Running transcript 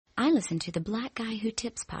I listen to the Black Guy Who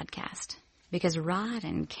Tips podcast because Rod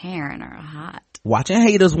and Karen are hot. Watching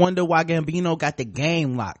haters wonder why Gambino got the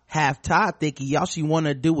game locked. Half Todd thinking all she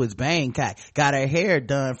wanna do is bang cock. Got her hair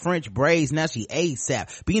done, French braids, now she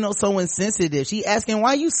ASAP. Bino so insensitive, she asking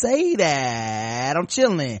why you say that. I'm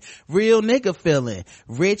chilling, real nigga feeling,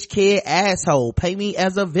 rich kid asshole, pay me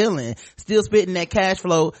as a villain. Still spitting that cash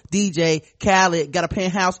flow, DJ Khaled, got a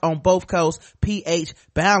penthouse on both coasts, pH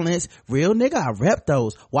balance, real nigga I rep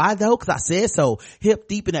those. Why though? Cause I said so. Hip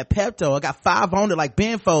deep in that Pepto, I got 5 on it like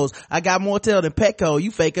Ben Foes. I got more tail than Petco,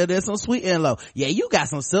 you faker than some sweet and low. Yeah, you got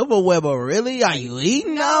some silverware, but really, are you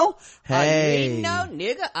eating though? Hey. Are you eating though,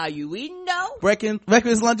 nigga? Are you eating though?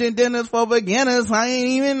 Breakfast, lunch, and dinners for beginners, I ain't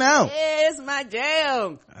even know. Yeah, it's my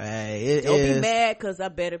jam. Hey, Don't be mad cause I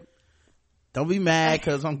better. Don't be mad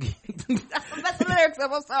cause I'm That's the lyrics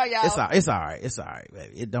up. I'm sorry, y'all. It's alright,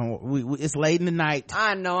 baby. It's late in the night.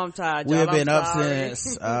 I know, I'm tired, y'all. We have been I'm up sorry.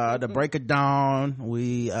 since the break of dawn.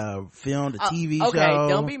 We filmed a TV show. Okay,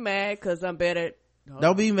 don't be mad cause I'm better.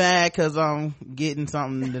 Don't be mad cause I'm getting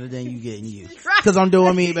something better than you getting you. Cause I'm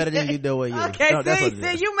doing me better than you doing you. Okay, no, that's what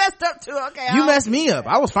see, you messed up too. Okay, you messed me up.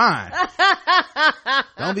 I was fine.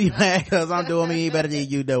 Don't be mad cause I'm doing me better than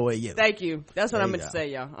you doing you. Thank you. That's what I meant to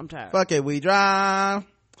say, y'all. I'm tired. Fuck it, we drive.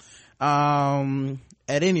 At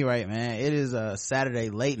any rate, man, it is Saturday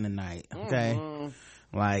late in the night. Okay.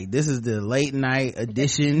 Like, this is the late night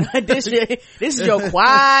edition. This is your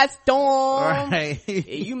quiet storm. Right.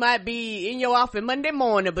 You might be in your office Monday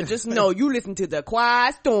morning, but just know you listen to the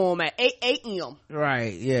quiet storm at 8 a.m.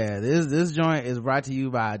 Right. Yeah. This joint is brought to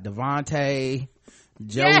you by Devontae,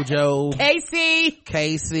 JoJo,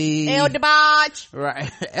 Casey, El DeBarge.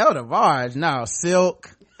 Right. El DeBarge. No.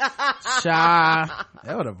 Silk, Shy,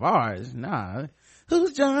 El DeBarge. Nah.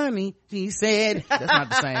 Who's Johnny? He said. That's not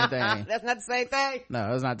the same thing. That's not the same thing?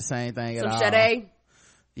 No, it's not the same thing at all. Some Sade?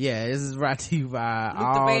 Yeah, this is brought to you by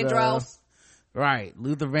Luther Vandross. Right,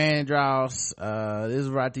 Luther Vandross. This is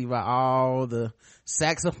brought to you by all the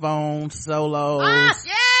saxophone solos. Yes!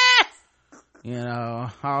 You know,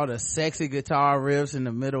 all the sexy guitar riffs in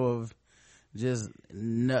the middle of just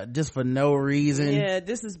for no reason. Yeah,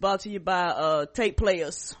 this is brought to you by tape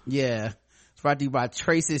players. Yeah. Brought to you by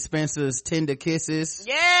Tracy Spencer's Tender Kisses.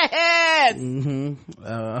 Yes!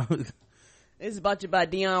 This is brought to you by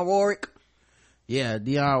Dionne Warwick. Yeah,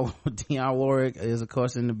 Dionne Warwick is of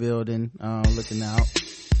course in the building, looking out.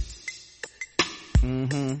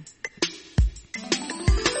 Yes.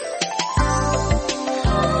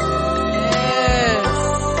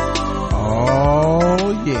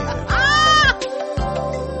 Oh yeah.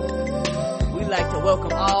 Like to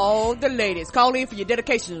welcome all the ladies. Call in for your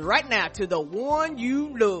dedications right now to the one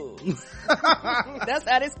you love. That's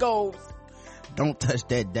how this goes. Don't touch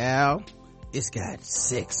that dial. It's got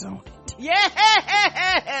sex on it. Yes.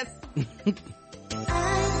 I'm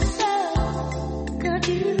so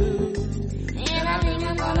confused, and I think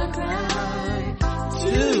I'm gonna cry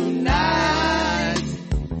tonight.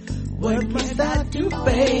 What must I do,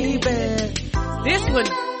 baby? This one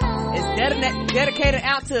is dedicated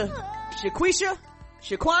out to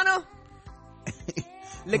Shaquana,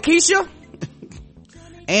 Lakeisha,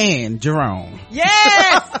 and Jerome.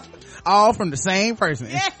 Yes! All from the same person.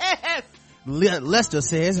 Yes! Lester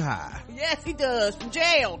says hi. Yes, he does. From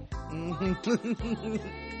jail.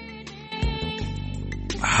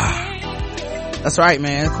 That's right,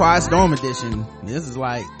 man. Quiet Storm edition. This is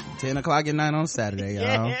like 10 o'clock at night on Saturday,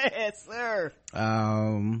 y'all. Yes, sir.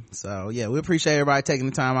 So yeah, we appreciate everybody taking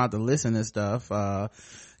the time out to listen to stuff.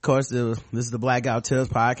 Of course, this is the Black Guy Who Tips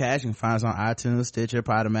podcast. You can find us on iTunes, Stitcher,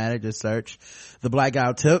 Podomatic. Just search the Black Guy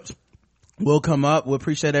Who Tips. We'll come up. We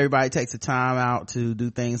appreciate everybody takes the time out to do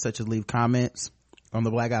things such as leave comments on the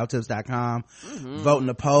blackguywhotips.com, vote in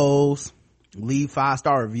the polls, leave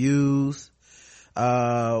 5-star reviews.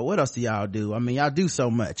 What else do y'all do? I mean, y'all do so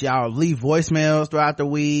much. Y'all leave voicemails throughout the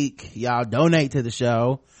week. Y'all donate to the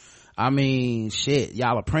show. I mean, shit,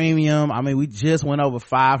 y'all are premium. I mean, we just went over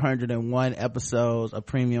 501 episodes of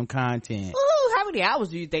premium content. Ooh, how many hours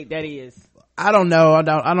do you think that is? I don't know. I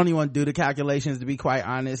don't even want to do the calculations, to be quite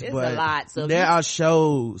honest. It's but a lot. So there are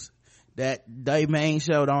shows that the main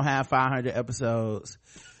show don't have 500 episodes.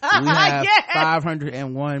 We have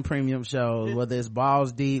 501 premium shows, whether it's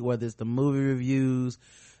Balls Deep, whether it's the movie reviews,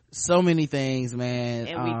 so many things, man.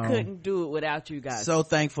 And we couldn't do it without you guys. So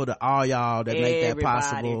thankful to all y'all that make that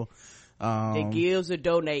possible. That gives or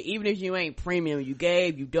donate. Even if you ain't premium, you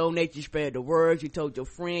gave, you donate, you spread the word, you told your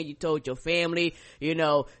friend, you told your family. You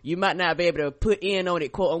know, you might not be able to put in on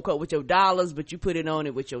it, quote unquote, with your dollars, but you put it on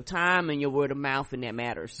it with your time and your word of mouth, and that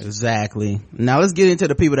matters. Exactly. Now let's get into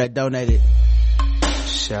the people that donated.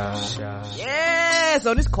 Yes,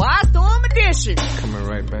 on this Quiet Storm edition. Coming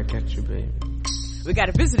right back at you, baby. We got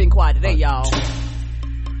a visiting choir today, y'all.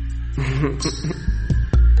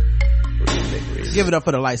 Give it up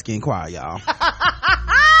for the light-skinned choir, y'all.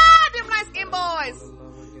 Them light-skinned boys.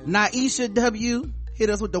 Naisha W. hit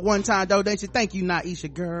us with the one-time donation. Thank you,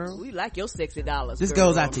 Naisha, girl. We like your sexy dollars. This girl.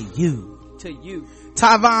 goes out to you. To you.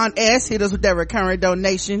 Tavon S. hit us with that recurring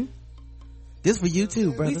donation. This for you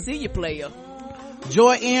too, brother. We see you, player.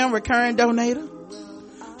 Joy M. recurring donator.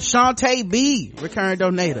 Shantae B. recurring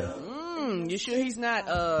donator. You sure he's not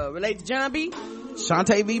related to John B?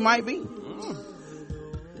 Shantae B might be.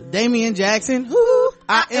 Damian Jackson. Woo,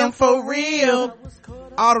 I am for real.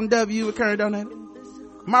 Autumn W. recurring donator.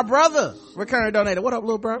 My brother recurring donator. What up,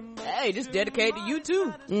 little bro? Hey, this dedicated to you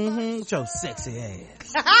too. With your sexy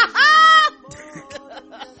ass.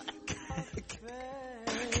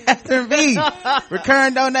 Catherine V.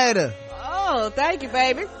 recurring donator. Oh, thank you,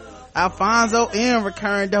 baby. Alfonso M.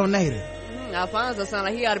 recurring donator. Alfonso sound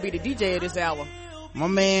like he ought to be the DJ of this hour. My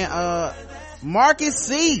man, Marcus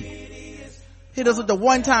C. hit us with the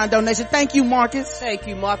one-time donation. Thank you, Marcus. Thank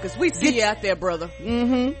you, Marcus. We see you out there, brother.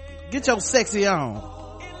 Get your sexy on.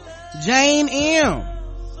 Jane M.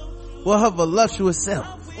 with her voluptuous self.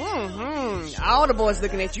 All the boys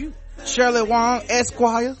looking at you. Shirley Wong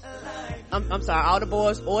Esquire. I'm sorry, all the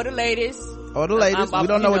boys or the ladies. Or the ladies. We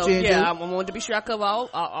don't know what you're into. Yeah, I wanted to be sure I cover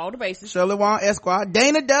all the bases. Shirley Wong Esquire.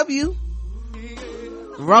 Dana W.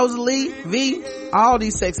 Rosalie V. All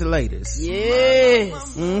these sexy ladies.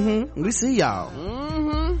 Yes. We see y'all.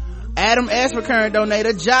 Adam S. recurring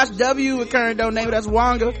donator. Josh W. recurring donator. That's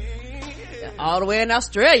Wonga. All the way in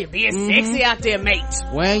Australia, being sexy out there, mate.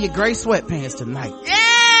 Wearing your gray sweatpants tonight.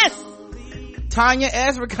 Yes. Tanya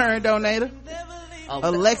S. recurring donator.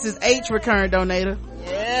 Alexis H. recurring donator.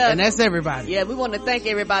 Yeah. And that's everybody. Yeah, we want to thank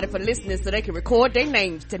everybody for listening so they can record their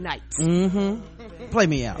names tonight. Play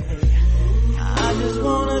me out. I just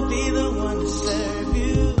wanna be the one to serve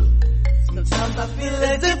you. Sometimes I feel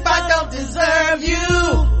as if I don't deserve you.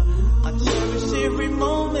 I cherish every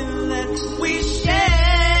moment that we share.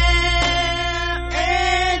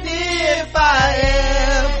 And if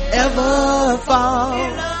I ever fall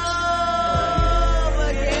in love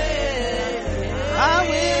again, I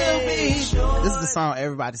will be sure. This is the song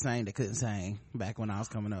everybody sang that couldn't sing back when I was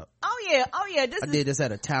coming up. Oh yeah. I did this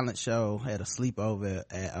at a talent show at a sleepover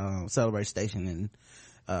at Celebrate Station, and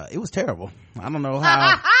it was terrible. I don't know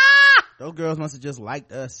how. Those girls must have just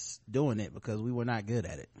liked us doing it because we were not good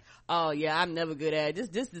at it. Oh yeah, I'm never good at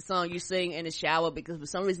it. This is the song you sing in the shower because for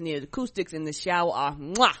some reason the acoustics in the shower are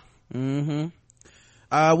mwah.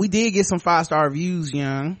 We did get some 5-star reviews,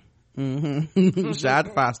 young. Shout out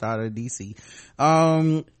to 5-star to DC.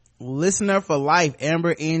 Listener for life,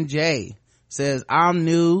 Amber NJ says, I'm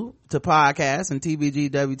new to podcasts and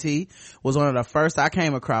TBGWT was one of the first I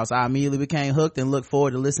came across. I immediately became hooked and look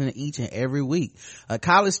forward to listening each and every week. A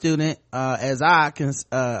college student, as a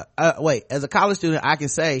college student, I can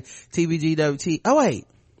say TBGWT. Oh wait,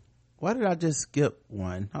 why did I just skip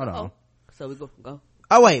one? Hold on. So we go.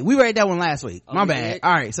 Oh wait, we read that one last week. My bad. Did?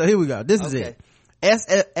 All right, so here we go. This is it.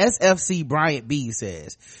 SFC Bryant B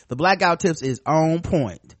says, the Blackout Tips is on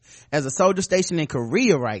point. As a soldier stationed in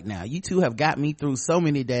Korea right now, you two have got me through so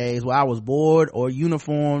many days where I was bored or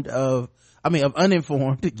uninformed. That's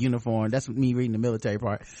me reading the military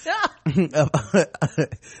part.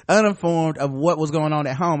 Uninformed of what was going on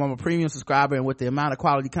at home. I'm a premium subscriber, and with the amount of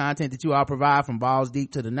quality content that you all provide from Balls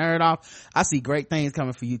Deep to the Nerd Off, I see great things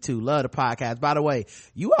coming for you too. Love the podcast. By the way,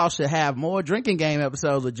 you all should have more drinking game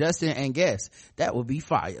episodes with Justin and guests. That would be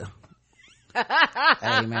fire.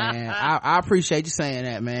 Hey man, I appreciate you saying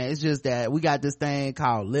that, man. It's just that we got this thing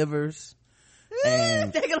called livers,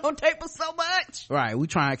 and they gonna tape us so much. Right, we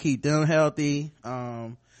try and keep them healthy.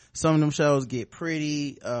 Some of them shows get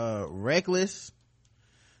pretty reckless,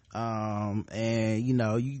 and you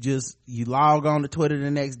know, you log on to Twitter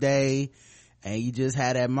the next day and you just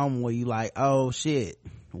had that moment where you like, oh shit,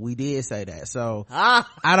 we did say that. So I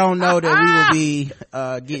don't know that we will be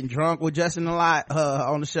getting drunk with Justin a lot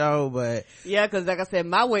on the show, but yeah, because like I said,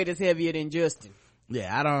 my weight is heavier than Justin.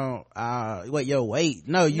 Yeah, I don't wait, your weight?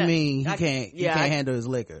 No, you mean he can't handle his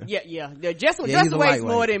liquor. Justin weighs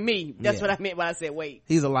more than me. That's what I meant when I said weight.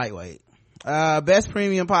 He's a lightweight. Best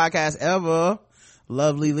premium podcast ever,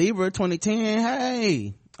 Lovely Libra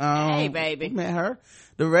 2010. Hey baby, we met her.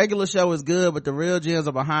 The regular show is good, but the real gems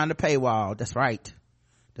are behind the paywall. That's right.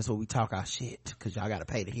 That's what we talk our shit, because y'all gotta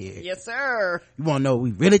pay to hear it. Yes, sir. You wanna know what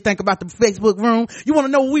we really think about the Facebook room? You wanna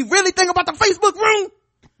know what we really think about the Facebook room?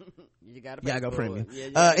 You gotta go for premium.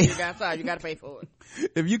 it. Yeah, you gotta pay for it.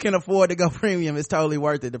 If you can afford to go premium, it's totally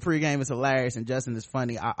worth it. The pregame is hilarious and Justin is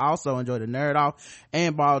funny. I also enjoy the Nerd Off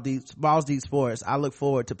and Balls Deep Sports. I look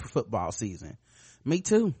forward to football season. Me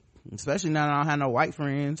too. Especially now that I don't have no white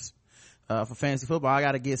friends for fantasy football. I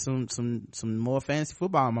gotta get some more fantasy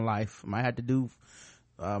football in my life. I might have to do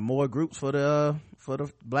more groups for the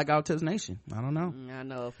Blackout Tips Nation. I don't know. I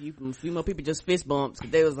know a few more people just fist bumps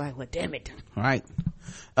because they was like, well, damn it. All right.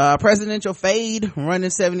 Presidential Fade running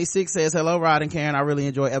 76 says, hello Rod and Karen, I really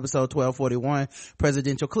enjoy episode 1241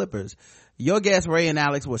 Presidential Clippers. Your guests Ray and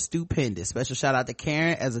Alex were stupendous. Special shout out to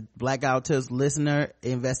Karen as a Blackout Tips listener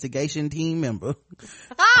investigation team member.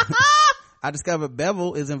 I discovered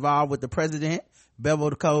Bevel is involved with the president,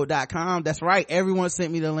 bevelthecode.com. That's right, everyone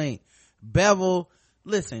sent me the link. Bevel,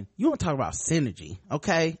 listen, you want to talk about synergy,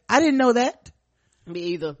 okay? I didn't know that. Me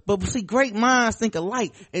either. But see, great minds think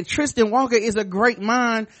alike, and Tristan Walker is a great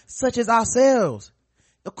mind such as ourselves.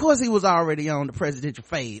 Of course he was already on the Presidential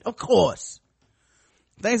Fade, of course.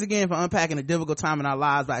 Thanks again for unpacking a difficult time in our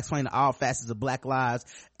lives by explaining all facets of Black lives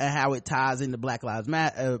and how it ties into Black Lives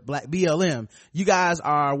Matter, Black BLM. You guys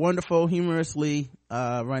are wonderful, humorously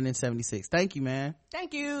running 76. Thank you, man.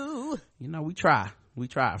 Thank you. You know, we try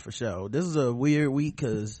for sure. This is a weird week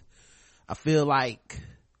because I feel like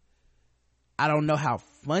I don't know how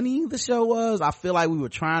funny the show was. I feel like we were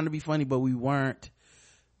trying to be funny, but we weren't.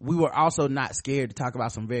 We were also not scared to talk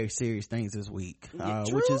about some very serious things this week,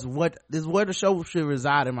 which is where the show should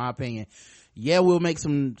reside, in my opinion. Yeah, we'll make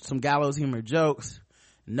some gallows humor jokes.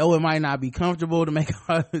 No, it might not be comfortable to make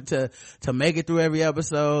to make it through every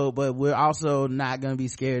episode, but we're also not going to be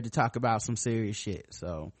scared to talk about some serious shit.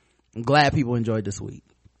 So I'm glad people enjoyed this week.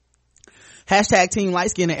 Hashtag Team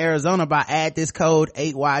Lightskin in Arizona by add this code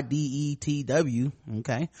 8YDETW.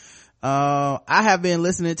 Okay. I have been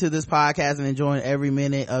listening to this podcast and enjoying every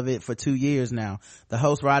minute of it for 2 years now. The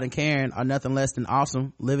hosts Rod and Karen are nothing less than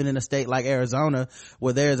awesome. Living in a state like Arizona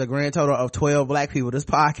where there is a grand total of 12 black people, this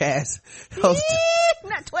podcast helps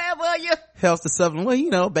not 12 of you. Helps to supplement. Well, you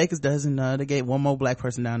know, Baker's dozen, they get one more black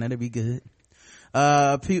person down there, that'd be good.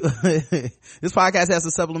 This podcast has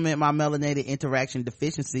to supplement my melanated interaction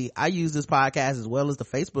deficiency. I use this podcast as well as the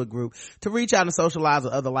Facebook group to reach out and socialize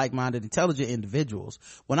with other like-minded intelligent individuals.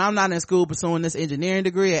 When I'm not in school pursuing this engineering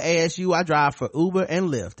degree at ASU, I drive for Uber and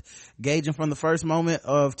Lyft. Gauging from the first moment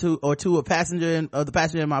of the passenger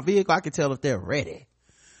in my vehicle, I can tell if they're ready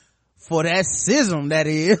for that schism, that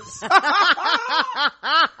is.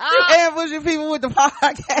 Ambushing people with the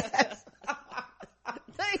podcast.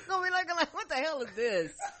 They gonna be looking like, what the hell is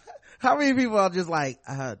this? How many people are just like,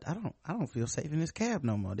 I don't feel safe in this cab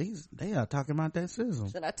no more. They are talking about that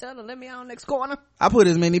sizzle. Should I tell them, let me out next corner? I put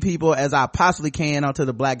as many people as I possibly can onto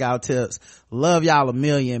the Blackout Tips. Love y'all a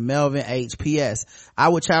million. Melvin H. P.S. I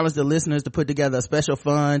would challenge the listeners to put together a special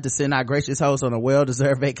fund to send our gracious host on a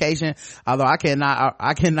well-deserved vacation. Although I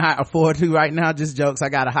cannot afford to right now. Just jokes. I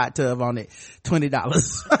got a hot tub on it. $20.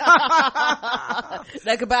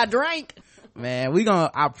 They could buy a drink. Man,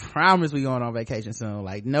 I promise we going on vacation soon.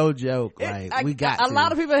 Like, no joke. Like, we got a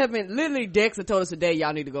lot of people have been, literally Dexter told us today,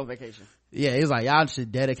 y'all need to go on vacation. Yeah, it's like, y'all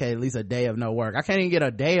should dedicate at least a day of no work. I can't even get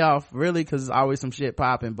a day off, really, cause there's always some shit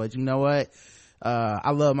popping, but you know what?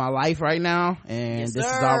 I love my life right now, and yes, this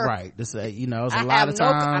sir. is alright. This, it's a lot of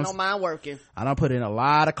times. I don't mind working. I don't put in a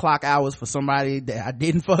lot of clock hours for somebody that I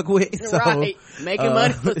didn't fuck with. So, right. Making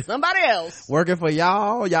money for somebody else. Working for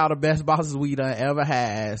y'all the best bosses we done ever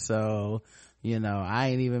had, so, you know, I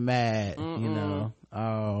ain't even mad. You know.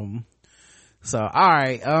 So all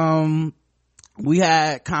right, we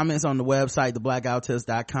had comments on the website,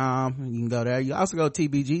 theblackouttips.com. You can go there. You also go to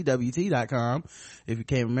tbgwt.com if you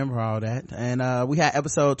can't remember all that. And we had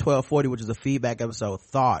episode 1240, which is a feedback episode.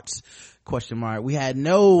 Thoughts? ? We had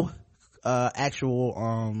no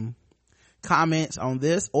actual comments on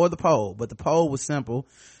this or the poll, but the poll was simple.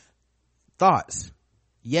 Thoughts?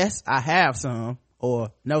 Yes, I have some,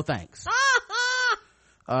 or no thanks.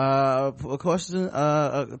 To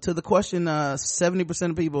the question, 70%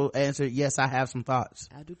 of people answered yes, I have some thoughts.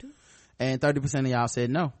 I do too. And 30% of y'all said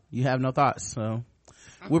no, you have no thoughts. So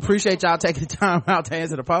we appreciate y'all taking the time out to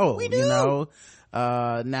answer the poll. We do. You know,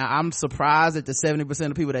 now I'm surprised that the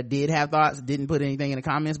 70% of people that did have thoughts didn't put anything in the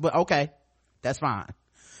comments, but okay, that's fine.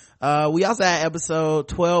 We also had episode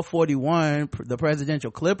 1241, the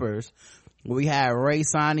Presidential Clippers. We had Ray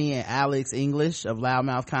Sani and Alex English of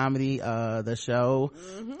Loudmouth Comedy, the show.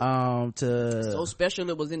 So special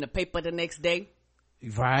it was in the paper the next day.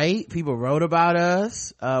 Right? People wrote about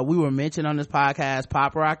us. We were mentioned on this podcast,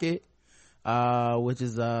 Pop Rocket, which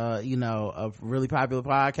is, a really popular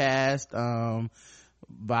podcast.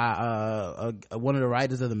 by one of the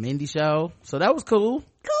writers of the Mindy Show. So that was cool.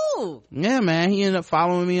 Yeah, man. He ended up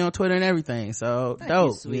following me on Twitter and everything. So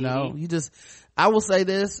dope. You know, I will say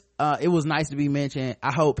this, it was nice to be mentioned.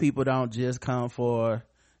 I hope people don't just come for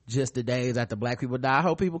just the days after black people die. I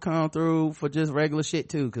hope people come through for just regular shit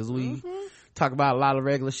too, because we talk about a lot of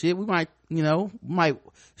regular shit. We might, you know,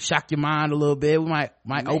 shock your mind a little bit. We might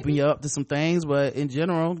open you up to some things, but in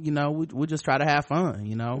general, you know, we just try to have fun,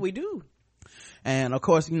 you know. We do. And of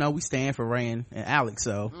course, you know, we stand for Ray and Alex,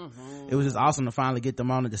 so it was just awesome to finally get them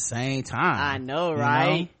on at the same time. I know,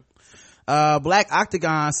 right? Know? Black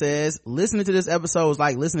Octagon says, listening to this episode was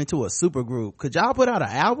like listening to a super group. Could y'all put out an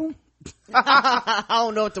album? I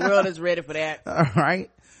don't know if the world is ready for that. All right.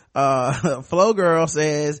 Flow Girl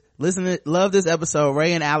says, love this episode.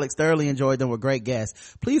 Ray and Alex thoroughly enjoyed them with great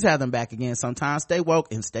guests. Please have them back again sometime. Stay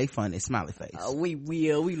woke and stay funny. Smiley face. We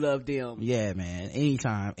will. We love them. Yeah, man.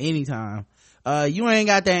 Anytime. You ain't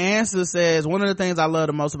got that answer says, one of the things I love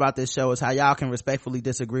the most about this show is how y'all can respectfully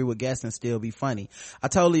disagree with guests and still be funny. I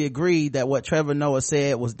totally agree that what Trevor Noah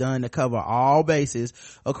said was done to cover all bases.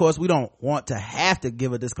 Of course, we don't want to have to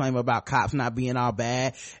give a disclaimer about cops not being all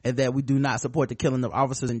bad and that we do not support the killing of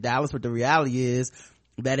officers in Dallas, but the reality is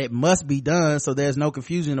that it must be done so there's no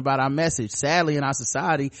confusion about our message. Sadly, in our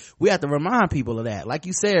society, we have to remind people of that. Like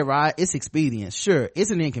you said, right, it's expedient. Sure,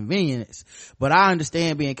 it's an inconvenience, but I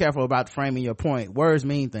understand being careful about framing your point. Words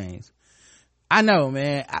mean things. I know,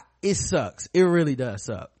 man. It sucks. It really does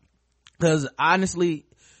suck, because honestly,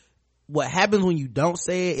 what happens when you don't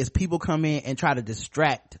say it is people come in and try to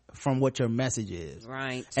distract from what your message is,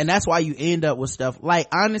 right? And that's why you end up with stuff like,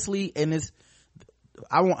 honestly, and it's,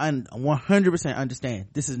 I want 100% understand,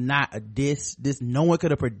 this is not a diss. This, no one could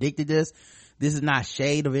have predicted this. This is not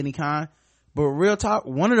shade of any kind, but real talk,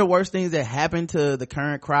 one of the worst things that happened to the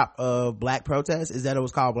current crop of black protests is that it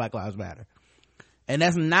was called Black Lives Matter. And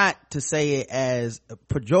that's not to say it as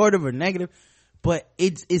pejorative or negative, but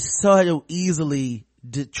it's so easily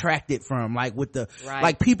detracted from, like with the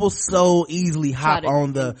like people so easily hop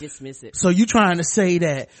on the dismiss it. So you trying to say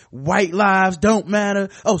that white lives don't matter?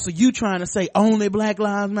 Oh, so you trying to say only black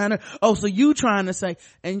lives matter? Oh, so you trying to say,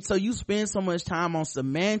 and so you spend so much time on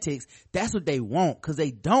semantics. That's what they want, because they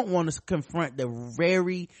don't want to confront the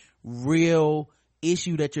very real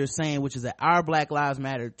issue that you're saying, which is that our black lives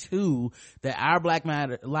matter too, that our black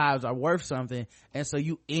lives are worth something. And so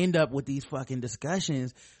you end up with these fucking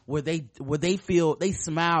discussions where they feel, they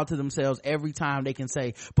smile to themselves every time they can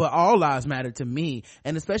say, but all lives matter to me.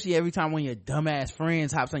 And especially every time when your dumbass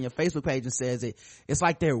friends hops on your Facebook page and says it, it's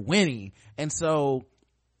like they're winning. And so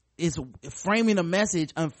it's framing a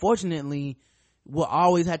message, unfortunately, will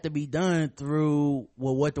always have to be done through,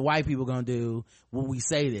 well, what the white people gonna do when we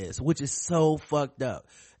say this, which is so fucked up.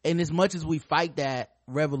 And as much as we fight that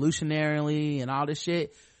revolutionarily and all this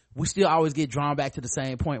shit, we still always get drawn back to the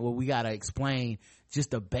same point where we gotta explain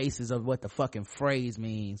just the basis of what the fucking phrase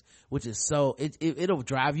means, which is so, it'll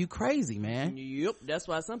drive you crazy, man. Yep. That's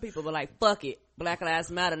why some people are like, fuck it, Black Lives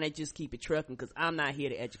Matter, and they just keep it trucking, because I'm not here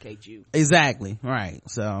to educate you. Exactly. Right.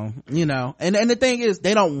 So, you know, and the thing is,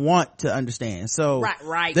 they don't want to understand. So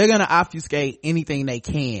right. They're gonna obfuscate anything they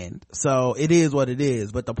can. So it is what it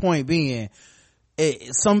is. But the point being,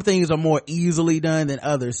 some things are more easily done than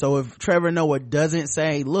others. So if Trevor Noah doesn't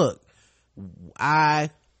say, look, I'm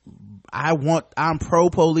pro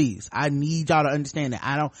police, I need y'all to understand that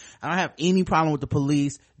I don't have any problem with the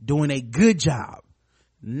police doing a good job.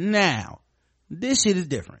 Now, this shit is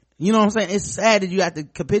different. You know what I'm saying? It's sad that you have to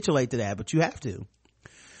capitulate to that, but you have to.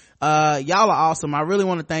 Y'all are awesome. I really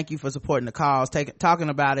want to thank you for supporting the cause, talking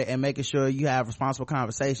about it, and making sure you have responsible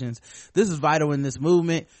conversations. This is vital in this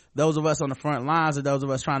movement. Those of us on the front lines and those of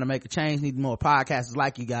us trying to make a change need more podcasters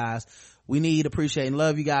like you guys. We need, appreciate, and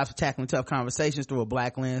love you guys for tackling tough conversations through a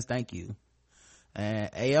black lens. Thank you. And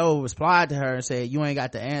AO replied to her and said, you ain't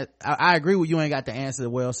got the answer. I agree with you, ain't got the answer.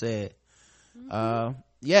 Well said.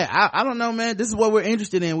 Yeah, I don't know, man. This is what we're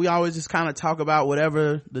interested in. We always just kind of talk about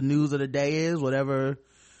whatever the news of the day is, whatever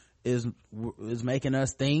is making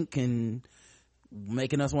us think and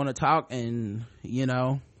making us want to talk. And, you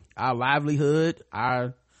know, our livelihood,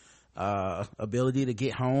 our ability to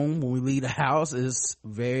get home when we leave the house is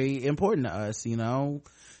very important to us, you know.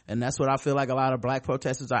 And that's what I feel like a lot of black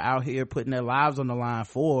protesters are out here putting their lives on the line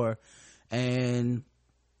for. And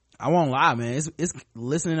I won't lie, man, it's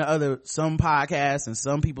listening to some podcasts and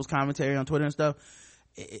some people's commentary on Twitter and stuff,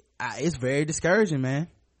 it's very discouraging, man.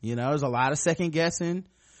 You know, there's a lot of second guessing.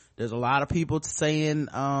 There's a lot of people saying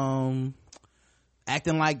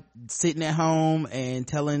acting like sitting at home and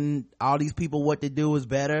telling all these people what to do is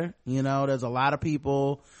better. You know, there's a lot of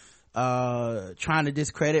people trying to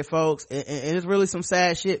discredit folks, and it's really some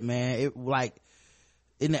sad shit, man. It, like,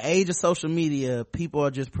 in the age of social media, people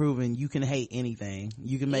are just proving you can hate anything.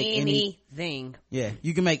 You can make anything.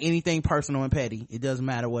 You can make anything personal and petty. It doesn't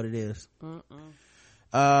matter what it is.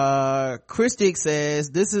 Christic says,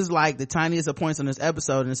 this is like the tiniest of points on this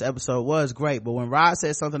episode, and this episode was great, but when Rod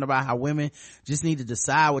said something about how women just need to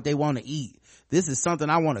decide what they want to eat, this is something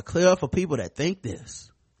I want to clear up for people that think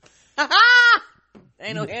this.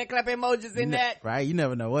 Ain't no hand clap emojis in that. Right? You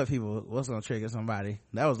never know what's gonna trigger somebody.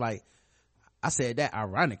 That was like, I said that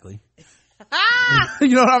ironically.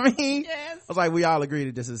 You know what I mean? Yes. I was like, we all agree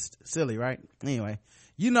that this is silly, right? Anyway,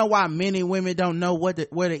 you know why many women don't know where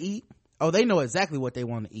to eat? Oh, they know exactly what they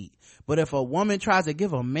want to eat. But if a woman tries to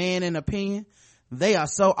give a man an opinion, they are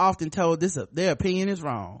so often told their opinion is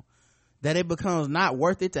wrong that it becomes not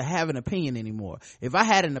worth it to have an opinion anymore. If I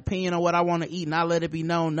had an opinion on what I want to eat and I let it be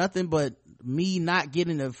known, nothing but me not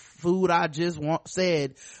getting the food I just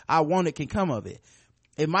said I wanted can come of it.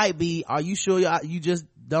 It might be, are you sure you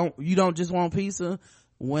don't just want pizza?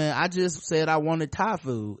 When I just said I wanted Thai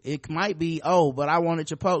food, it might be, oh, but I wanted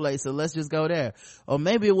Chipotle, so let's just go there. Or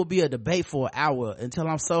maybe it will be a debate for an hour until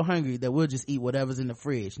I'm so hungry that we'll just eat whatever's in the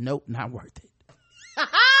fridge. Nope, not worth it.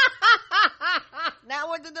 Not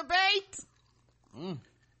worth the debate.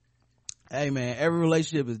 Hey man, every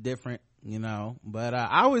relationship is different, you know, but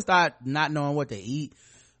I always thought not knowing what to eat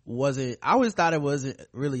I always thought it wasn't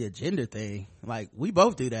really a gender thing. Like, we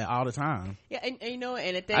both do that all the time. Yeah, and you know,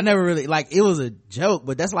 and the thing, I never really, like, it was a joke,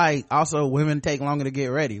 but that's like, also women take longer to get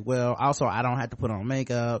ready. Well, also I don't have to put on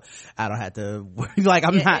makeup, I don't have to like,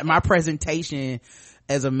 my presentation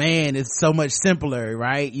as a man is so much simpler,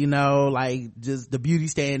 right? You know, like, just the beauty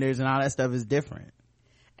standards and all that stuff is different.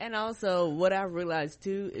 And also what I realized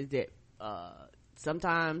too is that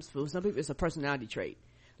sometimes for some people it's a personality trait.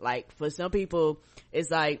 Like, for some people, it's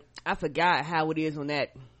like, I forgot how it is on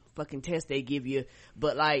that fucking test they give you,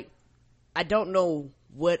 but like, I don't know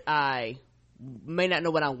may not know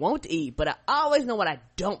what I want to eat, but I always know what I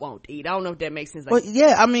don't want to eat. I don't know if that makes sense. Like, but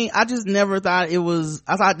yeah, I mean, I just never thought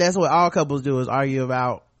I thought that's what all couples do, is argue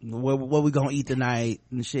about what we gonna eat tonight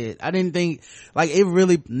and shit. I didn't think, like, it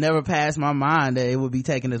really never passed my mind that it would be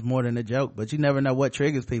taken as more than a joke, but you never know what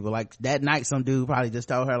triggers people. Like, that night some dude probably just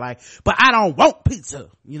told her, like, but I don't want pizza,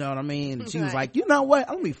 you know what I mean? And she was like, you know what,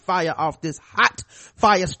 let me fire off this hot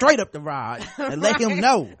fire straight up the rod and let him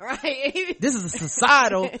know, right? This is a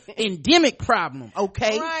societal endemic problem,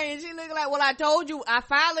 okay? Right. And she looking like, well, I told you, I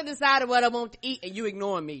finally decided what I want to eat and you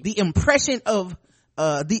ignoring me. The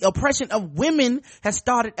oppression of women has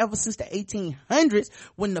started ever since the 1800s,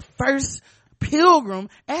 when the first pilgrim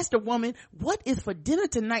asked a woman, what is for dinner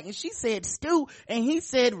tonight? And she said stew, and he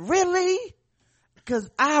said, really? Because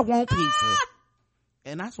I want pizza.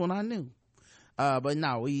 And that's when I knew. But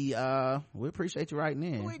no, we appreciate you writing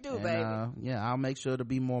in. We do, baby. Yeah, I'll make sure to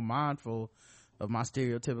be more mindful of my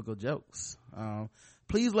stereotypical jokes.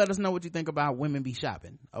 Please let us know what you think about women be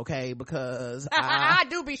shopping, okay? Because I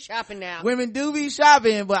do be shopping now. Women do be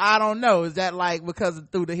shopping, but I don't know. Is that like because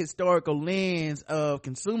through the historical lens of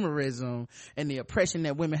consumerism and the oppression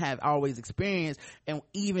that women have always experienced, and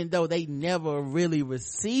even though they never really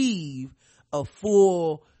receive a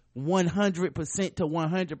full 100% to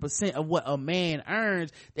 100% of what a man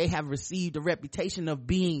earns, they have received a reputation of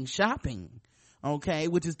being shopping, okay,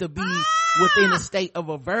 which is to be within a state of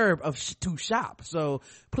a verb of to shop. So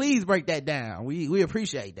please break that down. We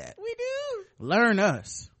appreciate that. We do. Learn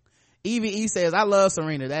us. Evie says, I love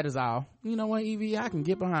Serena, that is all. You know what, Evie, I can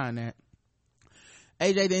get behind that.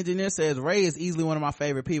 AJ the engineer says, Ray is easily one of my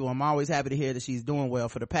favorite people. I'm always happy to hear that she's doing well.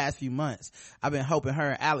 For the past few months, I've been hoping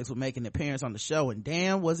her and Alex would make an appearance on the show, and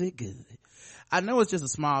damn was it good. I know it's just a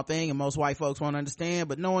small thing and most white folks won't understand,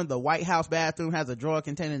 but knowing the White House bathroom has a drawer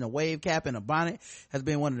containing a wave cap and a bonnet has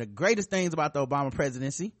been one of the greatest things about the Obama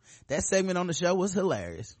presidency. That segment on the show was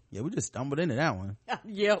hilarious. Yeah, we just stumbled into that one.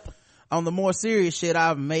 Yep. On the more serious shit,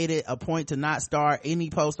 I've made it a point to not start any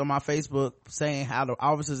post on my Facebook saying how the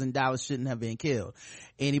officers in Dallas shouldn't have been killed.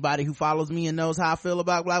 Anybody who follows me and knows how I feel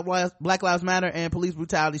about Black Lives Matter and police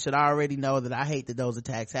brutality should already know that I hate that those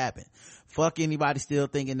attacks happen. Fuck anybody still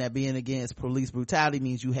thinking that being against police brutality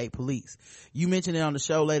means you hate police. You mentioned it on the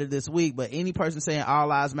show later this week, but any person saying all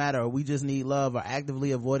lives matter or we just need love are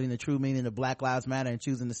actively avoiding the true meaning of Black Lives Matter and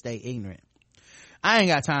choosing to stay ignorant. I ain't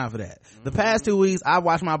got time for that. The past 2 weeks, I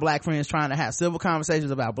watched my black friends trying to have civil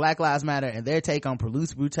conversations about Black Lives Matter and their take on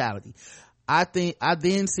police brutality. I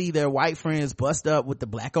then see their white friends bust up with the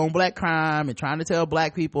black on black crime and trying to tell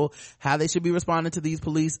black people how they should be responding to these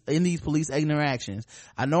police interactions.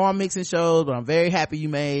 I know I'm mixing shows, but I'm very happy you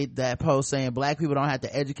made that post saying black people don't have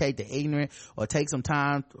to educate the ignorant or take some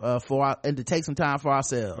time for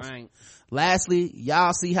ourselves. Right. Lastly,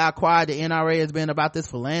 y'all see how quiet the NRA has been about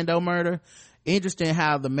this Philando murder? Interesting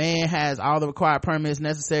how the man has all the required permits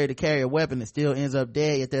necessary to carry a weapon and still ends up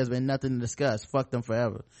dead, yet there's been nothing to discuss. Fuck them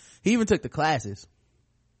forever. He even took the classes.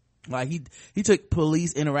 Like he took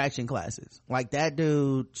police interaction classes. Like that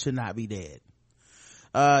dude should not be dead.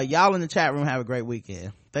 Y'all in the chat room have a great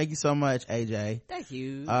weekend. Thank you so much, AJ. Thank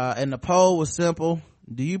you. And the poll was simple.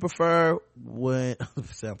 Do you prefer when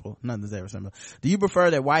simple, nothing's ever simple. Do you prefer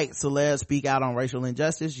that white celebs speak out on racial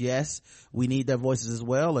injustice? Yes, we need their voices as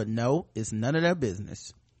well, or no, it's none of their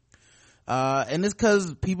business. And it's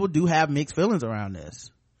because people do have mixed feelings around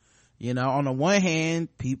this. You know, on the one hand,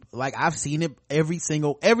 people, like, I've seen it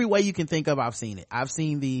every way you can think of, I've seen it. I've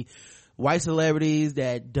seen the white celebrities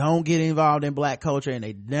that don't get involved in black culture and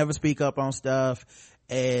they never speak up on stuff,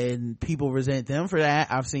 and people resent them for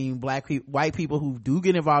that. I've seen white people who do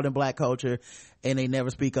get involved in black culture and they never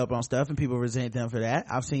speak up on stuff and people resent them for that.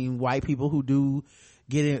 I've seen white people who do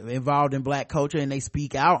get involved in black culture and they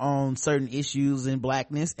speak out on certain issues in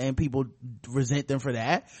blackness and people resent them for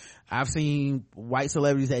that. I've seen white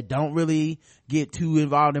celebrities that don't really get too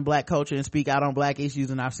involved in black culture and speak out on black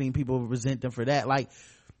issues, and I've seen people resent them for that. Like,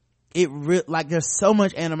 like there's so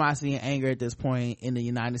much animosity and anger at this point in the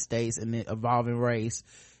United States and the evolving race,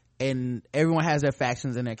 and everyone has their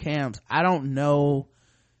factions and their camps. I don't know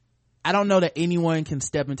that anyone can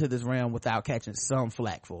step into this realm without catching some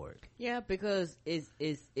flack for it. Yeah, because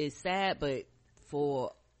it's sad, but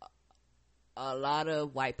for a lot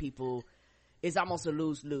of white people, it's almost a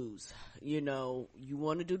lose-lose. You know, you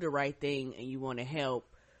want to do the right thing and you want to help,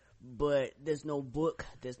 but there's no book,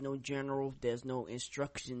 there's no journal, there's no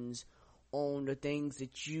instructions on the things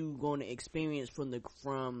that you going to experience from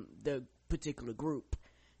the particular group.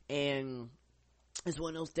 And it's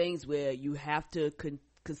one of those things where you have to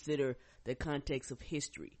consider the context of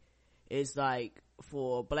history. It's like,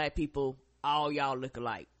 for black people, all y'all look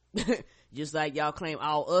alike. Just like y'all claim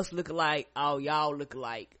all us look alike, all y'all look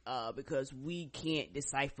alike, because we can't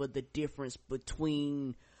decipher the difference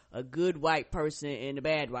between a good white person and a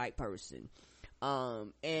bad white person.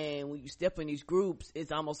 And when you step in these groups,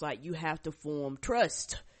 it's almost like you have to form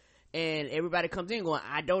trust, and everybody comes in going,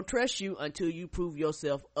 I don't trust you until you prove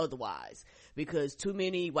yourself otherwise, because too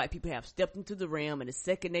many white people have stepped into the realm, and the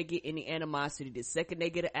second they get any animosity, the second they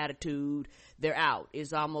get an attitude, they're out.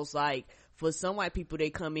 It's almost like, for some white people, they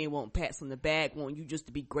come in, want pats on the back, want you just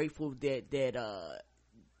to be grateful that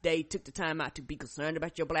they took the time out to be concerned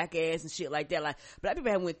about your black ass and shit like that. Like, black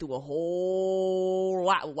people have went through a whole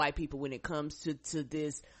lot with white people when it comes to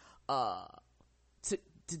this,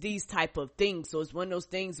 to these type of things. So it's one of those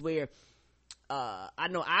things where, I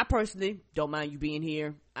know I personally don't mind you being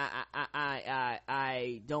here.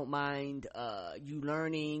 I don't mind, you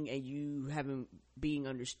learning and you being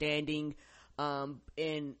understanding.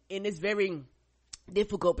 And it's very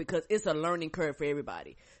difficult because it's a learning curve for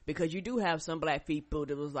everybody, because you do have some black people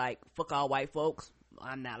that was like, fuck all white folks.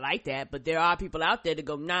 I'm not like that, but there are people out there that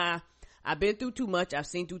go, nah, I've been through too much, I've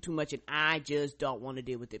seen through too much, and I just don't want to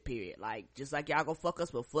deal with it, period. Like, just like y'all go fuck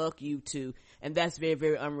us, but fuck you too. And that's very,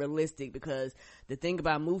 very unrealistic, because the thing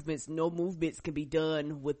about movements, no movements can be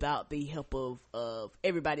done without the help of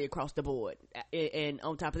everybody across the board. And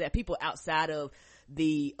on top of that, people outside of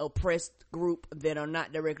the oppressed group that are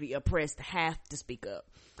not directly oppressed have to speak up.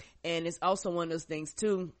 And it's also one of those things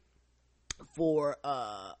too, for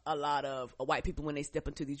a lot of white people, when they step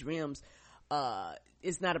into these realms,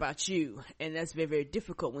 it's not about you, and that's very, very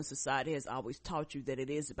difficult when society has always taught you that it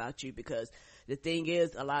is about you. Because the thing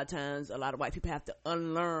is, a lot of times, a lot of white people have to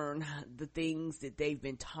unlearn the things that they've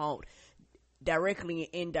been taught directly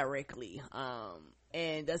and indirectly,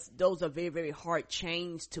 and those are very, very hard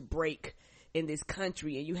chains to break in this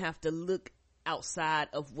country, and you have to look outside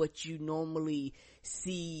of what you normally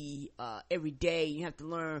see every day. You have to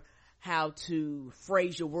learn how to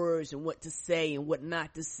phrase your words and what to say and what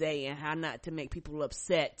not to say and how not to make people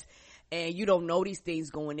upset. And you don't know these things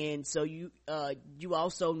going in, so you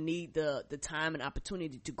also need the time and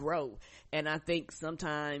opportunity to grow. And I think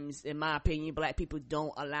sometimes, in my opinion, black people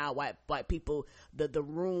don't allow white people the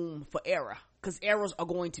room for error, because errors are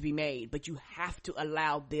going to be made, but you have to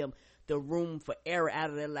allow them the room for error out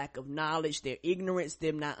of their lack of knowledge, their ignorance,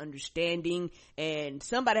 them not understanding. And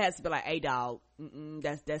somebody has to be like, hey dog,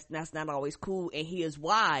 that's not always cool, and here's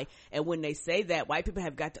why. And when they say that, white people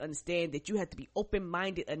have got to understand that you have to be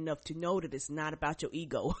open-minded enough to know that it's not about your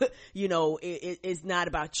ego. You know, it's not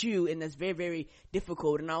about you, and that's very, very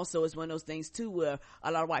difficult. And also it's one of those things too where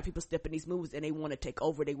a lot of white people step in these movies and they want to take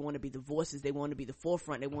over, they want to be the voices, they want to be the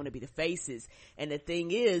forefront, they want to be the faces. And the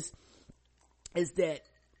thing is that,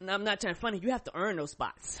 and I'm not trying to funny, you have to earn those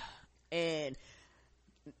spots. And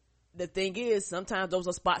the thing is, sometimes those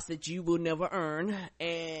are spots that you will never earn,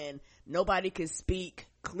 and nobody can speak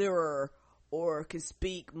clearer or can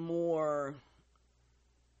speak more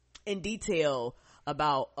in detail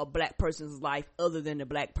about a black person's life other than the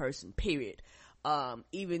black person, period.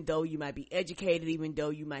 Even though you might be educated, even though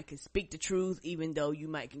you might can speak the truth, even though you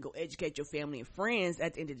might can go educate your family and friends,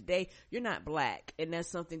 at the end of the day, you're not black. And that's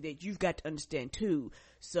something that you've got to understand too.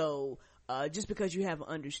 So, just because you have an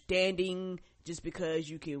understanding, just because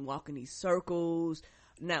you can walk in these circles,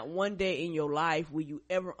 not one day in your life will you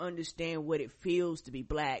ever understand what it feels to be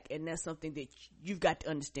black. And that's something that you've got to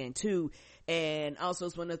understand too. And also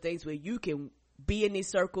it's one of the things where you can be in these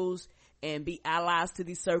circles and be allies to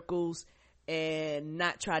these circles and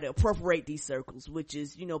not try to appropriate these circles, which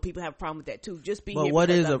is, you know, people have a problem with that too. Just be here. What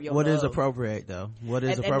is appropriate though? What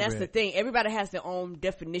is appropriate? And that's the thing. Everybody has their own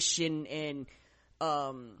definition and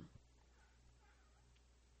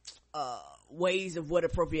ways of what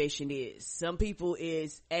appropriation is. Some people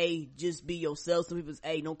is just be yourself. Some people is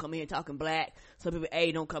don't come in here talking black. Some people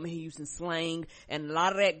don't come in here using slang. And a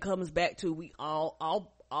lot of that comes back to we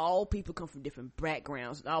all people come from different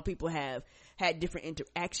backgrounds. All people have had different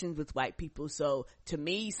interactions with white people. So to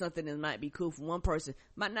me, something that might be cool for one person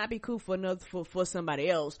might not be cool for another, for somebody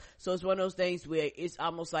else. So it's one of those things where it's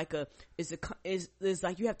almost like it's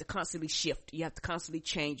like you have to constantly shift. You have to constantly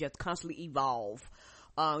change. You have to constantly evolve.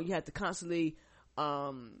 You have to constantly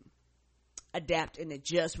adapt and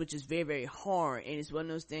adjust, which is very, very hard. And it's one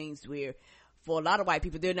of those things where for a lot of white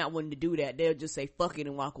people, they're not wanting to do that. They'll just say fuck it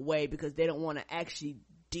and walk away because they don't want to actually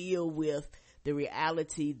deal with the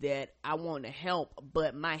reality that I want to help,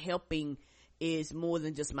 but my helping is more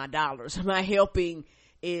than just my dollars. My helping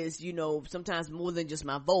is, you know, sometimes more than just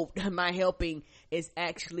my vote. My helping is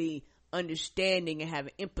actually understanding and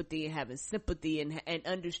having empathy and having sympathy and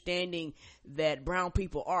understanding that brown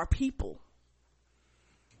people are people.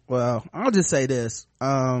 Well, I'll just say this.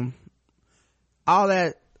 All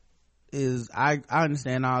that is, I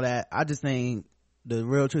understand all that. I just think the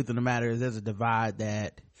real truth of the matter is there's a divide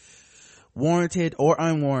that, warranted or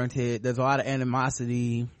unwarranted, there's a lot of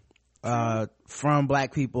animosity from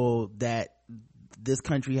black people that this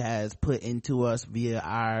country has put into us via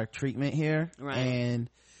our treatment here. Right. And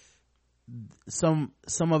some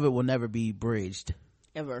of it will never be bridged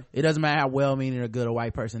ever. It doesn't matter how well-meaning or good a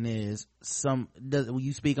white person is. When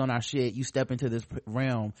you speak on our shit, you step into this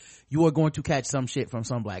realm, you are going to catch some shit from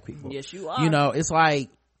some black people. Yes, you are. You know, it's like,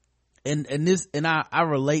 and I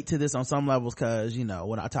relate to this on some levels because, you know,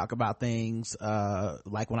 when I talk about things,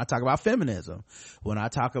 like when I talk about feminism, when I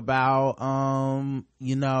talk about,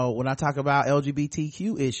 when I talk about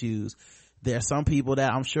LGBTQ issues, there's some people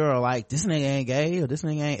that I'm sure are like, this nigga ain't gay, or this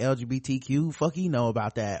nigga ain't LGBTQ, fuck you know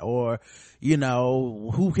about that, or, you know,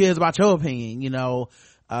 who cares about your opinion, you know.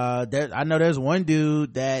 I know there's one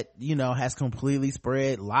dude that, you know, has completely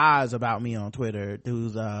spread lies about me on Twitter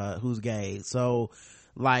who's gay. So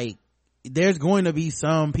like, there's going to be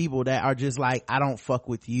some people that are just like, I don't fuck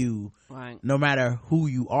with you, right, no matter who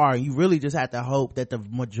you are. You really just have to hope that the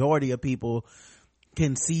majority of people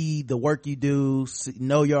can see the work you do,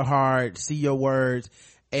 know your heart, see your words,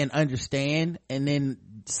 and understand. And then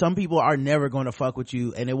some people are never going to fuck with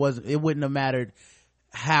you, and it wouldn't have mattered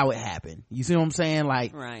how it happened. You see what I'm saying?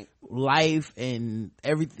 Like, right. Life and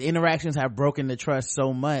interactions have broken the trust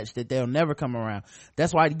so much that they'll never come around.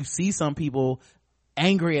 That's why you see some people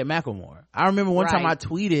angry at Macklemore. I remember one time I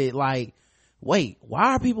tweeted like, wait,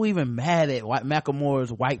 why are people even mad at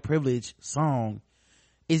Macklemore's White Privilege song?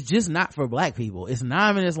 It's just not for black people. It's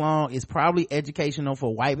 9 minutes long. It's probably educational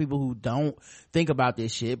for white people who don't think about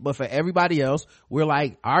this shit, but for everybody else, we're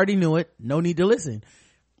like, I already knew it, no need to listen.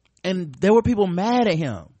 And there were people mad at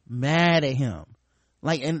him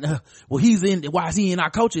like, and why is he in our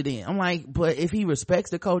culture then? I'm like, but if he respects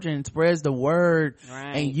the culture and spreads the word,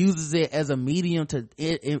 right, and uses it as a medium to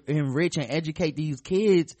enrich and educate these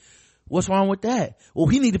kids, what's wrong with that? Well,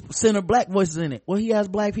 he need to center black voices in it. Well, he has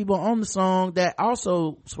black people on the song that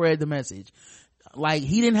also spread the message. Like,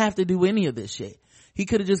 he didn't have to do any of this shit. He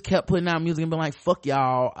could have just kept putting out music and been like, fuck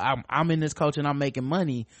y'all, I'm in this culture and I'm making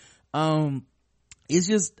money. it's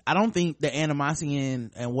just, I don't think the animosity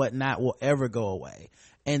and whatnot will ever go away.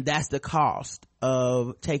 And that's the cost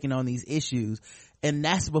of taking on these issues. And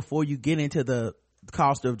that's before you get into the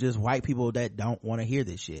cost of just white people that don't want to hear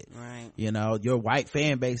this shit. Right. You know, your white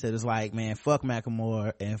fan base that is like, man, fuck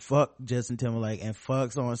Macklemore and fuck Justin Timberlake and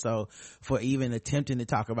fuck so and so for even attempting to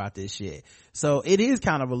talk about this shit. So it is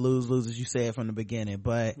kind of a lose-lose, as you said from the beginning,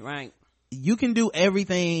 but right, you can do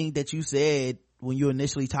everything that you said when you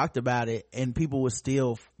initially talked about it, and people will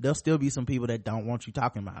there'll still be some people that don't want you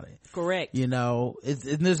talking about it. Correct. You know,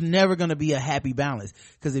 there's never going to be a happy balance,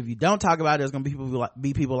 because if you don't talk about it, there's going to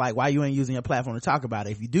be people like, why you ain't using your platform to talk about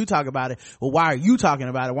it? If you do talk about it, well, why are you talking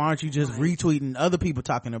about it? Why aren't you just retweeting other people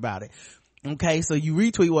talking about it? Okay, so you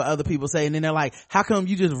retweet what other people say, and then they're like, how come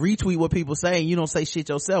you just retweet what people say and you don't say shit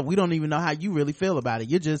yourself? We don't even know how you really feel about it.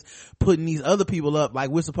 You're just putting these other people up like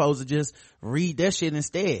we're supposed to just read their shit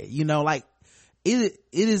instead. You know, like, it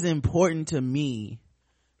is important to me,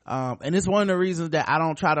 and it's one of the reasons that I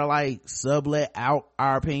don't try to like sublet out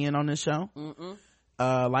our opinion on this show.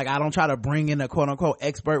 Like, I don't try to bring in a quote unquote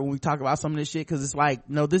expert when we talk about some of this shit, because it's like,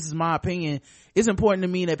 no, this is my opinion. It's important to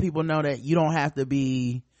me that people know that you don't have to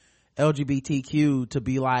be LGBTQ to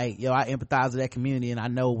be like, yo, I empathize with that community and I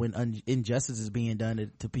know when injustice is being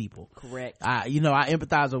done to people. Correct. I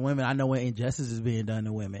empathize with women. I know when injustice is being done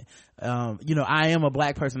to women. I am a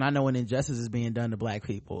black person. I know when injustice is being done to black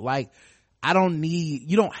people. Like,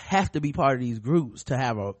 you don't have to be part of these groups to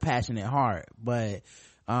have a passionate heart. But,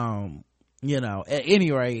 at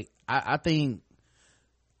any rate, I think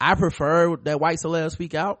I prefer that white celebs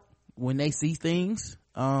speak out when they see things.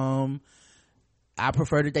 I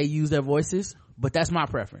prefer that they use their voices, but that's my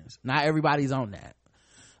preference. Not everybody's on that.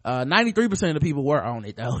 93% of the people were on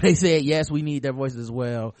it though. They said, yes, we need their voices as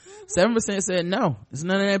well. 7% said no, it's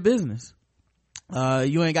none of their business.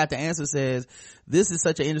 You ain't got the answer says, this is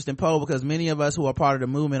such an interesting poll because many of us who are part of the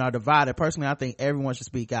movement are divided. Personally, I think everyone should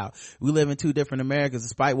speak out. We live in two different Americas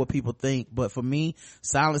despite what people think, but for me,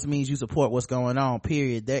 silence means you support what's going on,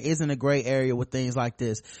 period. There isn't a gray area with things like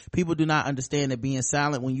this. People do not understand that being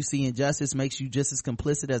silent when you see injustice makes you just as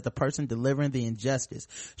complicit as the person delivering the injustice.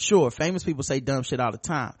 Sure, famous people say dumb shit all the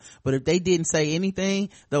time, but if they didn't say anything,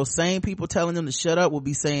 those same people telling them to shut up will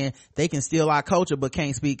be saying they can steal our culture but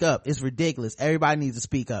can't speak up. It's ridiculous. Everybody needs to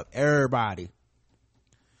speak up. Everybody.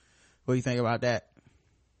 What do you think about that?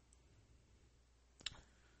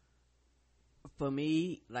 For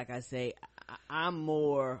me, like I say, I'm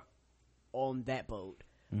more on that boat.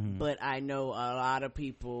 But I know a lot of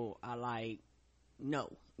people are like,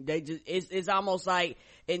 no. They just, it's almost like,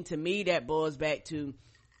 and to me that boils back to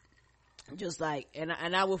just like, and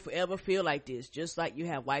I will forever feel like this, just like you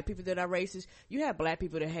have white people that are racist, you have black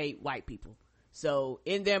people that hate white people. So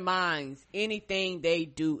in their minds, anything they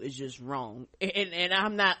do is just wrong. And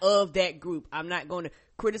I'm not of that group. I'm not going to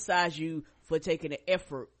criticize you for taking the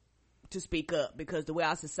effort to speak up, because the way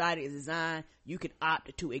our society is designed, you can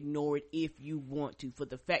opt to ignore it if you want to. For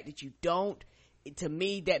the fact that you don't, to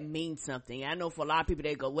me, that means something. I know for a lot of people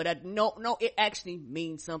they go, well, no, it actually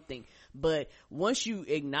means something. But once you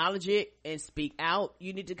acknowledge it and speak out,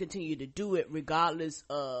 you need to continue to do it regardless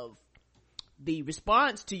of the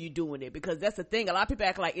response to you doing it, because that's the thing. A lot of people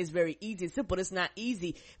act like it's very easy and simple. It's not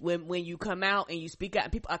easy when you come out and you speak out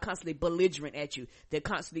and people are constantly belligerent at you. They're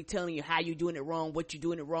constantly telling you how you're doing it wrong, what you're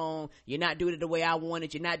doing it wrong, you're not doing it the way I want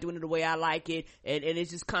it, you're not doing it the way I like it, and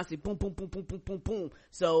it's just constantly boom, boom, boom, boom, boom, boom, boom.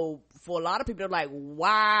 So for a lot of people, they're like,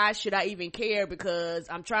 why should I even care? Because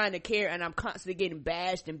I'm trying to care and I'm constantly getting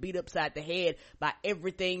bashed and beat upside the head by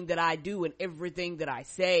everything that I do and everything that I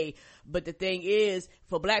say. But the thing is,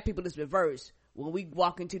 for black people, it's reversed. When we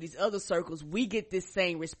walk into these other circles, we get this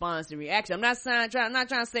same response and reaction. I'm not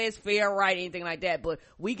trying to say it's fair, right, anything like that, but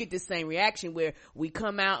we get this same reaction where we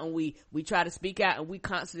come out and we try to speak out, and we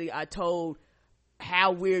constantly are told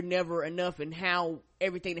how we're never enough and how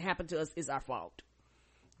everything that happened to us is our fault.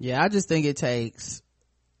 Yeah, I just think it takes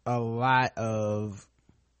a lot of,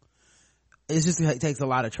 it takes a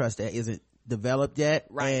lot of trust that isn't developed yet.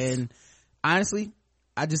 Right. And honestly,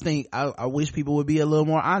 I just think I wish people would be a little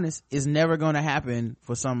more honest. It's never going to happen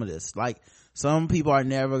for some of this. Like, some people are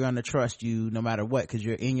never going to trust you no matter what, because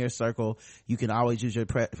you're in your circle. You can always use your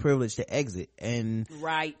privilege to exit. And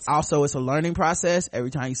right. Also, it's a learning process.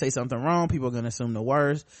 Every time you say something wrong, people are going to assume the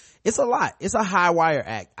worst. It's a lot. It's a high wire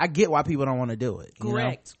act. I get why people don't want to do it.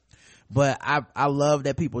 Correct. But I love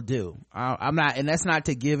that people do. I'm not, and that's not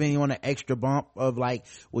to give anyone an extra bump of like,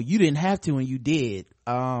 well, you didn't have to and you did,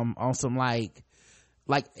 on some like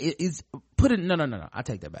it's put it, no, I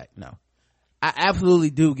take that back. No, I absolutely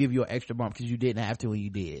do give you an extra bump because you didn't have to and you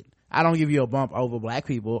did. I don't give you a bump over black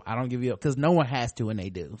people. I don't give you, because no one has to and they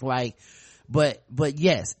do. Like, but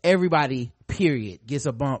yes, everybody period gets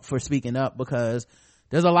a bump for speaking up, because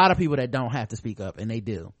there's a lot of people that don't have to speak up, and they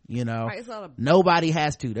do, you know. Right, nobody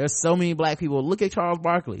has to. There's so many black people. Look at Charles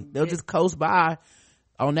Barkley. They'll just coast by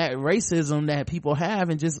on that racism that people have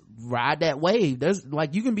and just ride that wave. There's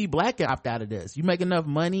like, you can be black and opt out of this. You make enough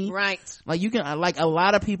money, right? Like, you can, like, a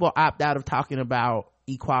lot of people opt out of talking about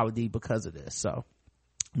equality because of this. So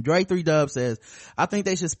Dre 3 Dub says, I think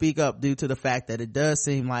they should speak up due to the fact that it does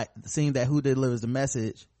seem that who delivers the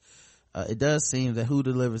message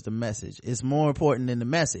is more important than the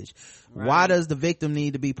message. Right. Why does the victim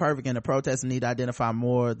need to be perfect and the protester need to identify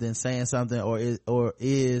more than saying something or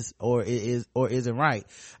isn't right?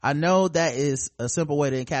 I know that is a simple way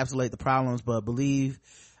to encapsulate the problems, but I believe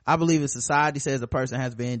if society says a person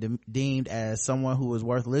has been deemed as someone who is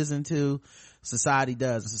worth listening to, society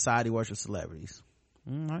does, and society worships celebrities.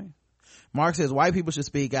 All right. Mark says white people should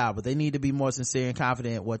speak out, but they need to be more sincere and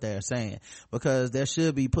confident in what they're saying, because there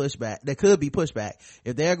could be pushback.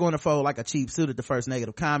 If they're going to fold like a cheap suit at the first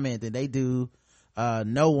negative comment, then they do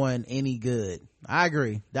no one any good. I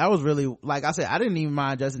agree. That was really, like I said, I didn't even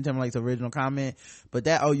mind Justin Timberlake's original comment, but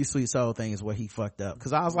that "Oh You Sweet Soul" thing is where he fucked up,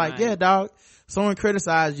 because I was like, yeah, dog, someone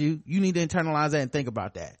criticized you need to internalize that and think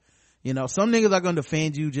about that. You know, some niggas are gonna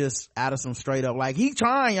defend you just out of some straight up, like, he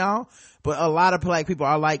trying, y'all. But a lot of black people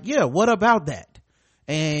are like, yeah, what about that?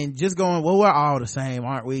 And just going, well, we're all the same,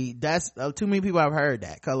 aren't we? That's too many people have heard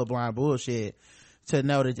that colorblind bullshit to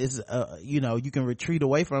know that it's you know, you can retreat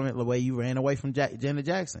away from it the way you ran away from Janet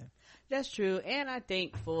Jackson. That's true. And I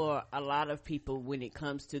think for a lot of people, when it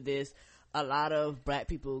comes to this, a lot of black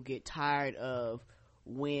people get tired of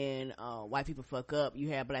when white people fuck up. You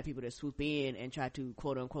have black people that swoop in and try to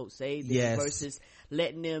quote unquote save them, versus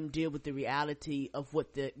letting them deal with the reality of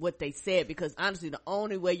what they said. Because honestly, the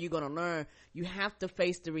only way you're gonna learn, you have to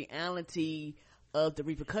face the reality of the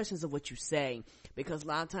repercussions of what you say. Because a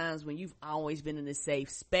lot of times when you've always been in a safe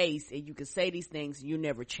space and you can say these things and you're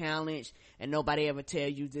never challenged, and nobody ever tell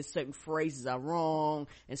you that certain phrases are wrong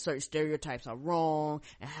and certain stereotypes are wrong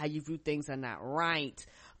and how you view things are not right,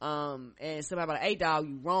 and somebody like, hey dog,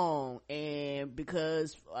 you wrong. And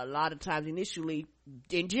because a lot of times initially,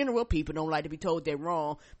 in general, people don't like to be told they're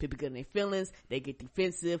wrong. People get in their feelings, they get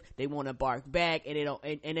defensive, they want to bark back, and they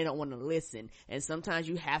don't want to listen. And sometimes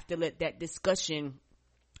you have to let that discussion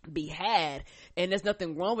be had, and there's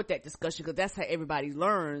nothing wrong with that discussion, because that's how everybody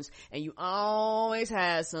learns. And you always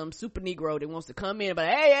have some super negro that wants to come in, but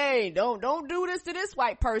hey, don't do this to this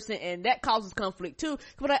white person, and that causes conflict too.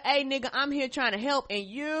 But hey nigga, I'm here trying to help, and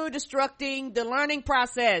you destructing the learning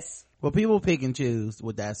process. Well, people pick and choose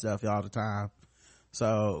with that stuff all the time,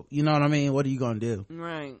 so you know what I mean. What are you gonna do?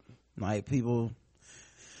 Right. Like, people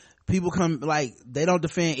come, like, they don't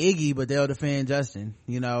defend Iggy, but they'll defend Justin.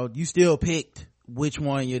 You know, you still picked which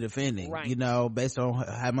one you're defending, right, you know, based on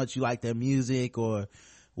how much you like their music or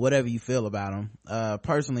whatever you feel about them.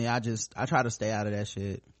 Personally, I try to stay out of that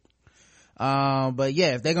shit. But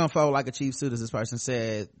yeah, if they're gonna fold like a cheap suit, as this person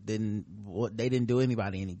said, then they didn't do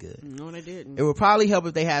anybody any good. No, they didn't. It would probably help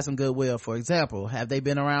if they had some goodwill. For example, have they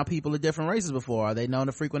been around people of different races before? Are they known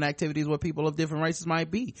to frequent activities where people of different races might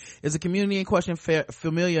be? Is the community in question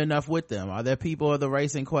familiar enough with them? Are there people of the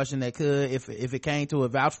race in question that could, if it came to it,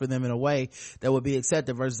 vouch for them in a way that would be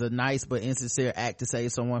accepted, versus a nice but insincere act to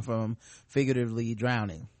save someone from figuratively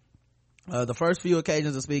drowning? The first few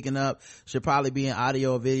occasions of speaking up should probably be in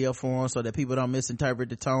audio or video form, so that people don't misinterpret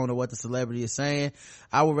the tone of what the celebrity is saying.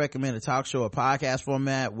 I would recommend a talk show or podcast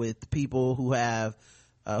format with people who has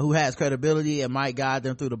credibility and might guide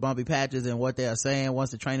them through the bumpy patches and what they are saying.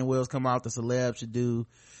 Once the training wheels come off, the celeb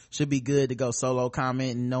should be good to go solo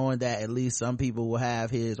commenting, knowing that at least some people will have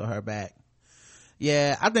his or her back.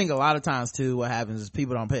 Yeah, I think a lot of times too, what happens is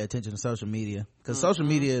people don't pay attention to social media, because social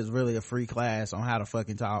media is really a free class on how to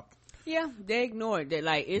fucking talk. Yeah, they ignore it. They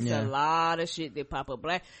like, it's a lot of shit that pop up.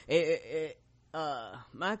 Black.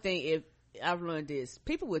 My thing, if I've learned this,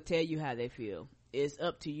 people will tell you how they feel. It's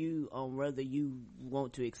up to you on whether you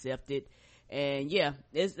want to accept it. And yeah,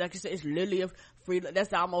 it's like you said, it's literally a free.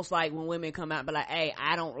 That's almost like when women come out and be like, hey,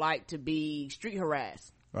 I don't like to be street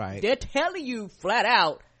harassed. Right. They're telling you flat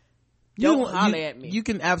out, don't holler at me. You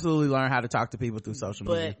can absolutely learn how to talk to people through social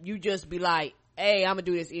media. But you just be like, hey, I'm gonna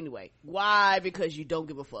do this anyway. Why? Because you don't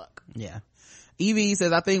give a fuck. Yeah. Evie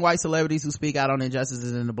says, I think white celebrities who speak out on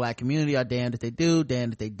injustices in the black community are damned if they do,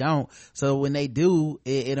 damned if they don't. So when they do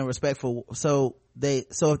it in a respectful, so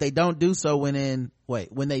if they don't do so when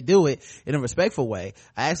they do it in a respectful way,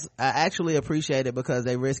 I actually appreciate it because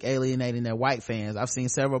they risk alienating their white fans. I've seen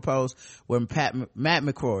several posts where Matt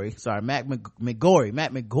McGorry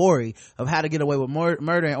of How to Get Away with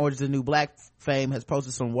Murder and Orange is the New Black fame has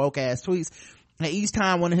posted some woke ass tweets. And each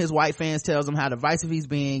time one of his white fans tells him how divisive he's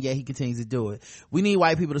being, yet he continues to do it. We need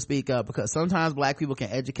white people to speak up because sometimes black people can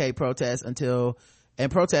educate, protest until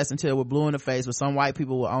we're blue in the face, but some white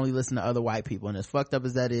people will only listen to other white people. And as fucked up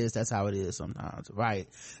as that is, that's how it is sometimes, right?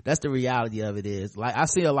 That's the reality of it is. Like, I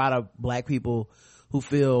see a lot of black people who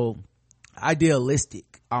feel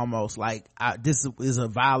idealistic, almost like this is a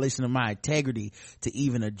violation of my integrity to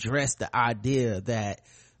even address the idea that,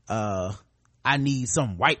 I need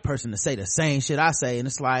some white person to say the same shit I say. And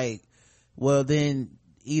it's like, well, then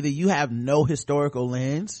either you have no historical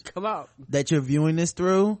lens that you're viewing this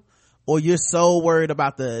through, or you're so worried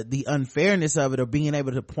about the unfairness of it or being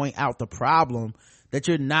able to point out the problem that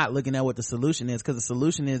you're not looking at what the solution is. Because the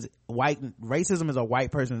solution is racism is a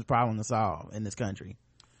white person's problem to solve in this country.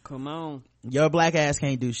 Come on. Your black ass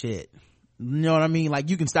can't do shit. You know what I mean? Like,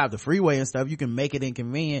 you can stop the freeway and stuff, you can make it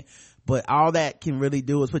inconvenient, but all that can really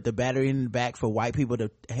do is put the battery in the back for white people to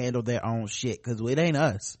handle their own shit, because it ain't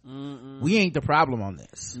us. We ain't the problem on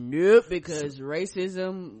this. Nope, because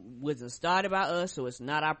racism was started by us, so it's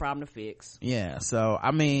not our problem to fix. Yeah, so I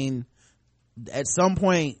mean, at some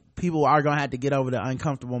point people are gonna have to get over the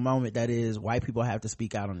uncomfortable moment that is white people have to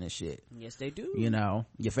speak out on this shit. Yes, they do. You know,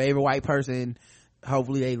 your favorite white person,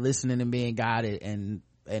 hopefully they listening and being guided and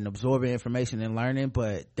absorbing information and learning,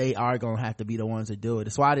 but they are gonna have to be the ones to do it.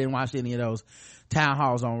 That's why I didn't watch any of those town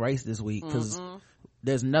halls on race this week, because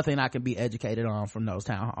there's nothing I can be educated on from those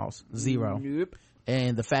town halls. Zero. Nope.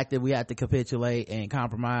 And the fact that we have to capitulate and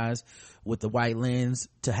compromise with the white lens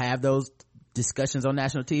to have those discussions on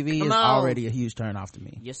national TV is already a huge turn off to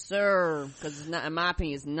me. Yes, sir. Because it's not, in my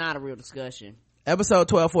opinion, it's not a real discussion. Episode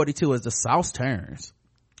 1242 is The Sauce Turns.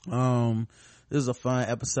 This is a fun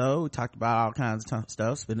episode. We talked about all kinds of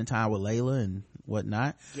stuff, spending time with Layla and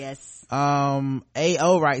whatnot. Yes.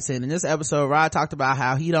 AO writes in this episode, Rod talked about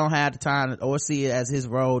how he don't have the time or see it as his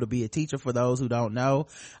role to be a teacher. For those who don't know,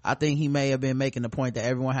 I think he may have been making the point that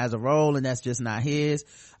everyone has a role and that's just not his.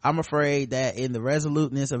 I'm afraid that in the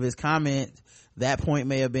resoluteness of his comment, that point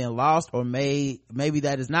may have been lost, or maybe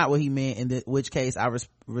that is not what he meant, in which case I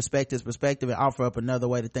respect his perspective and offer up another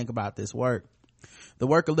way to think about this work. The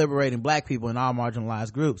work of liberating black people in all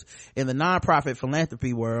marginalized groups. In the nonprofit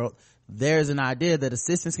philanthropy world, there's an idea that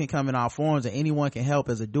assistance can come in all forms and anyone can help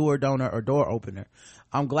as a doer, donor, or door opener.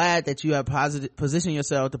 I'm glad that you have positioned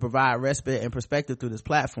yourself to provide respite and perspective through this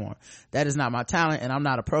platform. That is not my talent, and I'm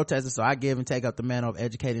not a protester, so I give and take up the mantle of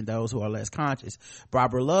educating those who are less conscious.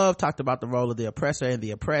 Barbara Love talked about the role of the oppressor and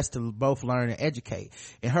the oppressed to both learn and educate.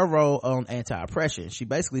 In her role on anti-oppression, she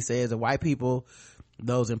basically says that white people,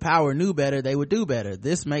 those in power, knew better, they would do better.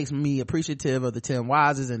 This makes me appreciative of the Tim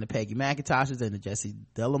Wises and the Peggy McIntoshes and the Jesse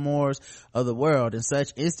Delamores of the world. In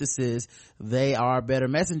such instances, they are better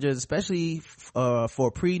messengers, especially for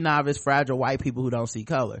pre-novice, fragile white people who don't see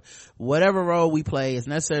color. Whatever role we play, it's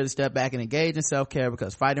necessary to step back and engage in self-care,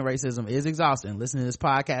 because fighting racism is exhausting. Listening to this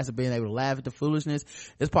podcast and being able to laugh at the foolishness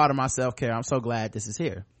is part of my self-care. I'm so glad this is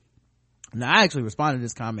here. Now, I actually responded to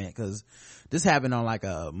this comment because this happened on like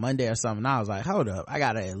a Monday or something. I was like, hold up, I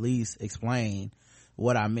gotta at least explain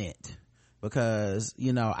what I meant, because,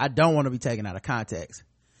 you know, I don't want to be taken out of context.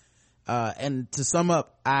 And to sum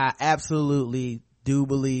up, I absolutely do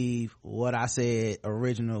believe what I said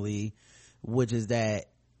originally, which is that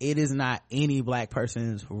it is not any black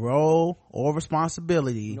person's role or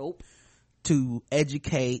responsibility to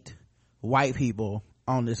educate white people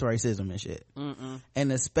on this racism and shit.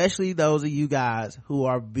 And especially those of you guys who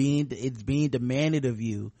are it's being demanded of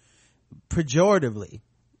you pejoratively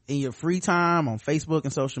in your free time on Facebook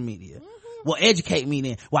and social media. Well, educate me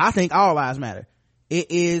then. Well, I think all lives matter.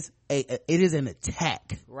 It is an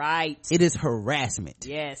attack. Right. It is harassment.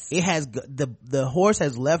 Yes. It has the horse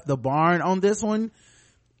has left the barn on this one.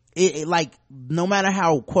 It like, no matter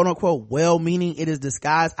how quote unquote well meaning it is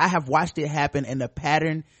disguised, I have watched it happen, and the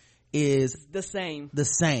pattern is the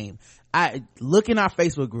same. I look in our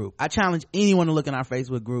Facebook group. I challenge anyone to look in our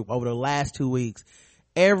Facebook group over the last 2 weeks.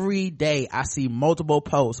 Every day I see multiple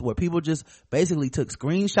posts where people just basically took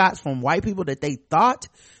screenshots from white people that they thought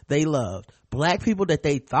they loved, black people that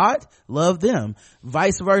they thought loved them,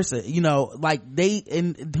 vice versa. You know, like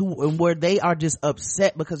and where they are just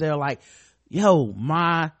upset because they're like, yo,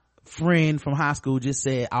 my friend from high school just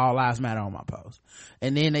said all lives matter on my post.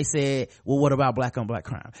 And then they said, well, what about black on black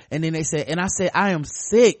crime? And then they said, and I said, I am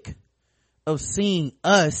sick of seeing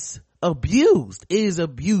us abused. It is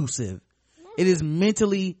abusive. It is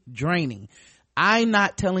mentally draining. I'm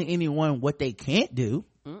not telling anyone what they can't do.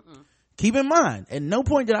 Keep in mind, at no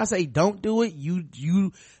point did I say don't do it.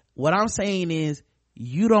 What I'm saying is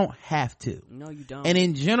you don't have to. No, you don't. And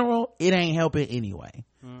in general, it ain't helping anyway.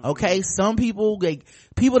 Okay, some people,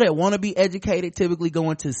 people that want to be educated typically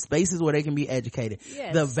go into spaces where they can be educated.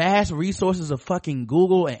 Yes. The vast resources of fucking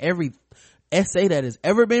Google and every essay that has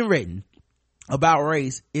ever been written about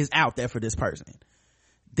race is out there for this person.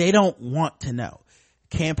 They don't want to know.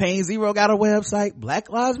 Campaign Zero got a website.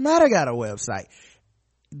 Black Lives Matter got a website.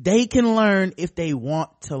 They can learn if they want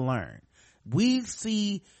to learn. We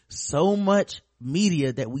see so much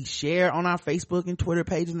media that we share on our Facebook and Twitter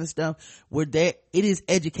pages and stuff where it is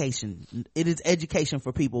education. It is education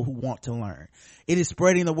for people who want to learn. It is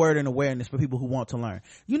spreading the word and awareness for people who want to learn.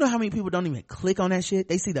 You know how many people don't even click on that shit?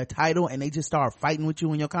 They see the title and they just start fighting with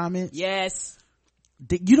you in your comments. Yes.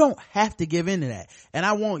 You don't have to give in to that. And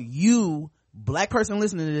I want you, black person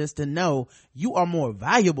listening to this, to know you are more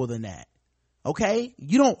valuable than that. Okay?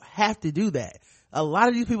 You don't have to do that. A lot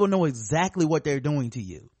of these people know exactly what they're doing to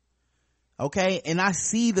you. Okay? And I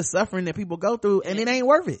see the suffering that people go through and it ain't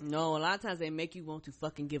worth it. No, a lot of times they make you want to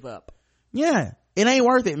fucking give up. Yeah. It ain't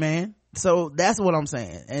worth it, man. So that's what I'm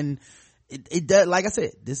saying. And it does, like I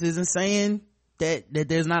said, this isn't saying that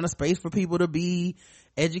there's not a space for people to be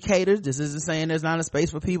educators. This isn't saying there's not a space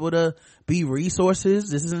for people to be resources.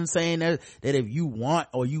 This isn't saying that if you want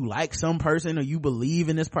or you like some person or you believe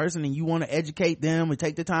in this person and you want to educate them and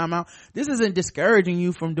take the time out, this isn't discouraging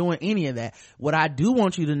you from doing any of that. What I do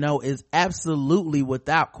want you to know is absolutely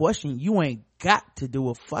without question, you ain't got to do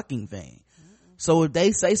a fucking thing. So if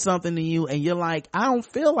they say something to you and you're like, I don't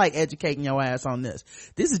feel like educating your ass on this.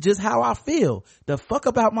 This is just how I feel. The fuck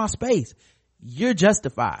about my space. You're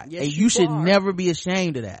justified. Yes, and you should never be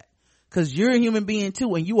ashamed of that, because you're a human being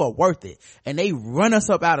too and you are worth it. And they run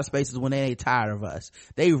us up out of spaces when they ain't tired of us.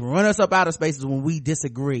 They run us up out of spaces when we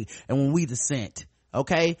disagree and when we dissent.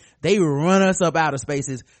 Okay, they run us up out of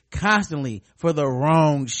spaces constantly for the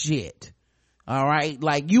wrong shit. All right,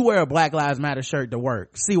 like you wear a Black Lives Matter shirt to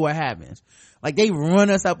work, see what happens. Like they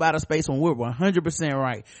run us up out of space when we're 100%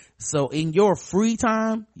 right. So in your free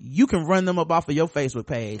time, you can run them up off of your Facebook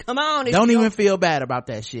page. Come on. Don't even feel bad about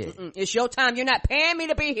that shit. It's your time. You're not paying me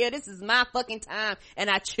to be here. This is my fucking time. And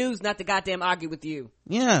I choose not to goddamn argue with you.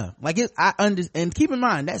 Yeah. Like and keep in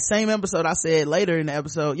mind that same episode I said later in the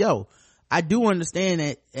episode, I do understand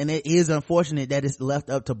that, and it is unfortunate that it's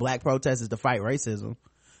left up to black protesters to fight racism,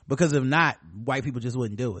 because if not, white people just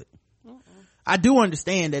wouldn't do it. I do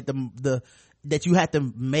understand that that you have to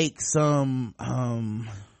make some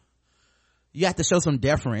you have to show some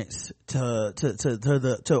deference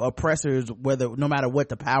to oppressors, no matter what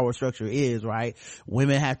the power structure is, right?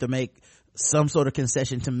 Women have to make some sort of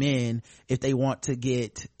concession to men if they want to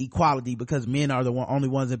get equality, because men are the only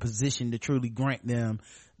ones in position to truly grant them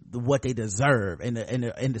what they deserve, and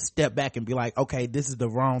to step back and be like, okay, this is the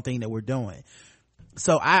wrong thing that we're doing.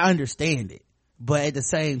 So I understand it, but at the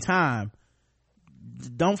same time,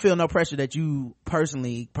 don't feel no pressure that you person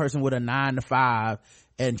with a 9-to-5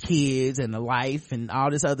 and kids and a life and all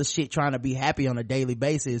this other shit, trying to be happy on a daily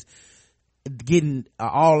basis, getting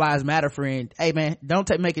all lives matter friend. Hey man, don't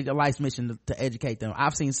make it your life's mission to educate them.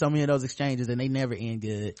 I've seen so many of those exchanges and they never end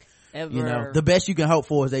good. Ever. You know, the best you can hope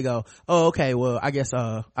for is they go, oh okay, well I guess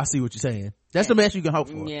I see what you're saying. That's the best you can hope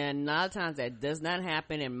for. Yeah, and a lot of times that does not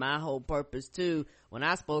happen. And my whole purpose too, when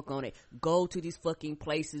I spoke on it, go to these fucking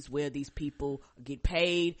places where these people get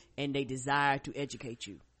paid and they desire to educate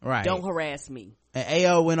you. Right. Don't harass me. And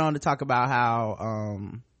AO went on to talk about how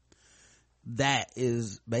that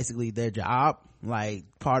is basically their job. Like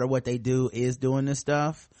part of what they do is doing this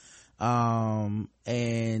stuff. And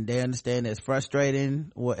they understand it's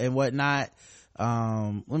frustrating and whatnot.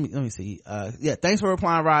 Let me see. Thanks for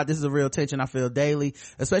replying, Rod. This is a real tension I feel daily,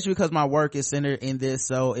 especially because my work is centered in this,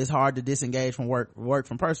 so it's hard to disengage from work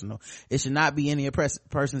from personal. It should not be any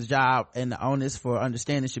person's job, and the onus for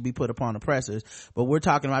understanding should be put upon oppressors. But we're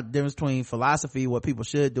talking about the difference between philosophy, what people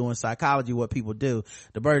should do, and psychology, what people do.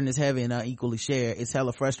 The burden is heavy and unequally shared. It's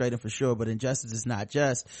hella frustrating for sure, but injustice is not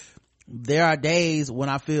just. There are days when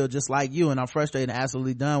I feel just like you and I'm frustrated and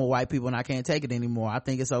absolutely done with white people and I can't take it anymore. I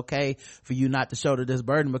think it's okay for you not to shoulder this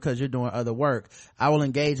burden because you're doing other work. I will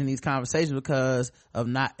engage in these conversations because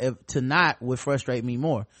to not would frustrate me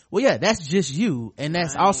more. Well, yeah, that's just you, and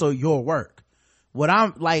that's also your work. What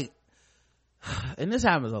I'm like, and this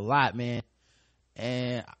happens a lot, man,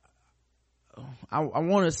 and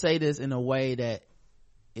want to say this in a way that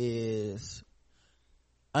is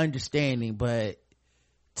understanding, but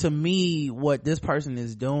to me what this person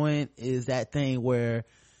is doing is that thing where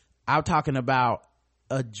I'm talking about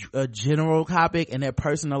a general topic and they're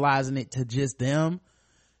personalizing it to just them,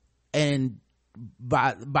 and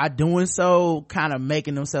by doing so kind of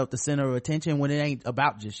making themselves the center of attention when it ain't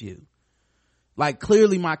about just you. Like,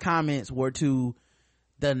 clearly my comments were to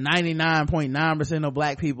the 99.9% of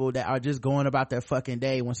black people that are just going about their fucking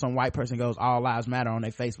day when some white person goes all lives matter on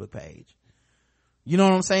their Facebook page. You know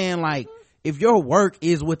what I'm saying? Like, if your work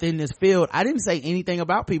is within this field, I didn't say anything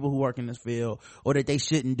about people who work in this field or that they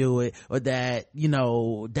shouldn't do it or that, you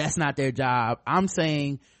know, that's not their job. I'm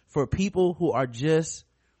saying for people who are just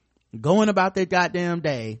going about their goddamn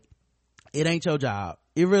day, it ain't your job.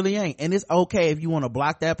 It really ain't. And it's okay if you want to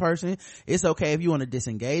block that person. It's okay if you want to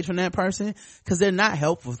disengage from that person, because they're not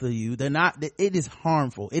helpful to you. They're not. It is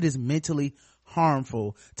harmful. It is mentally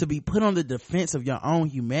harmful to be put on the defense of your own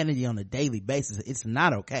humanity on a daily basis. It's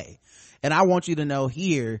not okay. And I want you to know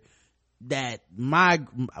here that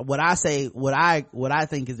what I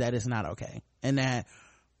think is that it's not okay, and that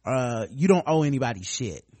you don't owe anybody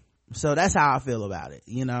shit. So that's how I feel about it,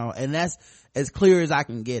 you know, and that's as clear as I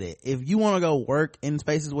can get it. If you want to go work in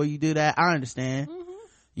spaces where you do that, I understand.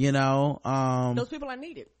 You know, those people I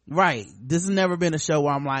needed. Right. This has never been a show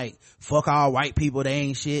where I'm like, fuck all white people, they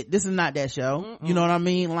ain't shit. This is not that show. You know what I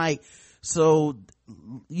mean? Like, so,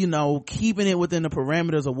 you know, keeping it within the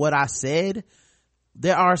parameters of what I said,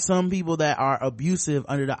 there are some people that are abusive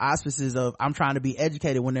under the auspices of I'm trying to be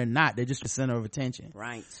educated when they're not. They're just the center of attention.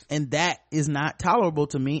 Right. And that is not tolerable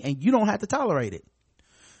to me, and you don't have to tolerate it.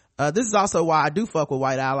 This is also why I do fuck with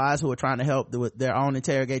white allies who are trying to help with their own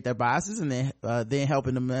interrogate their biases, and then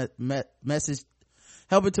helping to message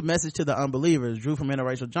to the unbelievers. Drew from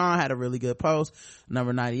Interracial John had a really good post,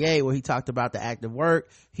 number 98, where he talked about the active work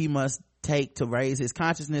he must take to raise his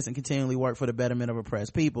consciousness and continually work for the betterment of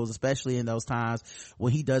oppressed peoples, especially in those times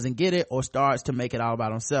when he doesn't get it or starts to make it all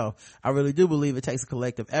about himself. I really do believe it takes a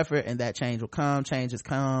collective effort, and that change will come. Change has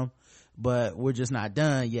come, but we're just not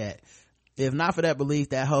done yet. If not for that belief,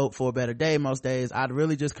 that hope for a better day, most days I'd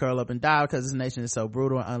really just curl up and die, because this nation is so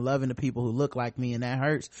brutal and unloving to people who look like me, and that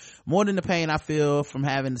hurts more than the pain I feel from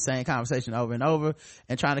having the same conversation over and over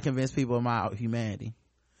and trying to convince people of my humanity.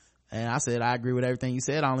 And I said, I agree with everything you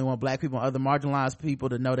said. I only want black people and other marginalized people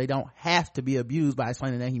to know they don't have to be abused by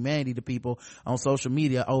explaining their humanity to people on social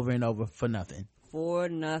media over and over for nothing. For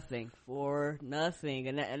nothing.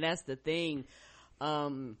 And that's the thing.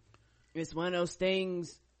 It's one of those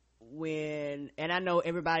things and I know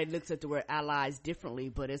everybody looks at the word allies differently,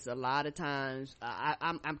 but it's a lot of times,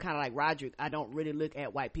 I'm kind of like Roderick. I don't really look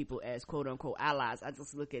at white people as quote unquote allies. I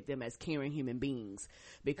just look at them as caring human beings,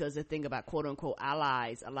 because the thing about quote unquote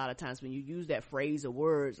allies, a lot of times when you use that phrase or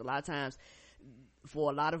words, a lot of times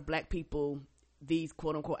for a lot of black people, these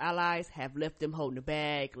quote unquote allies have left them holding the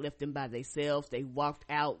bag, left them by themselves. They walked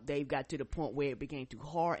out. They've got to the point where it became too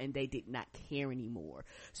hard and they did not care anymore.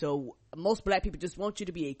 So most black people just want you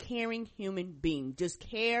to be a caring human being. Just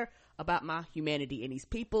care about my humanity. And these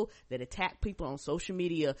people that attack people on social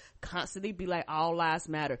media constantly be like, all lives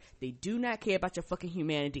matter. They do not care about your fucking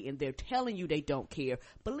humanity, and they're telling you they don't care.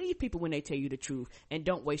 Believe people when they tell you the truth, and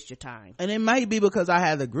don't waste your time. And it might be because I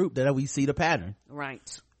have the group that we see the pattern. Right.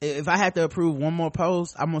 If I had to approve one more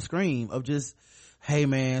post, I'm gonna scream of just, hey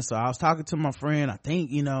man, so I was talking to my friend, I think,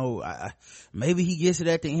 you know, maybe he gets it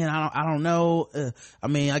at the end, I don't know, I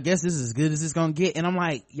mean, I guess this is as good as it's gonna get. And I'm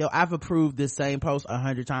like, yo, I've approved this same post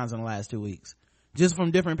 100 times in the last 2 weeks, just from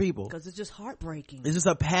different people, because it's just heartbreaking. It's just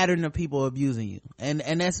a pattern of people abusing you, and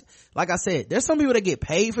that's, like I said, there's some people that get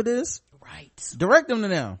paid for this. Right. Direct them to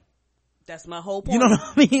them. That's my whole point. You know what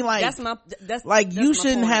I mean? Like, that's you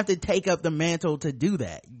shouldn't have to take up the mantle to do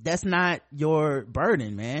that. That's not your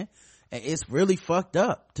burden, man. It's really fucked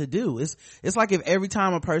up to do. It's like if every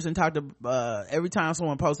time every time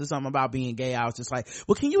someone posted something about being gay, I was just like,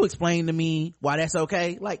 well, can you explain to me why that's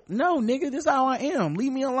okay? Like, no, nigga, this is how I am.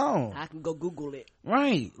 Leave me alone. I can go Google it.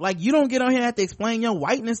 Right. Like, you don't get on here and have to explain your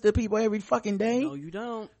whiteness to people every fucking day. No, you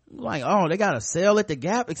don't. Like, oh, they got a sale at the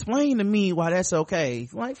Gap. Explain to me why that's okay.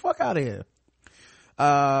 Like, fuck out of here.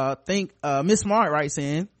 Miss Smart writes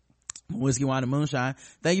in, Whiskey, Wine, and Moonshine,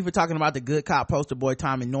 thank you for talking about the good cop poster boy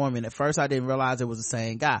Tommy Norman. At first I didn't realize it was the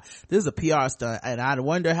same guy. This is a PR stunt, and I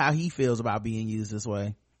wonder how he feels about being used this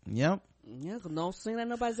way. Yep. Yeah, cause don't seem like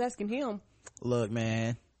nobody's asking him. Look,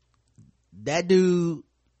 man, that dude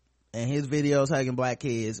and his videos hugging black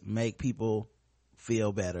kids make people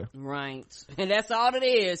feel better. Right. And that's all it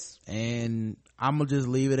is. And I'm gonna just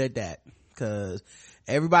leave it at that, cause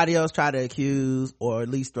everybody else try to accuse or at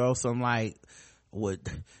least throw some like, what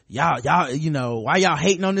y'all you know, why y'all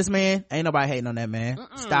hating on this man? Ain't nobody hating on that man.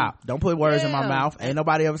 Stop. Don't put words in my mouth. Ain't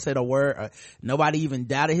nobody ever said a word. Nobody even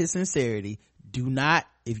doubted his sincerity. Do not,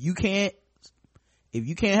 if you can't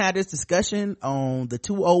have this discussion on the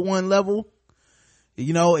 201 level,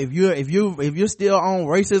 you know, if you're still on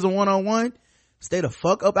racism 101, stay the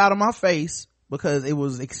fuck up out of my face, because it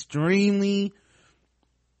was extremely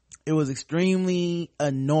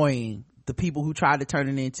annoying, the people who tried to turn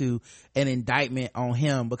it into an indictment on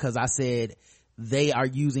him, because I said they are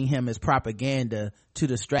using him as propaganda to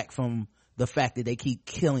distract from the fact that they keep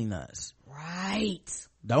killing us. Right.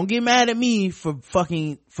 Don't get mad at me for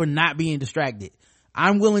not being distracted.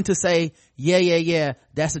 I'm willing to say, yeah,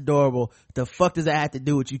 that's adorable. The fuck does that have to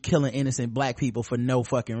do with you killing innocent black people for no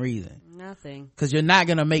fucking reason? Nothing. Because you're not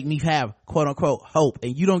gonna make me have quote unquote hope,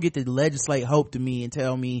 and you don't get to legislate hope to me and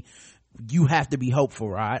tell me you have to be hopeful,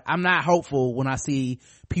 right? I'm not hopeful when I see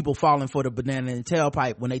people falling for the banana in the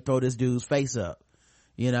tailpipe when they throw this dude's face up,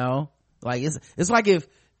 you know? Like it's like if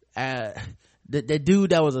that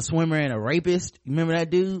dude that was a swimmer and a rapist, you remember that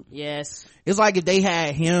dude? Yes. It's like if they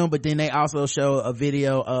had him, but then they also show a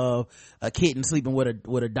video of a kitten sleeping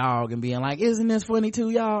with a dog and being like, isn't this funny too,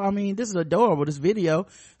 y'all? I mean, this is adorable, this video.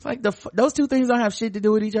 It's like those two things don't have shit to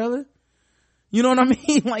do with each other. You know what I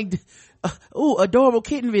mean? Like, ooh, adorable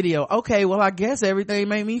kitten video. Okay, well, I guess everything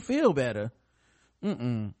made me feel better. Let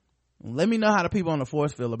me know how the people on the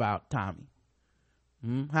force feel about Tommy.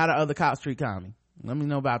 How the other cops treat Tommy. Let me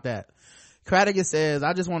know about that. Cradigan says,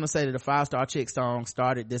 I just want to say that the 5-Star Chick song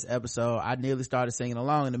started this episode. I nearly started singing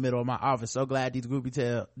along in the middle of my office. So glad these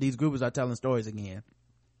groupies are telling stories again.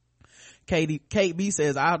 Kate B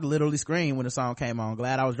says, I literally screamed when the song came on.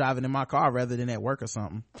 Glad I was driving in my car rather than at work or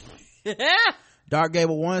something. Dark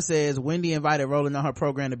Gable 1 says, Wendy invited Roland on her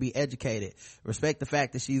program to be educated. Respect the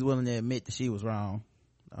fact that she's willing to admit that she was wrong.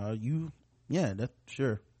 That's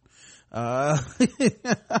sure. I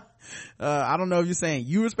don't know if you're saying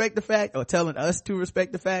you respect the fact or telling us to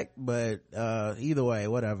respect the fact, but either way,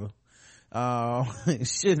 whatever.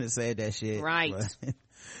 Shouldn't have said that shit, right?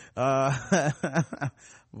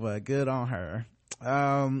 But good on her.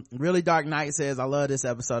 Really Dark Knight says, I love this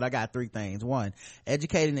episode. I got 3 things. 1,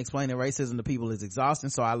 educating and explaining racism to people is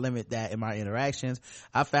exhausting, so I limit that in my interactions.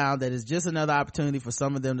 I found that it's just another opportunity for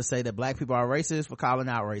some of them to say that black people are racist for calling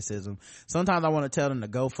out racism. Sometimes I want to tell them to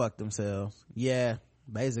go fuck themselves. Yeah,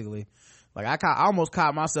 basically. Like I almost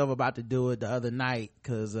caught myself about to do it the other night,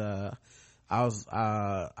 cause I was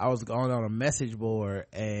going on a message board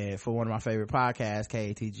and for one of my favorite podcasts,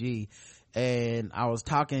 KATG, and I was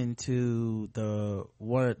talking to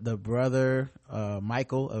the brother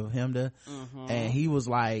Michael of Hemda, and he was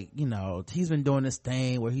like, you know, he's been doing this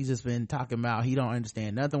thing where he's just been talking about he don't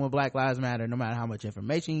understand nothing with Black Lives Matter, no matter how much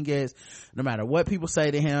information he gets, no matter what people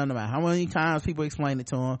say to him, no matter how many times people explain it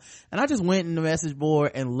to him. And I just went in the message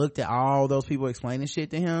board and looked at all those people explaining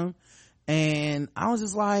shit to him, and I was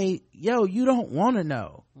just like, yo, you don't want to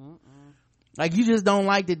know. Like, you just don't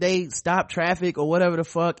like that they stop traffic or whatever the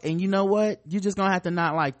fuck, and you know what, you're just gonna have to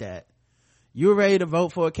not like that. You're ready to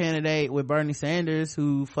vote for a candidate with Bernie Sanders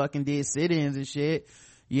who fucking did sit-ins and shit.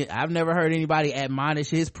 I've never heard anybody admonish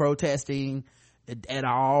his protesting at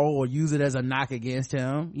all or use it as a knock against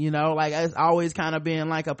him, you know. Like, it's always kind of been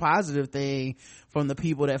like a positive thing from the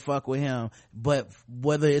people that fuck with him, but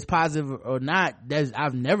whether it's positive or not,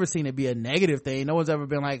 I've never seen it be a negative thing. No one's ever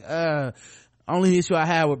been like, only issue I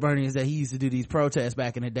had with Bernie is that he used to do these protests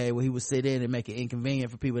back in the day where he would sit in and make it inconvenient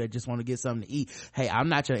for people that just want to get something to eat. Hey, I'm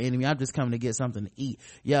not your enemy, I'm just coming to get something to eat.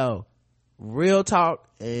 Yo, real talk,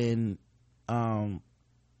 and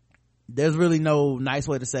there's really no nice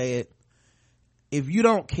way to say it. If you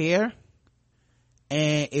don't care,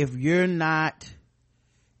 and if you're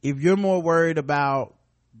more worried about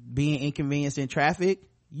being inconvenienced in traffic,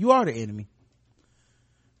 you are the enemy.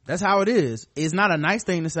 That's how it is. It's not a nice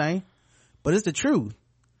thing to say, but it's the truth.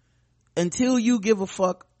 Until you give a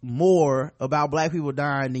fuck more about black people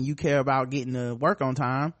dying than you care about getting to work on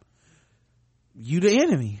time, you the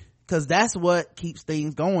enemy. Because that's what keeps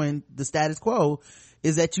things going. The status quo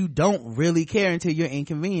is that you don't really care until you're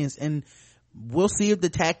inconvenienced. And we'll see if the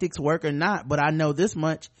tactics work or not, but I know this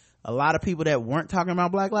much: a lot of people that weren't talking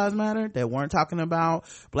about Black Lives Matter, that weren't talking about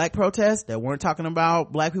black protests, that weren't talking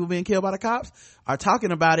about black people being killed by the cops, are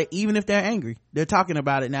talking about it. Even if they're angry, they're talking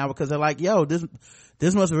about it now because they're like, yo,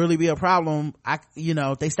 this must really be a problem.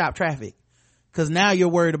 They stop traffic. Because now you're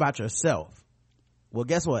worried about yourself. Well,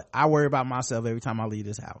 guess what? I worry about myself every time I leave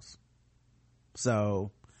this house.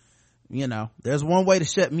 So, there's one way to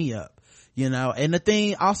shut me up, and the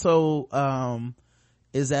thing also,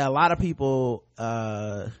 is that a lot of people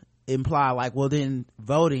imply like, well, then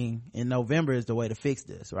voting in November is the way to fix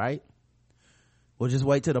this, right? We'll just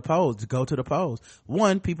wait to the polls, go to the polls.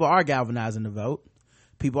 One, people are galvanizing the vote.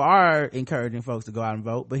 People are encouraging folks to go out and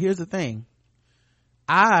vote. But here's the thing.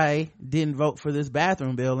 I didn't vote for this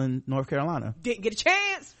bathroom bill in North Carolina. Didn't get a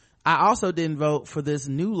chance. I also didn't vote for this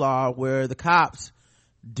new law where the cops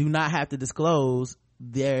do not have to disclose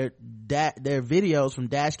their videos from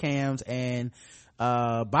dash cams and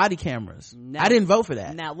body cameras. No. I didn't vote for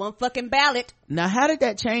that. Not one fucking ballot. Now, how did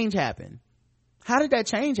that change happen?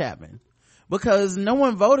 Because no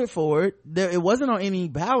one voted for it. It wasn't on any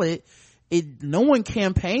ballot. No one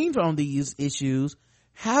campaigned on these issues.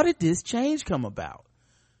 How did this change come about?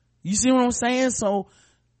 You see what I'm saying? So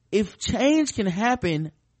if change can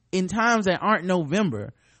happen in times that aren't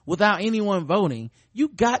November without anyone voting, you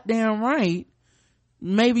goddamn right.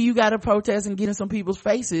 Maybe you got to protest and get in some people's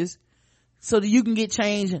faces so that you can get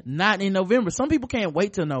change not in November. Some people can't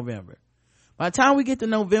wait till November. By the time we get to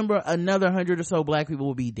November, another 100 or so black people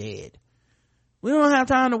will be dead. We don't have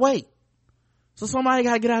time to wait. So somebody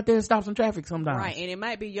got to get out there and stop some traffic sometimes. Right, and it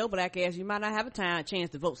might be your black ass. You might not have a chance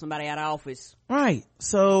to vote somebody out of office. Right.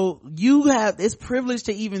 So it's privilege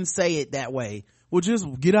to even say it that way. Well,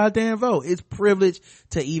 just get out there and vote. It's privilege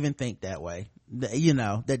to even think that way. You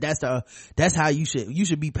know, that's how you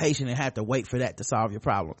should be patient and have to wait for that to solve your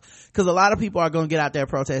problem. Cause a lot of people are going to get out there and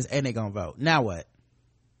protest and they're going to vote. Now what?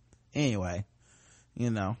 Anyway, you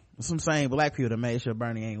know, some same black people that made sure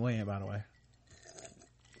Bernie ain't win, by the way.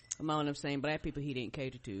 I'm on them saying black people he didn't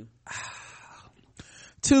cater to.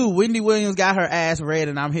 2, Wendy Williams got her ass read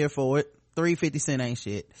and I'm here for it. 3, 50 Cent ain't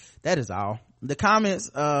shit. That is all. The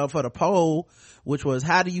comments for the poll, which was,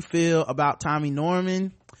 how do you feel about Tommy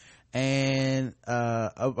Norman and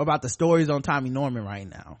about the stories on Tommy Norman right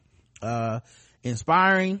now?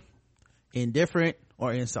 Inspiring, indifferent,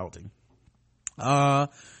 or insulting?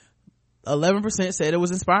 11% said it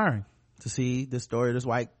was inspiring to see the story of this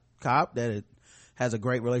white cop that it has a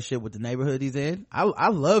great relationship with the neighborhood he's in. I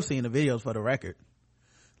love seeing the videos, for the record.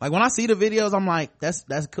 Like when I see the videos, I'm like, that's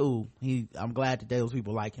cool. I'm glad that those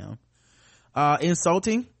people like him.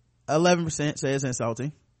 Insulting, 11% says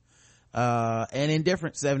insulting. And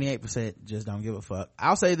indifferent, 78% just don't give a fuck.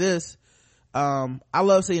 I'll say this, I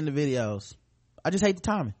love seeing the videos. I just hate the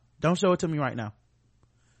timing. Don't show it to me right now.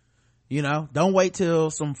 You know, don't wait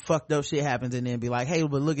till some fucked up shit happens and then be like, hey,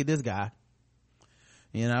 but look at this guy.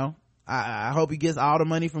 You know, I hope he gets all the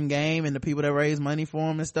money from Game and the people that raise money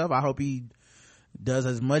for him and stuff. I hope he does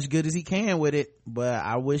as much good as he can with it, but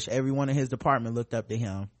I wish everyone in his department looked up to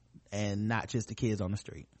him and not just the kids on the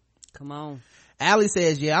street. Come on. Allie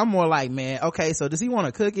says, yeah, I'm more like, man, okay, so does he want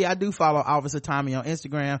a cookie? I do follow Officer Tommy on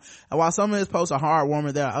Instagram, and while some of his posts are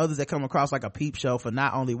heartwarming, there are others that come across like a peep show for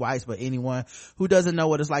not only whites but anyone who doesn't know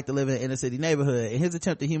what it's like to live in an inner city neighborhood. In his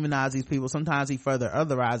attempt to humanize these people, sometimes he further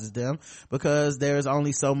otherizes them because there's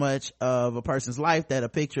only so much of a person's life that a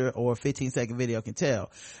picture or a 15-second video can tell.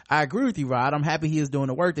 I agree with you, Rod. I'm happy he is doing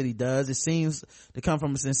the work that he does. It seems to come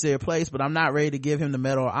from a sincere place, but I'm not ready to give him the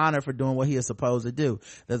Medal of Honor for doing what he is supposed to do.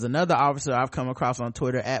 There's another officer I've come across on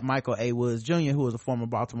Twitter at Michael A. Woods Jr., who is a former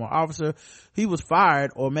Baltimore officer. He was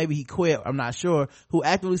fired, or maybe he quit, I'm not sure, who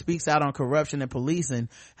actively speaks out on corruption and policing.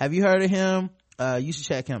 Have you heard of him? You should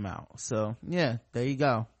check him out. So yeah, there you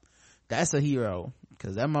go. That's a hero,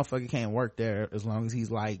 because that motherfucker can't work there as long as he's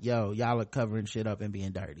like, yo, y'all are covering shit up and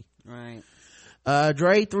being dirty. Right.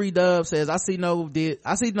 Dre 3 Dub says, I see no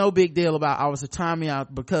big deal about Officer Tommy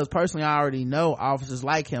because personally I already know officers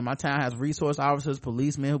like him. My town has resource officers,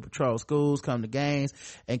 policemen who patrol schools, come to games,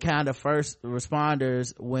 and kind of first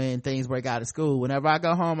responders when things break out of school. Whenever I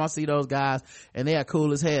go home, I see those guys and they are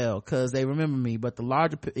cool as hell because they remember me. But the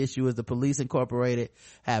larger issue is the Police Incorporated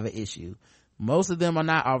have an issue. Most of them are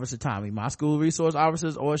not Officer Tommy, my school resource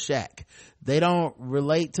officers, or Shaq. They don't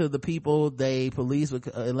relate to the people they police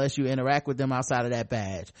unless you interact with them outside of that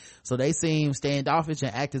badge. So they seem standoffish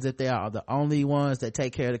and act as if they are the only ones that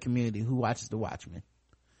take care of the community. Who watches the Watchmen?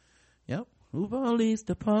 Yep. Who police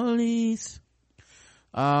the police?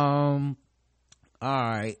 All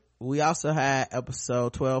right. We also had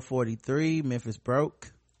episode 1243, Memphis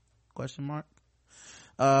Broke? ?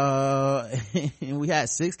 And we had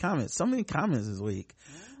 6 comments. So many comments this week.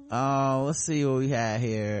 Let's see what we had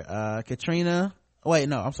here.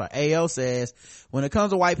 AO says, when it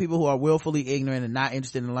comes to white people who are willfully ignorant and not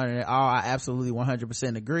interested in learning at all, I absolutely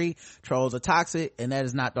 100% agree. Trolls are toxic, and that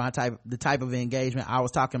is not the type of engagement I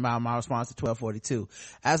was talking about in my response to 1242.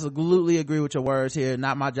 Absolutely agree with your words here.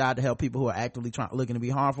 Not my job to help people who are actively looking to be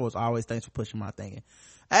harmful. As always, thanks for pushing my thinking.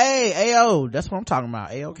 Hey, AO, that's what I'm talking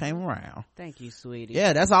about. AO came around. Thank you, sweetie.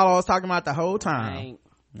 Yeah, that's all I was talking about the whole time. Right.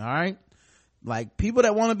 All right. Like, people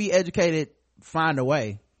that want to be educated find a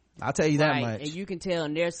way. I'll tell you that Right. much. And you can tell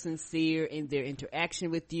they're sincere in their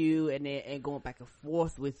interaction with you and going back and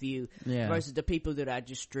forth with you Yeah. versus the people that are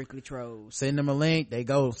just strictly trolls. Send them a link, they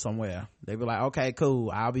go somewhere. They be like, okay,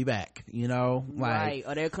 cool, I'll be back. You know, like, Right.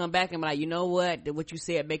 Or they'll come back and be like, you know what you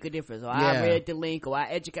said make a difference. Or Yeah. I read the link, or I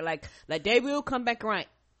educate. Like they will come back around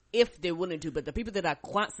if they're willing to. But the people that are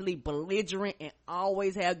constantly belligerent and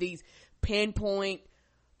always have these pinpoint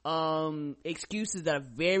excuses that are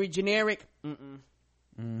very generic,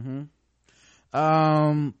 Katrina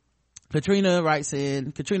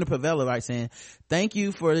Pavella writes in, thank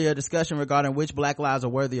you for your discussion regarding which black lives are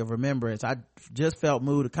worthy of remembrance. I just felt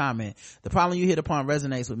moved to comment. The problem you hit upon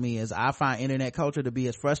resonates with me, as I find internet culture to be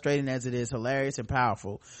as frustrating as it is hilarious and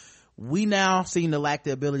powerful. We now seem to lack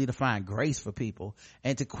the ability to find grace for people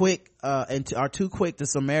and are too quick to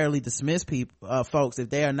summarily dismiss people, folks, if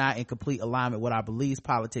they are not in complete alignment with our beliefs,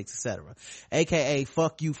 politics, etc. AKA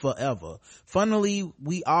fuck you forever. Funnily,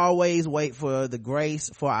 we always wait for the grace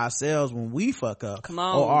for ourselves when we fuck up Come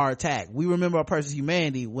on. or are attacked. We remember a person's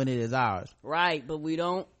humanity when it is ours. right? But we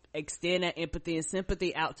don't extend that empathy and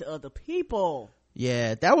sympathy out to other people.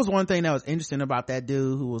 Yeah, that was one thing that was interesting about that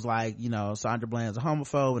dude who was like, you know, Sandra Bland's a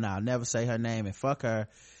homophobe and I'll never say her name and fuck her.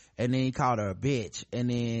 And then he called her a bitch, and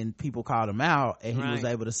then people called him out, and he was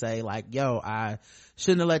able to say like, yo, I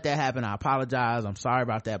shouldn't have let that happen. I apologize. I'm sorry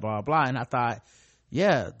about that, blah, blah. And I thought,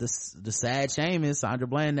 yeah, the sad shame is Sandra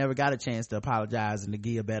Bland never got a chance to apologize and to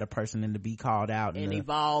be a better person and to be called out and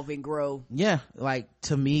evolve and grow. Yeah, like,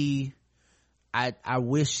 to me, I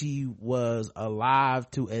wish she was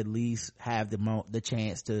alive to at least have the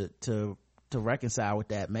chance to reconcile with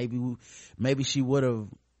that. Maybe she would have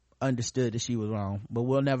understood that she was wrong, but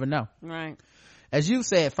we'll never know. Right. As you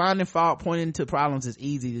said, finding fault, pointing to problems is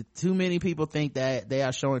easy. Too many people think that they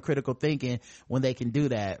are showing critical thinking when they can do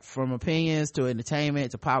that. From opinions to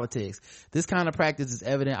entertainment to politics. This kind of practice is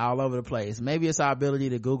evident all over the place. Maybe it's our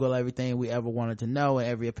ability to Google everything we ever wanted to know and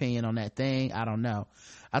every opinion on that thing. I don't know.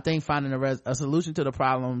 I think finding a solution to the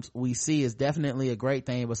problems we see is definitely a great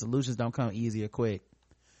thing, but solutions don't come easy or quick.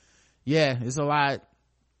 Yeah, it's a lot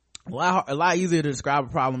easier to describe a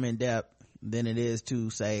problem in depth than it is to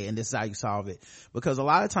say, and this is how you solve it. Because a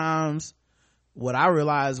lot of times what I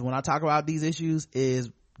realize when I talk about these issues is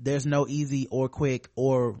there's no easy or quick,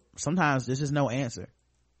 or sometimes there's just no answer.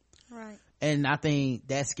 Right. And I think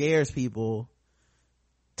that scares people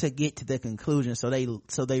to get to the conclusion, so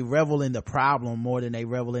they revel in the problem more than they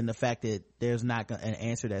revel in the fact that there's not an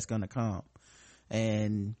answer that's going to come,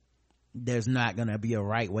 and there's not going to be a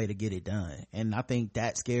right way to get it done. And I think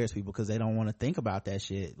that scares people because they don't want to think about that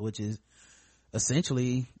shit, which is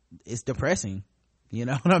essentially, it's depressing. You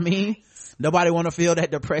know what I mean? Nobody want to feel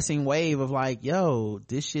that depressing wave of like, yo,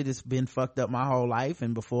 this shit has been fucked up my whole life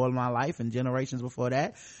and before my life and generations before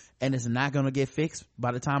that, and it's not going to get fixed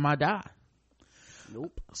by the time I die.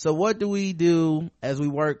 Nope. So what do we do as we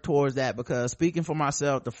work towards that? Because speaking for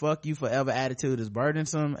myself, the fuck you forever attitude is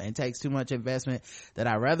burdensome and takes too much investment that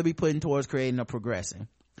I'd rather be putting towards creating or progressing.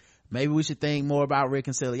 Maybe we should think more about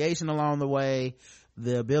reconciliation along the way,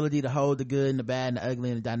 the ability to hold the good and the bad and the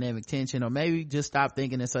ugly and the dynamic tension, or maybe just stop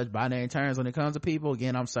thinking in such binary terms when it comes to people.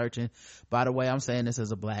 Again, I'm searching. By the way, I'm saying this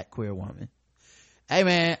as a black queer woman. Hey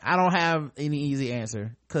man, I don't have any easy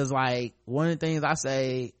answer, because like one of the things I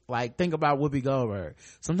say, like, think about Whoopi Goldberg.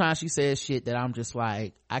 Sometimes she says shit that I'm just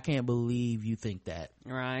like, I can't believe you think that.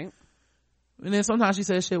 Right. And then sometimes she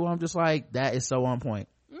says shit where I'm just like, that is so on point.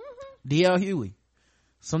 D.L. Hughley,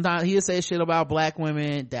 sometimes he'll say shit about black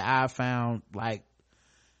women that I found like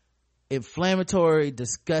inflammatory,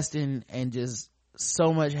 disgusting, and just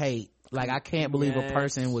so much hate. Like, I can't believe a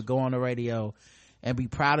person would go on the radio and be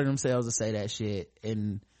proud of themselves to say that shit.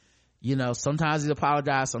 And you know, sometimes he's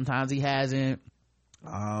apologized, sometimes he hasn't,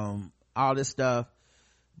 all this stuff,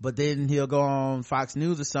 but then he'll go on Fox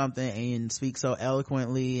News or something and speak so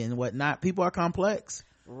eloquently and whatnot. People are complex.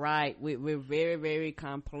 Right. We're very, very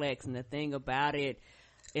complex, and the thing about it,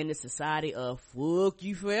 in the society of fuck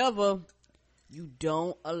you forever, you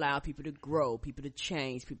don't allow people to grow, people to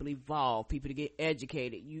change, people to evolve, people to get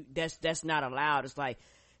educated. That's not allowed. It's like,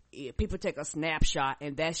 people take a snapshot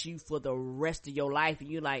and that's you for the rest of your life, and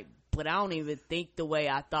you're like, but I don't even think the way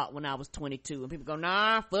I thought when I was 22. And people go,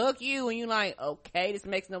 nah, fuck you. And you're like, okay, this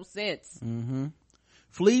makes no sense.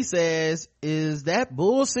 Flea says, is that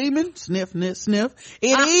bull semen? Sniff, sniff, sniff.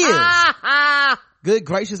 It is. Good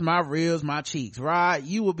gracious, my ribs, my cheeks. Rod,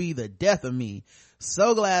 you will be the death of me.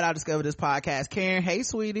 So glad I discovered this podcast. Karen, hey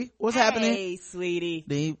sweetie, what's happening? Hey sweetie.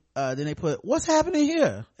 Then they put, what's happening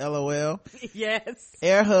here? LOL. Yes.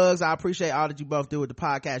 Air hugs. I appreciate all that you both do with the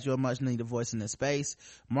podcast. You're a much needed voice in this space.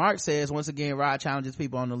 Mark says, once again, Rod challenges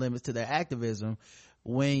people on the limits to their activism.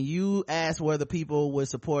 When you ask whether people would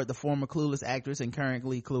support the former clueless actress and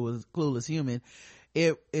currently clueless human,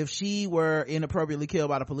 if she were inappropriately killed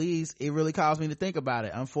by the police, it really caused me to think about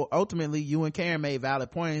it. Ultimately, you and Karen made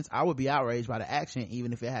valid points. I would be outraged by the action,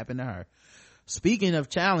 even if it happened to her. Speaking of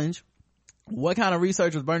challenge, what kind of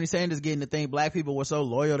research was Bernie Sanders getting to think black people were so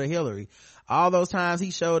loyal to Hillary? All those times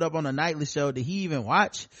he showed up on the nightly show, did he even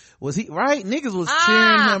watch? Was he right? Niggas was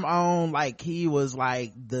cheering him on like he was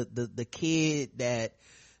like the kid that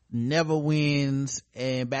never wins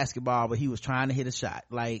in basketball, but he was trying to hit a shot.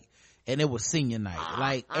 Like, and it was senior night.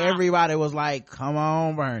 Like, everybody was like, come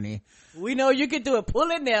on, Bernie. We know you can do it. Pull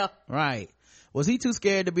in there. Right. Was he too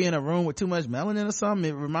scared to be in a room with too much melanin or something?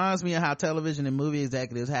 It reminds me of how television and movie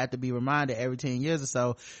executives had to be reminded every 10 years or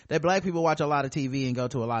so that black people watch a lot of TV and go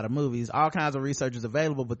to a lot of movies. All kinds of research is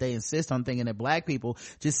available, but they insist on thinking that black people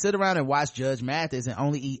just sit around and watch Judge Mathis and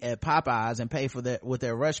only eat at Popeyes and pay for with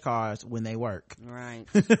their rush cards when they work. Right.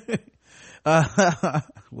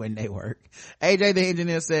 When they work. AJ the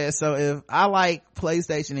engineer says, so if I like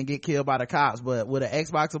PlayStation and get killed by the cops, but would an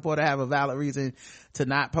Xbox supporter have a valid reason to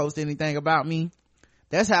not post anything about me?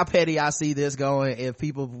 That's how petty I see this going if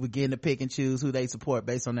people begin to pick and choose who they support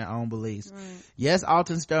based on their own beliefs. Right. Yes,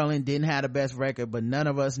 Alton Sterling didn't have the best record, but none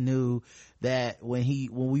of us knew that when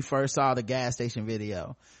we first saw the gas station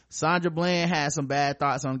video. Sandra Bland had some bad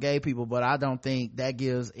thoughts on gay people, but I don't think that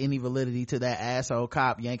gives any validity to that asshole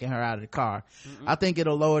cop yanking her out of the car. Mm-mm. I think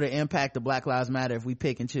it'll lower the impact of Black Lives Matter if we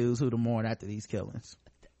pick and choose who to mourn after these killings.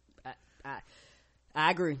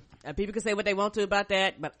 I agree. People can say what they want to about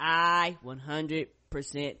that, but I 100%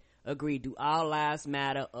 agree. Do all lives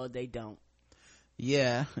matter or they don't?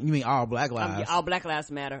 Yeah. You mean all black lives? All black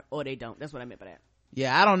lives matter or they don't. That's what I meant by that.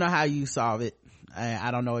 Yeah, I don't know how you solve it.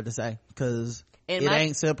 I don't know what to say because it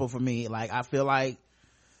ain't simple for me. Like, I feel like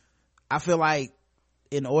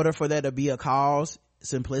in order for there to be a cause,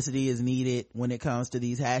 simplicity is needed when it comes to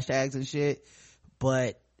these hashtags and shit,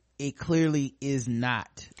 but it clearly is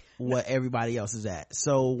not what everybody else is at.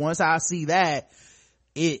 So once I see that,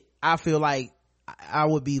 I feel like I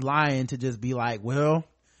would be lying to just be like, well,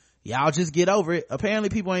 y'all just get over it. Apparently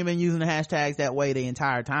people ain't been using the hashtags that way the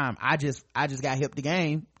entire time. I just got hip the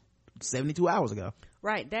game 72 hours ago.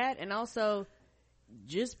 Right. That, and also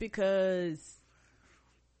just because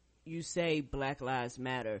you say Black Lives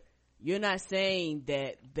Matter, you're not saying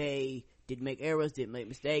that they did make errors, didn't make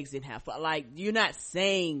mistakes, didn't have fun. Like, you're not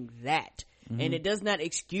saying that. Mm-hmm. And it does not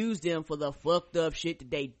excuse them for the fucked up shit that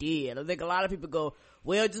they did. I think a lot of people go,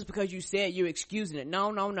 well, just because you said you're excusing it.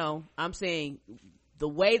 No. I'm saying the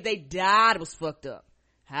way they died was fucked up.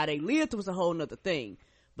 How they lived was a whole nother thing.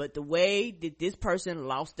 But the way that this person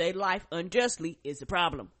lost their life unjustly is a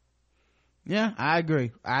problem. Yeah, I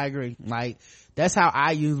agree. Like, that's how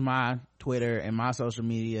I use my Twitter and my social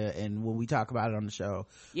media and when we talk about it on the show.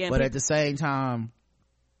 Yeah, but at the same time,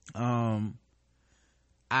 I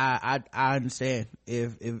understand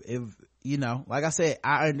if you know, like I said,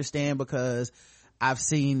 I understand because I've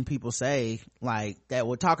seen people say like that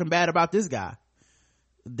we're talking bad about this guy.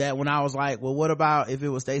 That when I was like, well, what about if it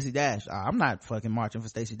was Stacey Dash? I'm not fucking marching for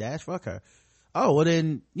Stacey Dash. Fuck her. Oh, well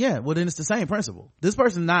then it's the same principle. This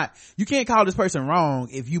person you can't call this person wrong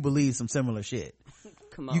if you believe some similar shit.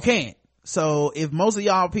 Come on. You can't. So if most of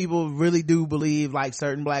y'all people really do believe like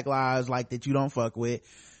certain black lives like that you don't fuck with,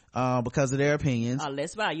 because of their opinions are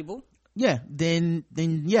less valuable, then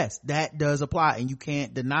yes, that does apply and you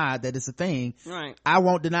can't deny that it's a thing. Right. I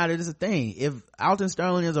won't deny that it's a thing. If Alton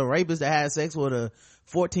Sterling is a rapist that had sex with a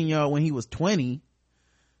 14-year-old when he was 20,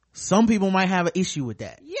 some people might have an issue with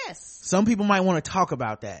that. Yes. Some people might want to talk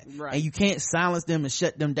about that. Right. And you can't silence them and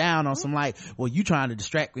shut them down on some like, well, you trying to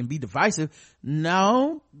distract and be divisive.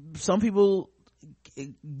 No, some people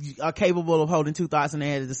are capable of holding two thoughts in their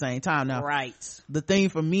head at the same time. Now, right. The thing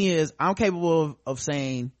for me is I'm capable of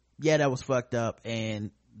saying, yeah, that was fucked up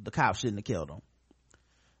and the cops shouldn't have killed him.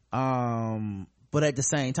 But at the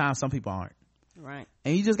same time, some people aren't. Right.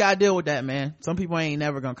 And you just gotta deal with that, man. Some people ain't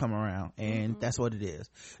never gonna come around, and that's what it is.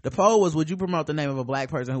 The poll was, would you promote the name of a black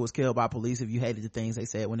person who was killed by police if you hated the things they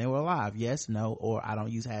said when they were alive? Yes, no, or I don't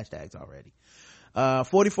use hashtags already.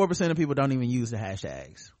 44% of people don't even use the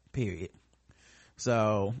hashtags, period.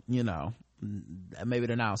 So, you know, maybe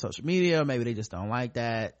they're not on social media, maybe they just don't like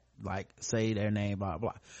that, like say their name, blah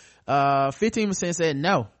blah. 15% said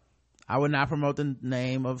no, I would not promote the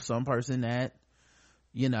name of some person that,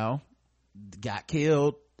 you know, got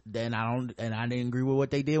killed then I didn't agree with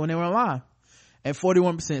what they did when they were alive. And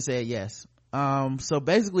 41% said yes. So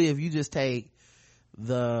basically if you just take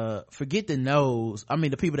forget the no's, I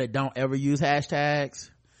mean the people that don't ever use hashtags,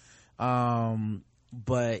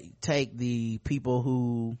 but take the people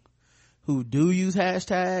who do use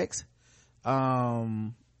hashtags,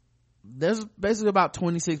 there's basically about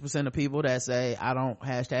 26% of people that say I don't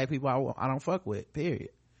hashtag people I don't fuck with, period,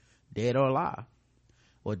 dead or alive.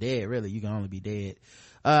 Well, dead, really, you can only be dead.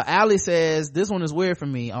 Allie says this one is weird for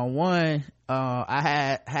me. On one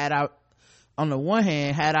on the one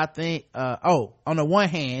hand,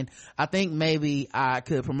 I think maybe I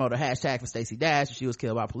could promote a hashtag for Stacey Dash if she was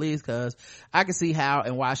killed by police, because I could see how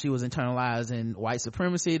and why she was internalizing white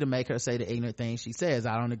supremacy to make her say the ignorant things she says.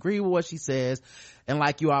 I don't agree with what she says, and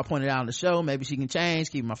like you all pointed out on the show, maybe she can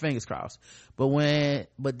change, keep my fingers crossed.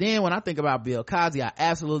 But then when I think about Bill Cosby, I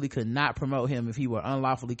absolutely could not promote him if he were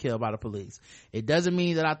unlawfully killed by the police. It doesn't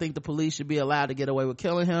mean that I think the police should be allowed to get away with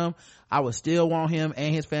killing him. I would still want him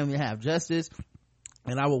and his family to have justice,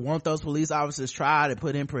 and I would want those police officers tried and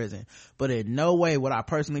put in prison. But in no way would I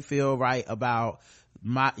personally feel right about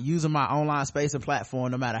using my online space and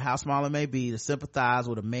platform, no matter how small it may be, to sympathize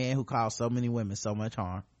with a man who caused so many women so much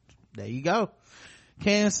harm. There you go.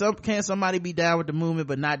 Can somebody be down with the movement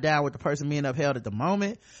but not down with the person being upheld at the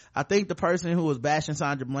moment? I think the person who was bashing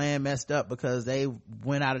Sandra Bland messed up because they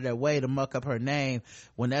went out of their way to muck up her name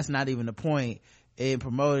when that's not even the point. In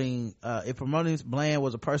promoting if promoting Bland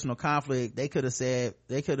was a personal conflict, they could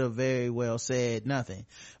have very well said nothing.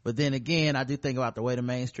 But then again, I do think about the way the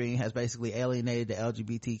mainstream has basically alienated the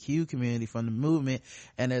LGBTQ community from the movement,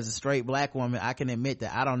 and as a straight black woman, I can admit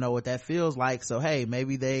that I don't know what that feels like. So hey,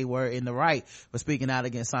 maybe they were in the right for speaking out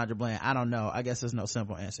against Sandra Bland. I don't know. I guess there's no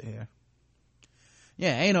simple answer here.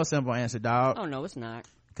 Yeah, ain't no simple answer, dog. Oh no, it's not.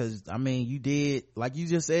 Because I mean, you did, like you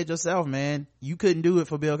just said yourself, man, you couldn't do it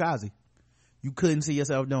for Bill Cosby. You couldn't see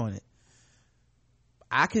yourself doing it.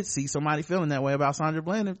 I could see somebody feeling that way about Sandra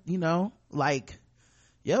Bland, you know, like,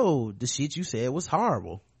 yo, the shit you said was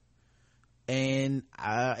horrible. And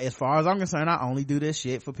as far as I'm concerned, I only do this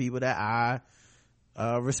shit for people that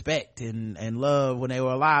I respect and love when they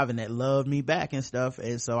were alive and that loved me back and stuff,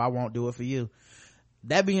 and so I won't do it for you.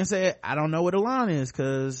 That being said, I don't know what the line is,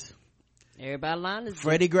 because everybody line is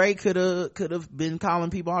Freddie Gray could have been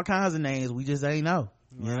calling people all kinds of names. We just ain't know.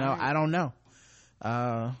 You know, I don't know.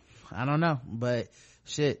 I don't know, but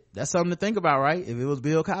shit, that's something to think about, right? If it was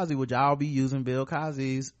Bill Cosby, would y'all be using Bill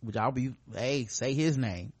Cosby's, would y'all be, hey, say his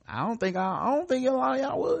name? I don't think a lot of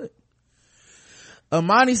y'all would.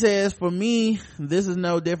 Amani says, for me, this is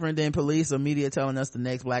no different than police or media telling us the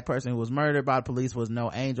next black person who was murdered by the police was no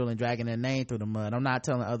angel and dragging their name through the mud. I'm not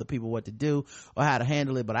telling other people what to do or how to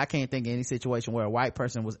handle it, but I can't think of any situation where a white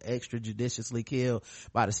person was extrajudiciously killed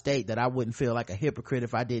by the state that I wouldn't feel like a hypocrite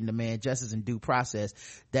if I didn't demand justice and due process.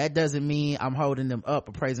 That doesn't mean I'm holding them up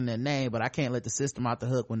or praising their name, but I can't let the system out the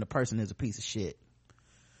hook when the person is a piece of shit.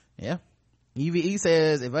 Yeah. EVE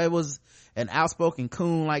says, if I was an outspoken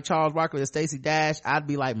coon like Charles Barkley or Stacey Dash, I'd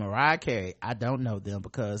be like Mariah Carey. I don't know them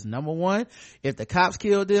because, number one, if the cops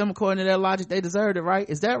killed them according to their logic, they deserved it, right?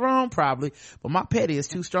 Is that wrong? Probably. But my petty is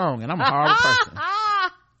too strong and I'm a horrible person.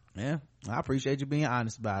 Yeah, I appreciate you being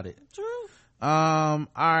honest about it. True. All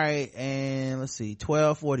right, and let's see,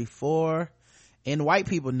 12:44. In white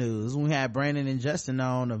people news, we had Brandon and Justin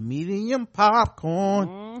on of Medium Popcorn.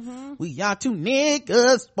 Mm-hmm. We are two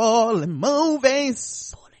niggas spoiling movies.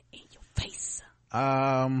 Spoiling in your face.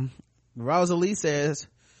 Rosalie says,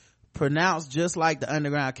 pronounced just like the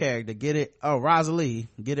underground character. Get it? Oh, Rosalie.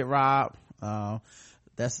 Get it, Rob?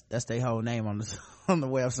 That's their whole name on the on the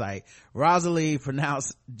website. Rosalie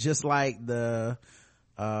pronounced just like the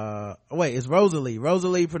it's Rosalie.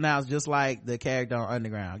 Rosalie pronounced just like the character on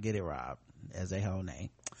Underground. Get it, Rob? As a whole name.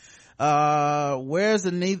 Where's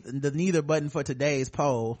the neither button for today's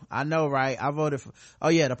poll? I know, right? I voted for,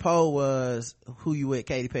 the poll was who you with,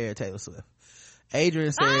 Katy Perry or Taylor Swift.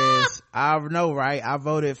 Adrian says, I know, right? I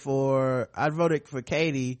voted for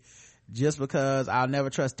Katy just because I'll never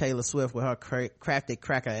trust Taylor Swift with her crafted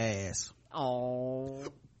cracker ass. Oh.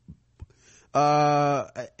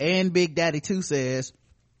 And Big Daddy 2 says,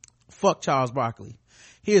 fuck Charles Barkley.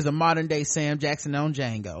 Here's a modern day Sam Jackson on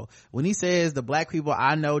Django. When he says the black people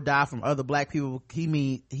I know die from other black people, he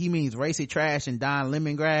means Racy Trash and Don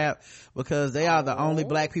Lemongrab, because they are the only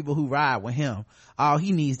black people who ride with him. All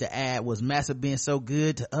he needs to add was Massa being so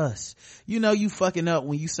good to us. You know you fucking up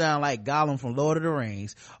when you sound like Gollum from Lord of the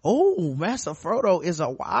Rings. Oh, Master Frodo is a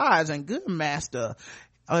wise and good master.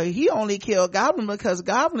 He only killed goblins because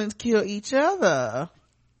goblins kill each other.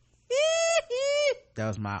 That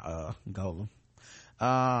was my Gollum.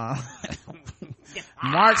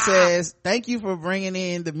 Mark says, thank you for bringing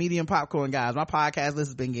in the medium popcorn guys. My podcast list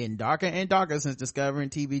has been getting darker and darker since discovering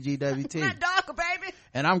TBGWT. Not darker, baby.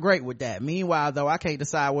 And I'm great with that. Meanwhile, though, I can't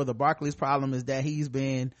decide whether Barkley's problem is that he's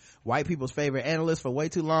been white people's favorite analyst for way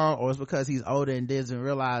too long, or it's because he's older and doesn't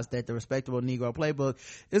realize that the respectable Negro playbook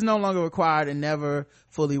is no longer required and never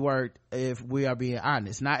fully worked, if we are being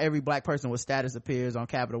honest. Not every black person with status appears on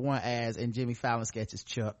Capital One ads and Jimmy Fallon sketches,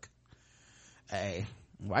 Chuck. Hey,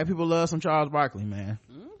 white people love some Charles Barkley, man.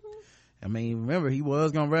 I mean, remember, he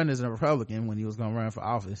was gonna run as a Republican when he was gonna run for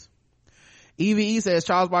office. EVE says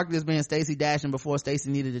Charles Barkley is being Stacey dashing before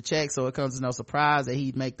Stacey needed a check, so it comes as no surprise that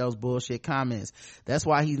he'd make those bullshit comments. That's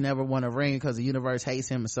why he's never won a ring, because the universe hates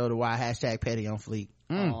him, and so do I. #petty on fleek.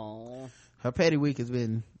 Her petty week has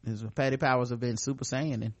been, his petty powers have been super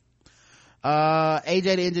saiyan.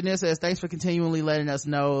 AJ the engineer says, thanks for continually letting us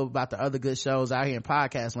know about the other good shows out here in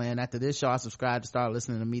podcast land. After this show, I subscribed to start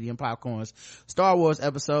listening to Medium Popcorn's Star Wars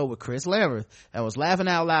episode with Chris Lambert and was laughing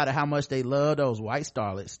out loud at how much they love those white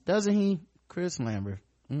starlets. Doesn't he? Chris Lambert.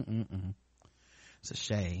 It's a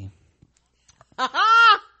shame.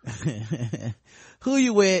 Who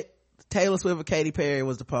you with? Taylor Swift or Katy Perry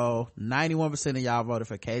was the poll. 91% of y'all voted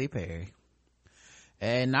for Katy Perry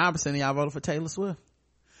and 9% of y'all voted for Taylor Swift.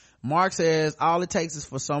 Mark says all it takes is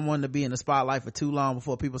for someone to be in the spotlight for too long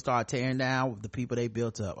before people start tearing down the people they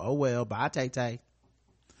built up. Oh well, bye Tay Tay.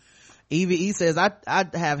 EVE says I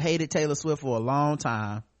have hated Taylor Swift for a long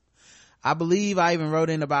time. I believe I even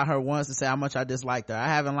wrote in about her once to say how much I disliked her. I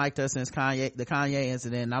haven't liked her since the Kanye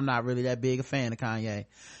incident, and I'm not really that big a fan of Kanye.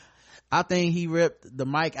 I think he ripped the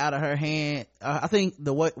mic out of her hand. I think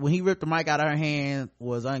when he ripped the mic out of her hand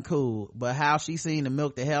was uncool, but how she seemed to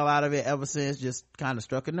milk the hell out of it ever since just kind of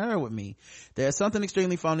struck a nerve with me. There's something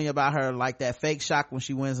extremely funny about her, like that fake shock when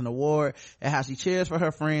she wins an award, and how she cheers for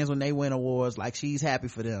her friends when they win awards like she's happy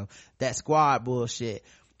for them. That squad bullshit.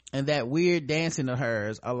 And that weird dancing of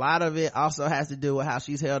hers. A lot of it also has to do with how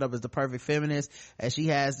she's held up as the perfect feminist, and she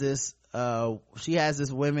has this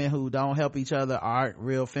women who don't help each other aren't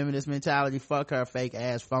real feminist mentality. Fuck her, fake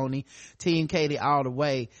ass phony. Team Katie all the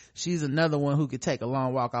way. She's another one who could take a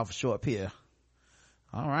long walk off a short pier.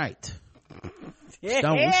 All right.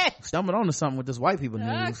 Stumbled onto something with this white people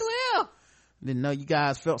news. Clear. Didn't know you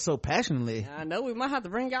guys felt so passionately. I know we might have to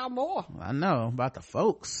bring out more. I know about the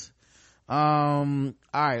folks. All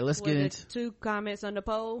right, let's get into 2 comments on the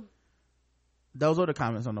poll. Those were the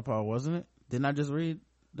comments on the poll, wasn't it? Didn't I just read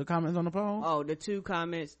the comments on the poll? Oh, the 2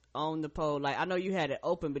 comments on the poll. Like, I know you had it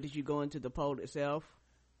open, but did you go into the poll itself?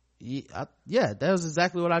 Yeah, that was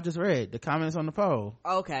exactly what I just read. The comments on the poll.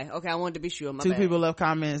 Okay, I wanted to be sure. My 2 bad. people left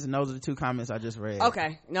comments, and those are the 2 comments I just read.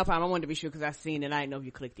 Okay, no problem. I wanted to be sure because I seen it. I didn't know if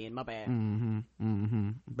you clicked in. My bad.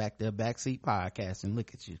 Back there, backseat podcast, and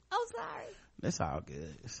look at you. Oh, sorry. It's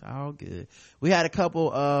all good. We had a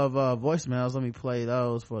couple of voicemails. Let me play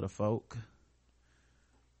those for the folk.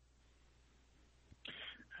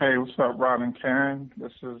 Hey, what's up, Rod and Karen?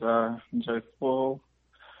 This is Jay Full.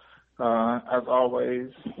 As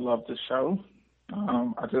always, love the show.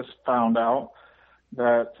 I just found out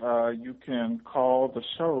that you can call the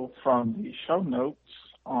show from the show notes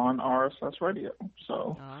on RSS Radio.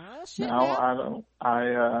 So now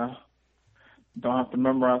I don't have to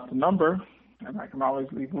memorize the number, and I can always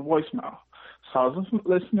leave a voicemail. So I was just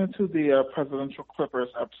listening to the Presidential Clippers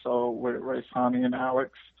episode with Ray, Sonny, and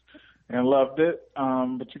Alex, and loved it.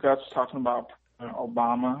 But you guys were talking about President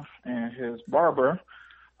Obama and his barber.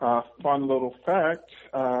 Fun little fact,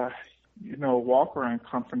 Walker and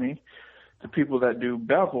Company, the people that do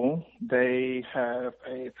bevel, they have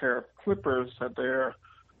a pair of clippers that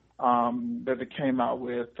they came out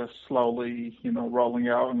with that's slowly, rolling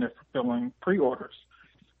out, and they're fulfilling pre-orders.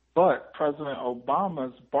 But President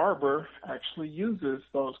Obama's barber actually uses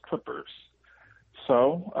those clippers.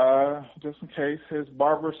 So, just in case his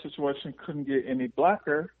barber situation couldn't get any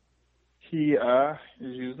blacker, he is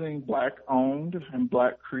using black-owned and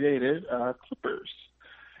black-created clippers.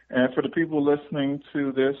 And for the people listening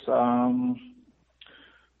to this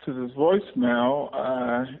voicemail,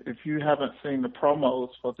 if you haven't seen the promos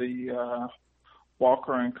for the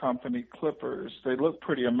Walker and Company clippers, they look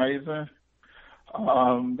pretty amazing.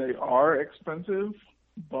 They are expensive,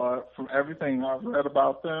 but from everything I've read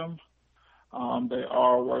about them, they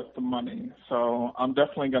are worth the money. So I'm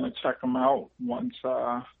definitely going to check them out once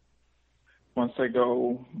they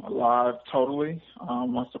go live totally,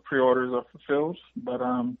 once the pre-orders are fulfilled. But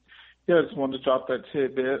I just wanted to drop that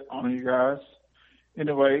tidbit on you guys.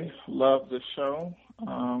 Anyway, love the show.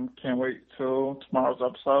 Can't wait till tomorrow's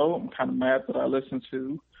episode. I'm kind of mad that I listened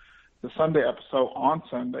to the Sunday episode on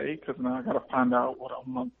Sunday, because now I got to find out what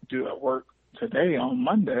I'm going to do at work today on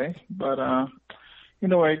Monday. But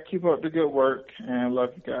Anyway, keep up the good work and love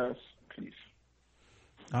you guys. Peace.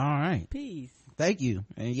 All right. Peace. Thank you.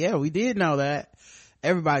 And yeah, we did know that.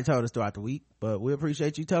 Everybody told us throughout the week, but we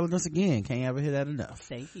appreciate you telling us again. Can't ever hear that enough.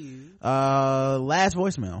 Thank you. Last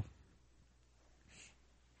voicemail.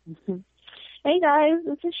 Hey guys,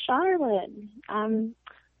 this is Charlotte.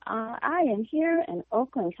 I am here in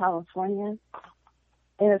Oakland, California.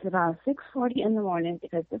 It is about 6:40 in the morning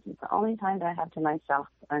because this is the only time that I have to myself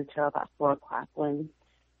until about 4 o'clock when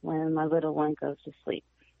my little one goes to sleep.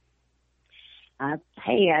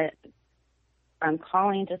 Hey, I'm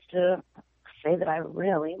calling just to say that I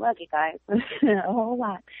really love you guys a whole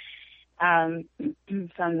lot. From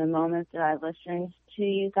the moment that I listened to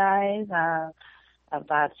you guys,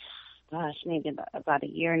 maybe about a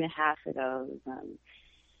year and a half ago,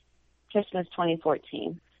 Christmas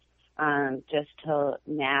 2014, just till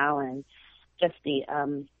now, and just the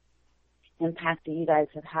impact that you guys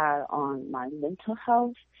have had on my mental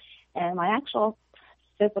health and my actual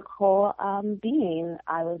physical being.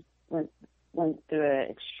 I went through an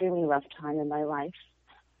extremely rough time in my life,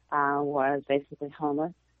 where I was basically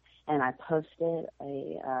homeless, and I posted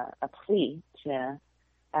a plea to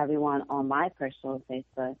everyone on my personal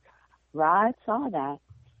Facebook. Rod saw that,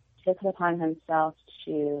 took it upon himself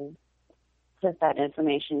to put that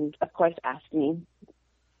information, of course asked me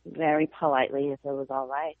very politely if it was all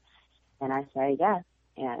right, and I said yes,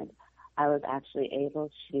 and I was actually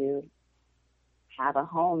able to have a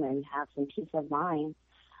home and have some peace of mind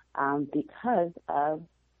because of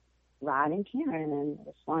Rod and Karen, and I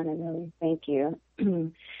just want to really thank you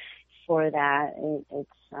for that.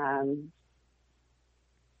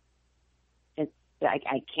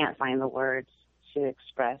 I can't find the words to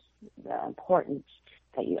express the importance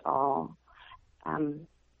that you all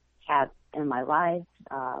have in my life.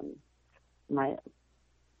 My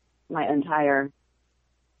entire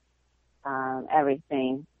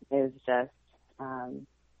everything is just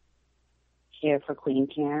here for Queen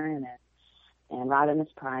Karen and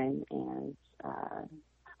Rodimus Prime, and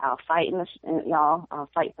I'll fight I'll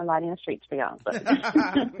fight somebody in the streets for y'all. But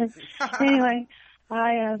anyway,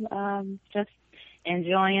 I am just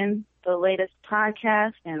enjoying the latest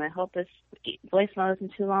podcast, and I hope this voicemail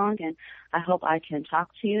isn't too long, and I hope I can talk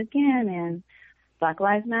to you again. And Black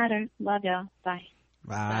Lives Matter. Love y'all. Bye.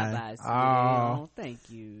 Bye. Oh, thank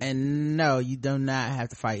you. And no, you do not have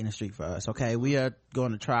to fight in the street for us. Okay, we are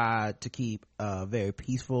going to try to keep very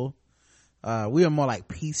peaceful. We are more like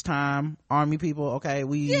peacetime army people. Okay,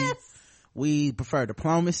 we prefer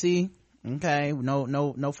diplomacy. Okay,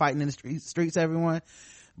 no fighting in the streets, everyone.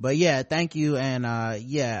 But yeah, thank you. And I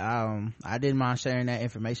didn't mind sharing that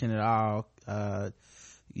information at all.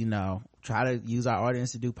 Try to use our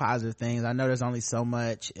audience to do positive things. I know there's only so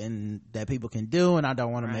much that people can do, and I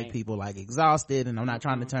don't want to make people like exhausted, and I'm not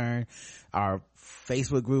trying to turn our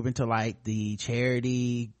Facebook group into like the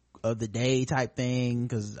charity of the day type thing,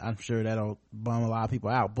 because I'm sure that'll bum a lot of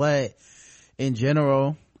people out. But in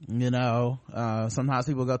general, sometimes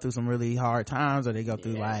people go through some really hard times, or they go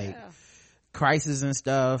through like crisis and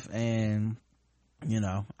stuff, and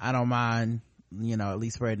I don't mind at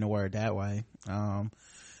least spreading the word that way.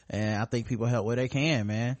 And I think people help where they can,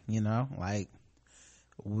 man. Like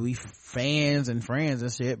we fans and friends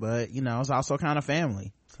and shit, but it's also kind of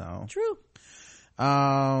family. So true.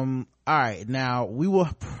 All right, now we will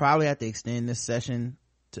probably have to extend this session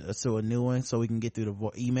to a new one so we can get through the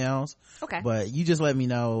emails. Okay. But you just let me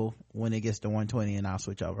know when it gets to 120 and I'll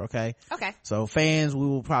switch over. Okay. So fans, we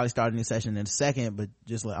will probably start a new session in a second, but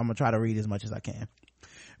I'm gonna try to read as much as I can.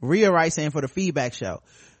 Rhea writes in for the feedback show.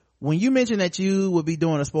 When you mentioned that you would be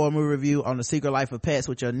doing a spoiler movie review on The Secret Life of Pets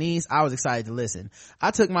with your niece, I was excited to listen.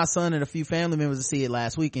 I took my son and a few family members to see it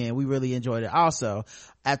last weekend. We really enjoyed it also.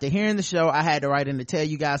 After hearing the show, I had to write in to tell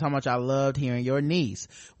you guys how much I loved hearing your niece.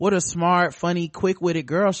 What a smart, funny, quick-witted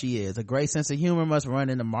girl she is. A great sense of humor must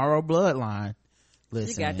run in the Morrow bloodline.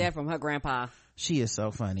 Listen, she got that from her grandpa. She is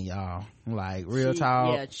so funny, y'all. Like, real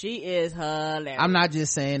talk. Yeah, she is hilarious. I'm not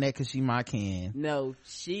just saying that because she my kin. No,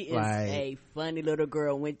 she is a funny little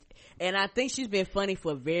girl. And I think she's been funny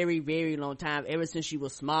for a very, very long time. Ever since she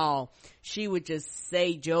was small, she would just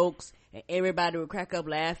say jokes and everybody would crack up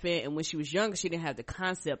laughing. And when she was younger, she didn't have the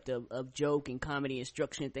concept of joke and comedy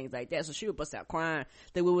instruction and things like that. So she would bust out crying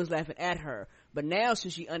that we was laughing at her. But now,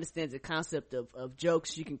 since she understands the concept of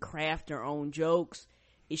jokes, she can craft her own jokes.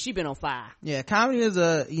 She been on fire. Yeah, comedy is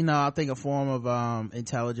I think a form of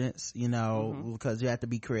intelligence, because you have to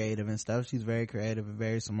be creative and stuff. She's very creative and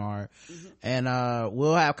very smart. And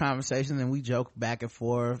we'll have conversations and we joke back and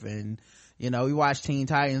forth, and we watch Teen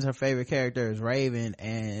Titans. Her favorite character is Raven,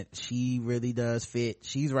 and she really does fit.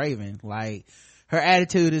 She's Raven. Like, her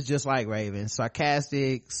attitude is just like Raven,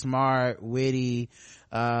 sarcastic, smart, witty,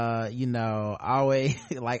 always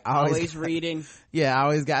reading. Yeah, I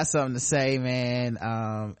always got something to say, man.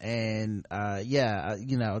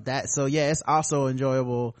 It's also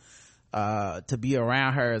enjoyable to be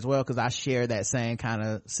around her as well, because I share that same kind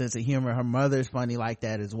of sense of humor. Her mother's funny like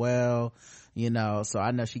that as well, so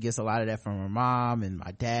I know she gets a lot of that from her mom and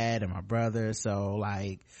my dad and my brother. So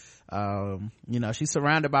like, she's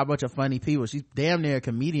surrounded by a bunch of funny people. She's damn near a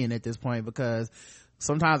comedian at this point, because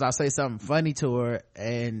sometimes I'll say something funny to her,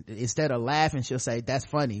 and instead of laughing, she'll say, "That's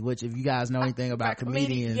funny," which, if you guys know anything about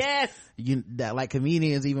comedians, yes,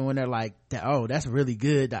 comedians, even when they're like, "Oh, that's really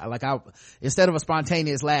good," instead of a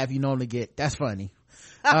spontaneous laugh, you normally get, "That's funny."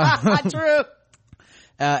 True.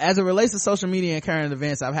 As it relates to social media and current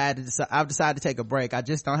events, I've decided to take a break. I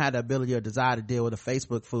just don't have the ability or desire to deal with the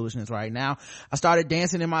Facebook foolishness right now. I started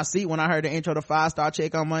dancing in my seat when I heard the intro to 5-Star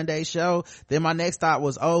Chick on Monday's show. Then my next thought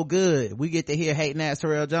was, oh good, we get to hear hating ass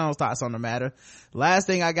Terrell Jones thoughts on the matter. Last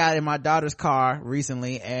thing I got in my daughter's car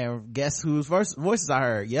recently, and guess whose voices I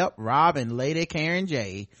heard? Yep, Rob and Lady Karen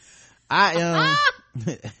J.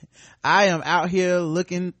 I am out here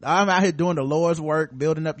doing the Lord's work,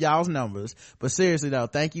 building up y'all's numbers. But seriously though,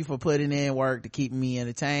 thank you for putting in work to keep me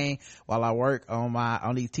entertained while I work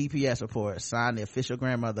on these TPS reports. Signed, the official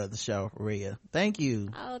grandmother of the show, Rhea. Thank you.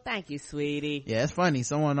 Oh, thank you, sweetie. Yeah, it's funny.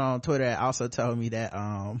 Someone on Twitter also told me that,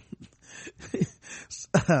 I'm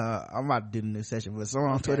about to do the new session, but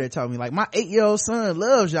someone on Twitter told me, like, my 8-year-old son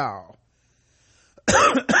loves y'all.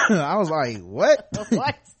 I was like, what?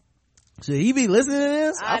 What? Should he be listening to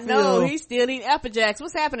this? I know, he's still eating Apple Jacks.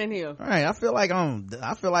 What's happening here? All right, I feel like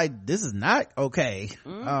this is not okay.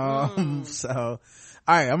 So, all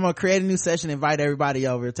right, I'm gonna create a new session, invite everybody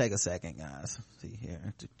over. Take a second, guys. Let's see here.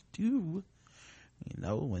 And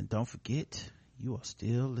don't forget, you are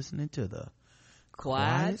still listening to the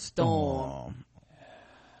Quiet Storm.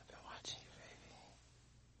 Been watching you,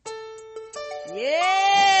 baby.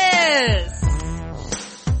 Yes.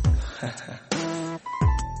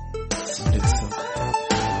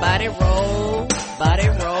 Body roll,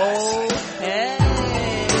 hey.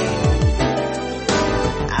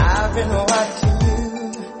 I've been watching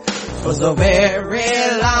you for so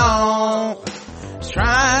very long,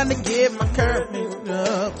 trying to get my courage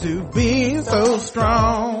up to being so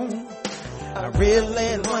strong. I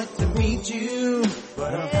really want to meet you,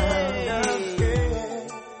 but I'm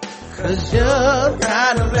scared, 'cause you're the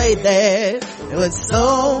kind of lady with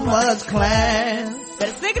so much class.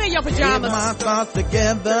 Better stick it in your pajamas. Get my thoughts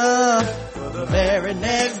together for the very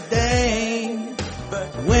next day.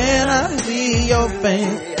 When I see your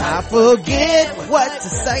face, I forget what to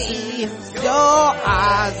say. Your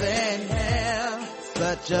eyes and hair,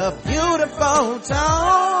 such a beautiful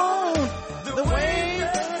tone. The way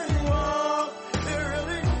that you walk, it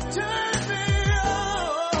really turns me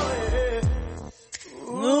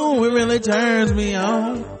on. Ooh, it really turns me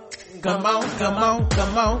on. Come on.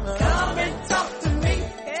 Come and talk to me.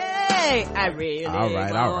 Hey, I really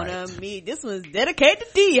wanna meet. This one's dedicated to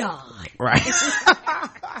Dion. Right.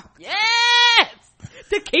 Yes!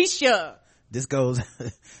 To Keisha. This goes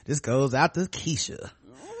out to Keisha.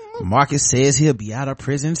 Marcus says he'll be out of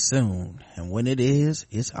prison soon, and when it is,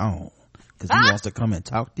 it's on. 'Cause he wants to come and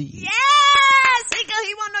talk to you. Yes!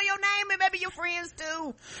 He wanna know your name and maybe your friends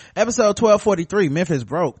too. Episode 1243, Memphis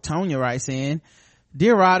Broke. Tonya writes in,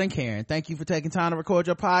 Dear Rod and Karen, thank you for taking time to record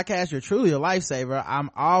your podcast. You're truly a lifesaver. I'm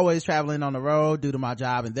always traveling on the road due to my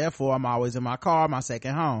job, and therefore I'm always in my car, my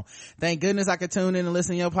second home. Thank goodness I could tune in and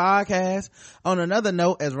listen to your podcast. On another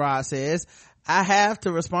note, as Rod says, I have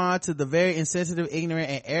to respond to the very insensitive, ignorant,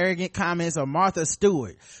 and arrogant comments of Martha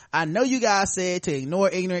Stewart. I know you guys said to ignore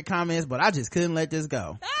ignorant comments, but I just couldn't let this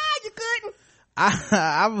go. You couldn't.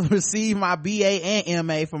 I received my BA and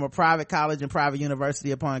MA from a private college and private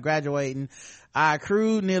university upon graduating. I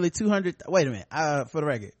accrued nearly 200. Wait a minute. For the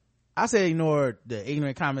record, I said ignore the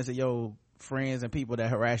ignorant comments of your friends and people that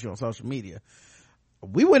harass you on social media.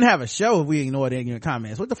 We wouldn't have a show if we ignored the ignorant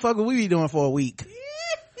comments. What the fuck would we be doing for a week?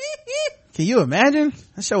 Can you imagine?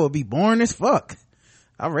 That show would be boring as fuck.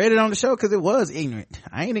 I read it on the show because it was ignorant.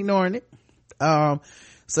 I ain't ignoring it.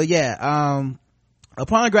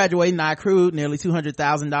 Upon graduating, I accrued nearly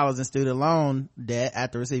 $200,000 in student loan debt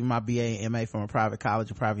after receiving my BA and MA from a private college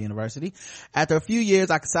and private university. After a few years,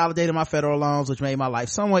 I consolidated my federal loans, which made my life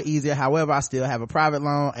somewhat easier. However, I still have a private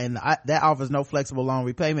loan, and that offers no flexible loan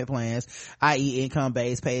repayment plans, i.e.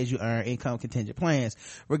 income-based, pay-as-you-earn, income contingent plans.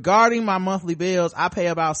 Regarding my monthly bills, I pay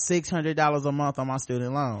about $600 a month on my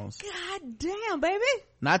student loans. God damn, baby.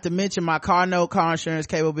 Not to mention my car note, car insurance,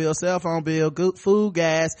 cable bill, cell phone bill, food,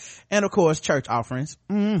 gas, and of course church offerings.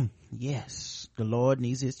 Yes. The Lord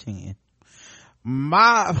needs his chin.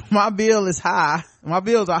 My bill is high. My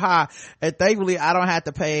bills are high, and thankfully I don't have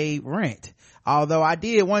to pay rent. Although I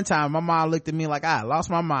did one time, my mom looked at me like I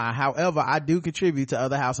lost my mind. However, I do contribute to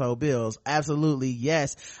other household bills. Absolutely,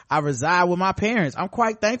 yes. I reside with my parents. I'm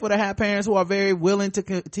quite thankful to have parents who are very willing to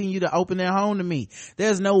continue to open their home to me.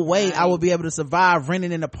 There's no way I would be able to survive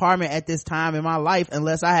renting an apartment at this time in my life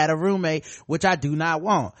unless I had a roommate, which I do not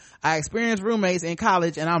want. I experienced roommates in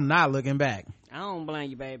college, and I'm not looking back. I don't blame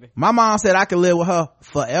you, baby. My mom said I could live with her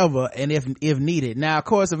forever, and if needed. Now, of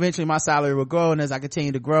course, eventually my salary will grow, and as I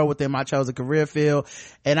continue to grow within my chosen career field,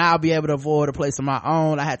 and I'll be able to afford a place of my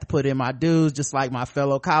own, I had to put in my dues, just like my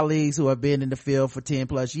fellow colleagues who have been in the field for 10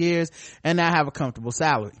 plus years, and now have a comfortable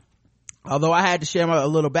salary. Although I had to share a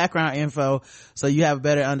little background info so you have a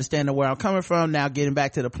better understanding of where I'm coming from. Now, getting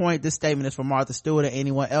back to the point, this statement is from Martha Stewart and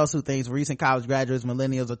anyone else who thinks recent college graduates,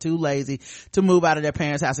 millennials, are too lazy to move out of their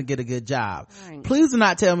parents' house and get a good job. Right. Please do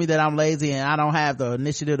not tell me that I'm lazy and I don't have the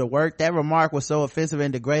initiative to work. That remark was so offensive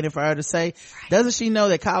and degrading for her to say. Right. Doesn't she know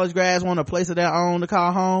that college grads want a place of their own to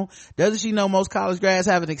call home? Doesn't she know most college grads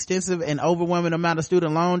have an extensive and overwhelming amount of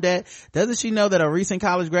student loan debt? Doesn't she know that a recent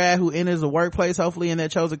college grad who enters the workplace, hopefully in their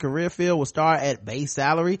chosen career field, will start at base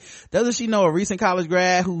salary? Doesn't she know a recent college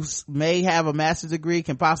grad who may have a master's degree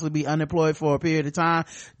can possibly be unemployed for a period of time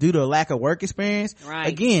due to a lack of work experience? Right.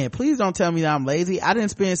 Again, please don't tell me that I'm lazy. I didn't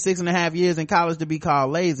spend 6.5 years in college to be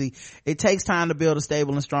called lazy. It takes time to build a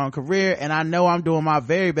stable and strong career, and I know I'm doing my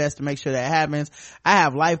very best to make sure that happens. I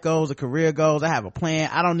have life goals and career goals. I have a plan.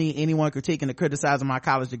 I don't need anyone critiquing or criticizing my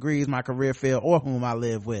college degrees, my career field, or whom I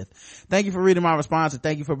live with. Thank you for reading my response, and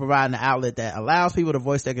thank you for providing an outlet that allows people to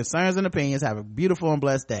voice their concerns and opinions. Have a beautiful and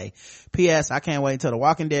blessed day. P.S. I can't wait until The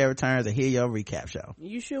Walking Dead returns to hear your recap show.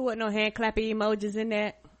 You sure wasn't no hand clapping emojis in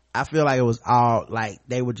that? I feel like it was all like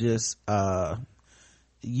they were just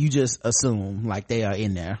you just assume like they are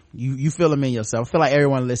in there. You feel them in yourself. I feel like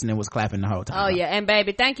everyone listening was clapping the whole time. Oh yeah, and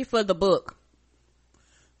baby, thank you for the book.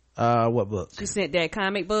 What book? You sent that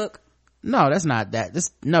comic book? No, that's not that.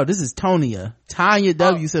 This is Tonya. Tanya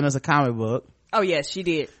W sent us a comic book. Oh yes, she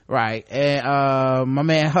did. Right. And my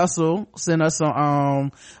man Hustle sent us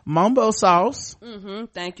some mumbo sauce.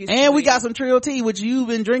 Thank you. And we got some Trio tea, which you've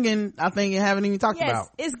been drinking, I think, and haven't even talked about.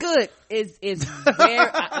 It's good. It's very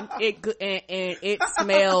and it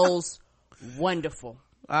smells wonderful.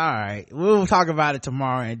 All right, we'll talk about it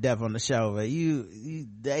tomorrow in depth on the show. But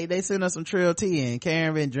they sent us some Trio tea, and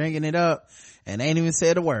Karen been drinking it up and ain't even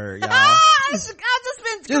said a word, y'all. I've just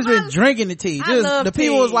been drinking the tea. The tea.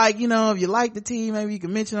 people was like, if you like the tea, maybe you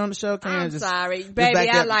can mention it on the show. Karen, I'm sorry, baby,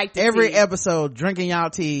 I like the every tea. episode drinking y'all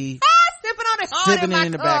tea, sipping on it, sipping it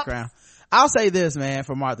in the background. I'll say this, man,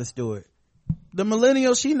 for Martha Stewart, the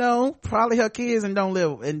millennial she know probably her kids and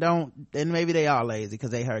maybe they are lazy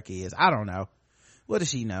because they her kids. I don't know. What does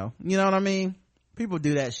she know? You know what I mean? People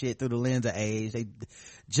do that shit through the lens of age. They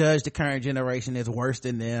judge the current generation as worse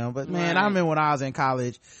than them. But man, I remember when I was in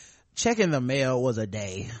college, checking the mail was a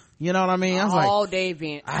day. You know what I mean? I was like, all day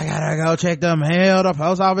event. I gotta go check the mail. The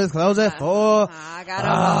post office closed at 4. I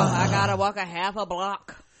gotta walk a half a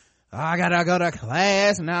block. I gotta go to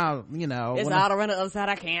class now. It's out around the other side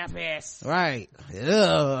of campus. Right.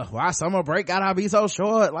 Ugh, why summer break gotta be so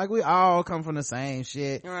short? Like, we all come from the same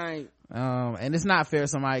shit. Right. And it's not fair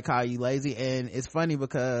somebody call you lazy. And it's funny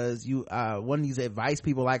because one of these advice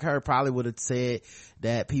people like her probably would have said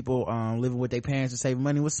that people living with their parents and saving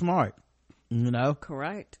money was smart.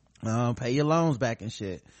 Correct. Pay your loans back and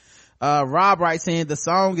shit. Rob writes in, the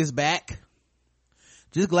song is back.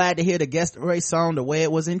 Just glad to hear the Guest Race song the way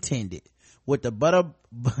it was intended. With the butter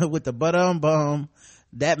bum,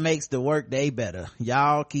 that makes the work day better.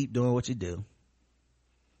 Y'all keep doing what you do.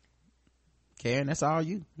 Karen, that's all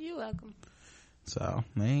you. You're welcome. So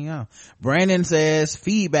there you go. Brandon says,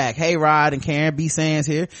 feedback. Hey Rod and Karen, B Sands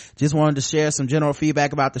here. Just wanted to share some general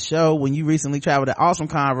feedback about the show. When you recently traveled to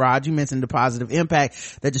AwesomeCon, Rod, you mentioned the positive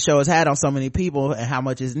impact that the show has had on so many people and how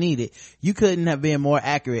much is needed. You couldn't have been more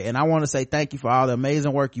accurate, and I want to say thank you for all the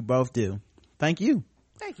amazing work you both do. Thank you.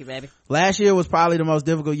 Thank you, baby. Last year was probably the most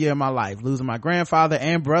difficult year of my life, losing my grandfather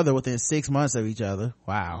and brother within 6 months of each other.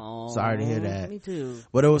 Wow. Sorry to hear that. Me too.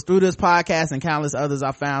 But it was through this podcast and countless others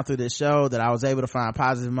I found through this show that I was able to find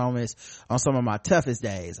positive moments on some of my toughest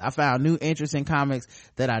days. I found new interest in comics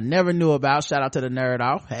that I never knew about. Shout out to the Nerd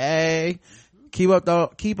Off. Hey. Keep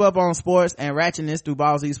up on sports and ratchetness through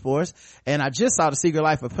Ball Z Sports. And I just saw The Secret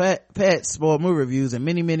Life of Pets spoiled movie reviews and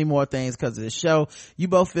many, many more things because of the show. You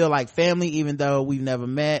both feel like family even though we've never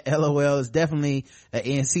met. LOL is definitely an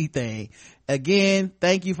NC thing. Again,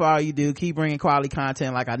 thank you for all you do. Keep bringing quality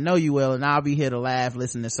content like I know you will, and I'll be here to laugh,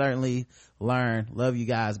 listen, and certainly learn. Love you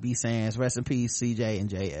guys. B Sands. Rest in peace, CJ and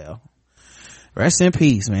JL. Rest in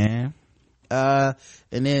peace, man. And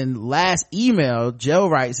then last email, Joe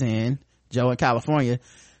writes in, Joe in California,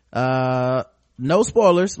 no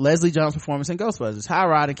spoilers, Leslie Jones' performance in Ghostbusters. Hi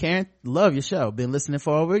Rod and Karen, love your show, been listening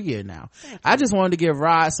for over a year now. I just wanted to give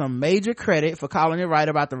Rod some major credit for calling it right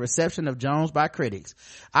about the reception of Jones by critics.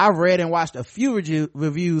 I've read and watched a few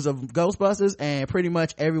reviews of Ghostbusters, and pretty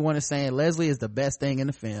much everyone is saying Leslie is the best thing in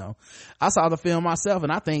the film. I saw the film myself,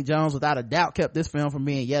 and I think Jones without a doubt kept this film from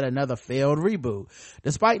being yet another failed reboot.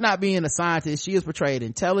 Despite not being a scientist, she is portrayed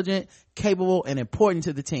intelligent, capable, and important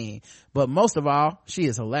to the team. But most of all, she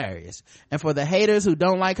is hilarious. And for the haters who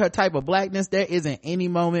don't like her type of blackness, there isn't any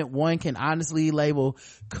moment one can honestly label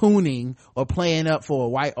cooning or playing up for a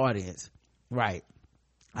white audience. Right.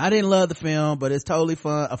 I didn't love the film, but it's totally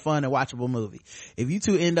a fun and watchable movie. If you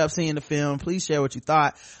two end up seeing the film, please share what you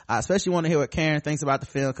thought. I especially want to hear what Karen thinks about the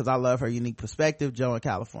film because I love her unique perspective. Joe in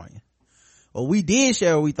California. Well, we did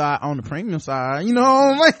share what we thought on the premium side, you know,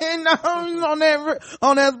 on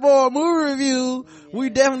that spoiled movie review. Yeah. We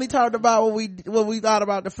definitely talked about what we thought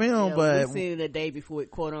about the film, but we seen it the day before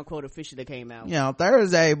it quote unquote officially came out. Yeah, on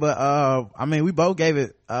Thursday, but I mean, we both gave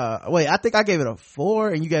it I think I gave it a 4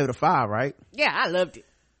 and you gave it a 5, right? Yeah, I loved it.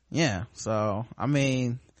 Yeah, so I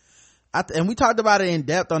mean, and we talked about it in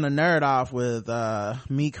depth on the Nerd Off with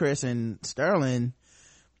me, Chris, and Sterling.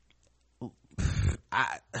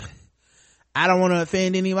 I don't want to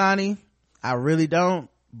offend anybody. I really don't.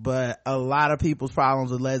 But a lot of people's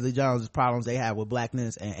problems with Leslie Jones is problems they have with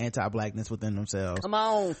blackness and anti-blackness within themselves. Come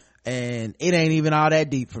on. And it ain't even all that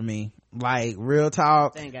deep for me. Like, real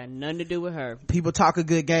talk. That ain't got nothing to do with her. People talk a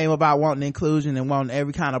good game about wanting inclusion and wanting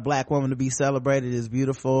every kind of black woman to be celebrated as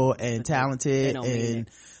beautiful and talented and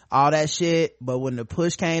all that shit. But when the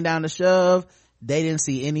push came down to shove, they didn't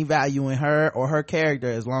see any value in her or her character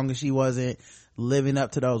as long as she wasn't living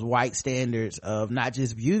up to those white standards of not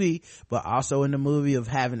just beauty but also in the movie of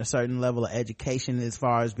having a certain level of education as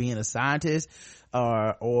far as being a scientist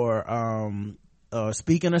or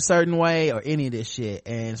speaking a certain way or any of this shit.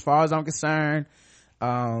 And as far as I'm concerned,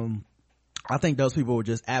 I think those people were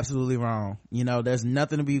just absolutely wrong. You know, there's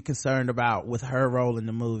nothing to be concerned about with her role in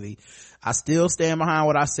the movie. I still stand behind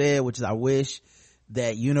what I said, which is I wish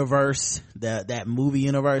that universe, that movie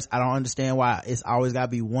universe, I don't understand why it's always got to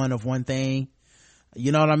be one of one thing.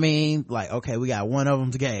 You know what I mean? Like, okay, we got one of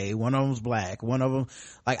them's gay, one of them's black, one of them,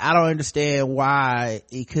 like, I don't understand why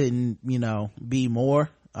it couldn't, you know, be more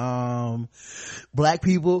black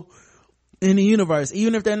people in the universe,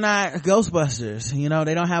 even if they're not Ghostbusters. You know,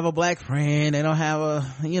 they don't have a black friend, they don't have a,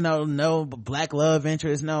 you know, no black love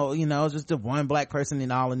interest, no, you know, just the one black person in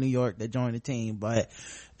all of New York that joined the team.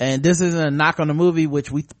 And this isn't a knock on the movie, which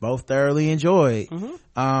we both thoroughly enjoyed.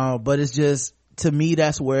 But it's just, to me,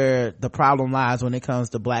 that's where the problem lies when it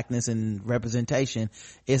comes to blackness and representation.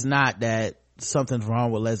 It's not that something's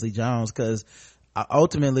wrong with Leslie Jones, because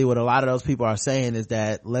ultimately what a lot of those people are saying is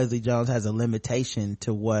that Leslie Jones has a limitation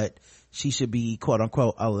to what she should be quote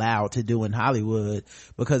unquote allowed to do in Hollywood,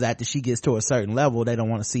 because after she gets to a certain level they don't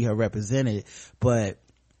want to see her represented. But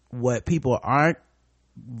what people aren't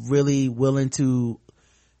really willing to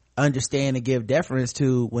understand and give deference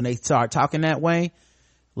to when they start talking that way,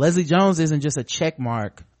 Leslie Jones isn't just a check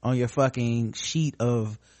mark on your fucking sheet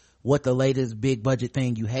of what the latest big budget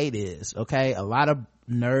thing you hate is. Okay, a lot of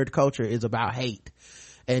nerd culture is about hate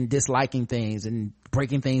and disliking things and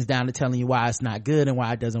breaking things down and telling you why it's not good and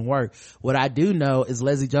why it doesn't work. What I do know is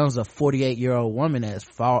Leslie Jones is a 48-year-old woman that has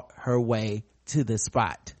fought her way to this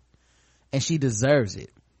spot, and she deserves it.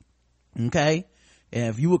 Okay, and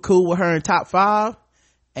if you were cool with her in top 5,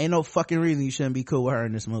 ain't no fucking reason you shouldn't be cool with her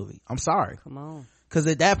in this movie. I'm sorry. Come on. Because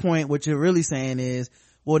at that point, what you're really saying is,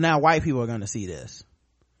 well, now white people are going to see this.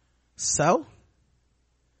 So,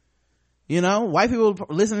 you know, white people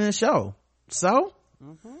listen to the show. So,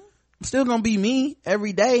 I'm still going to be me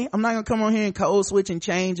every day. I'm not going to come on here and code switch and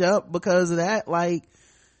change up because of that. Like,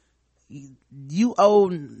 you owe,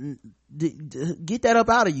 get that up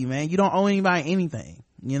out of you, man. You don't owe anybody anything.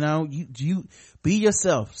 You know, you be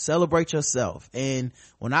yourself, celebrate yourself. And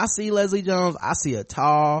when I see Leslie Jones, I see a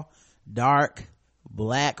tall, dark,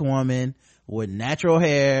 black woman with natural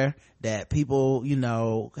hair that people, you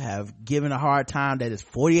know, have given a hard time, that is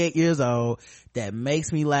 48 years old, that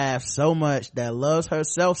makes me laugh so much, that loves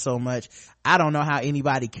herself so much. I don't know how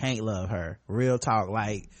anybody can't love her. Real talk.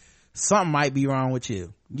 Like, something might be wrong with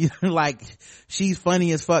you. Like, she's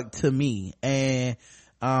funny as fuck to me. And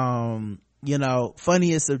you know,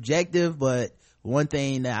 funny is subjective, but one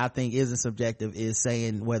thing that I think isn't subjective is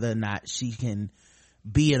saying whether or not she can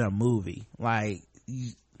be in a movie. Like,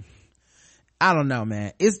 I don't know,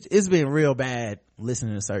 man. It's been real bad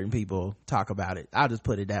listening to certain people talk about it. I'll just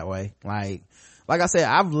put it that way. Like I said,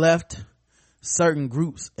 I've left certain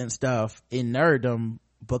groups and stuff in nerddom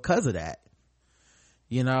because of that.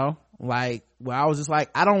 You know, like, where I was just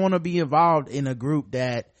like, I don't want to be involved in a group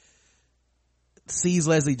that sees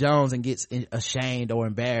Leslie Jones and gets ashamed or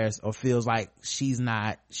embarrassed or feels like she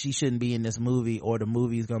shouldn't be in this movie, or the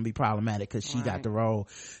movie is going to be problematic because she got the role.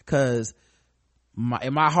 Because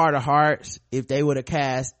in my heart of hearts, if they would have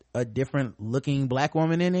cast a different looking black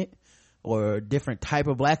woman in it, or a different type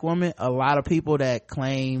of black woman, a lot of people that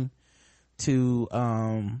claim to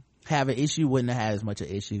have an issue wouldn't have had as much an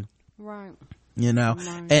issue. Right. You know,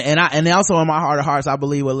 and also in my heart of hearts, I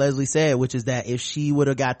believe what Leslie said, which is that if she would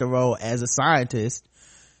have got the role as a scientist,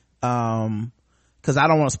 because I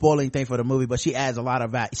don't want to spoil anything for the movie, but she adds a lot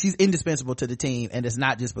of value. She's indispensable to the team, and it's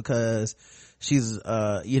not just because she's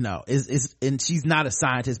and she's not a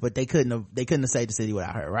scientist, but they couldn't have saved the city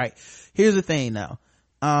without her. Right. Here's the thing though,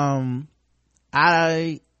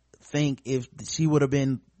 I think if she would have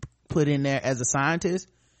been put in there as a scientist,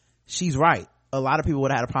 she's right. A lot of people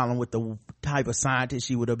would have had a problem with the type of scientist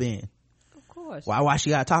she would have been. Of course. Why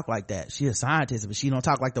she gotta talk like that? She's a scientist, but she don't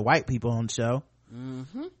talk like the white people on the show.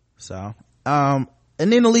 Mm-hmm. So, and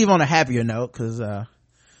then to leave on a happier note, cause,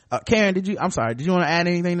 Karen, did you want to add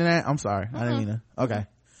anything to that? I'm sorry. I didn't mean to. Okay.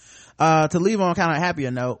 To leave on kind of a happier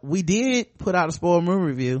note, we did put out a spoiled movie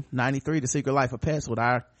review, 93, The Secret Life of Pets, with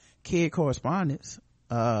our kid correspondents,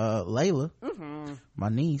 Layla,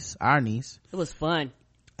 our niece. It was fun.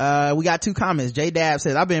 We got 2 comments. J Dab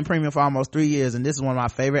says, I've been premium for almost 3 years, and this is one of my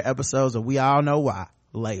favorite episodes of We All Know Why,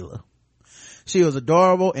 Layla. She was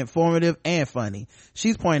adorable, informative, and funny.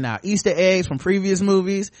 She's pointing out Easter eggs from previous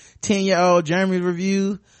movies, 10-year-old Jeremy's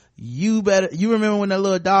review. You remember when that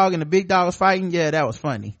little dog and the big dog was fighting? Yeah, that was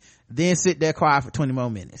funny. Then sit there quiet for 20 more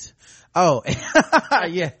minutes. Oh,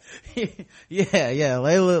 yeah.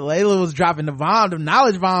 Layla was dropping the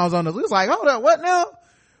knowledge bombs on us. We was like, hold up, what now?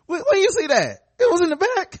 Where you see that? It was in the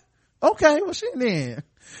back. Okay, well shit then.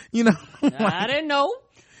 You know. I didn't know.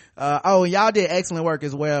 Y'all did excellent work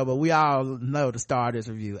as well, but we all know the star of this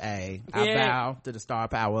review. I bow to the star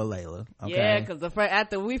power of Layla. Okay? Yeah, because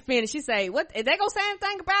after we finished, she say, "What? They gonna say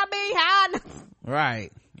anything about me? How?"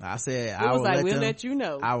 Right. I said, we'll let you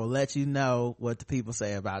know. I will let you know what the people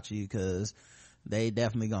say about you, because they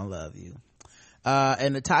definitely gonna love you.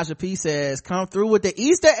 And Natasha P says, come through with the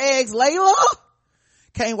Easter eggs, Layla.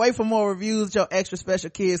 Can't wait for more reviews with your extra special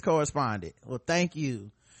kids correspondent. Well, thank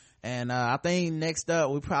you. And I think next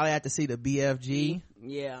up we probably have to see the BFG.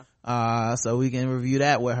 Yeah. So we can review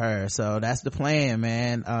that with her. So that's the plan,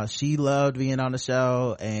 man. She loved being on the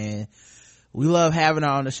show, and we love having her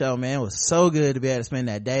on the show, man. It was so good to be able to spend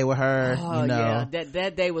that day with her. Oh, you know. Yeah,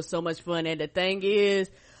 that day was so much fun. And the thing is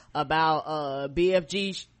about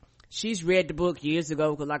BFG, she's read the book years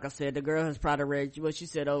ago, because like I said, the girl has probably read what she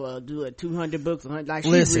said, do 200 books, like she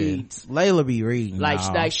reads. Layla be reading,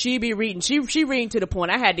 like she be reading. She reading to the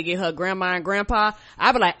point I had to get her grandma and grandpa.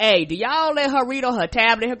 I be like, hey, do y'all let her read on her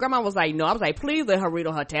tablet? Her grandma was like, no. I was like, please let her read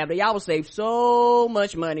on her tablet. Y'all will save so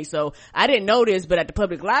much money. So I didn't know this, but at the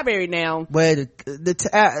public library now, but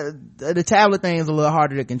the tablet thing is a little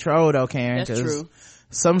harder to control though, Karen. That's true.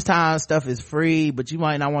 Sometimes stuff is free, but you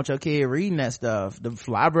might not want your kid reading that stuff. The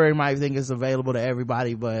library might think it's available to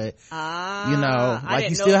everybody, but you know, like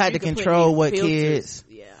you still had to control what kids.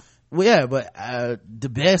 Yeah. Well, yeah, but the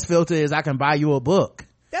best filter is I can buy you a book.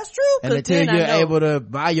 That's true. And until you're able to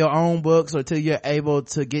buy your own books, or until you're able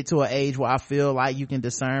to get to an age where I feel like you can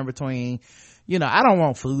discern between, you know, I don't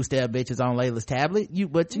want food stamp bitches on Layla's tablet.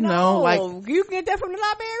 But you know, like, you can get that from the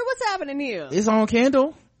library. What's happening here? It's on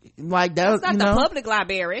Kindle. Like that's not the public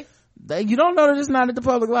library. You don't know that it's not at the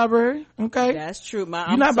public library. Okay, that's true.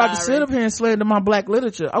 You're not about to sit up here and slander my black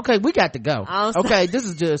literature. Okay, we got to go. Okay, this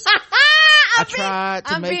is just I tried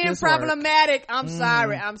to make this work. I'm being problematic. I'm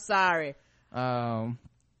sorry. But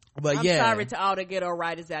I'm sorry to all the ghetto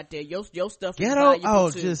writers out there. Your stuff is ghetto. valuable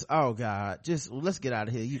God, let's get out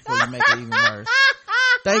of here before you make it even worse.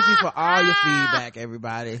 Thank you for all your feedback,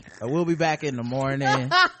 everybody. We'll be back in the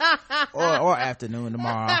morning or afternoon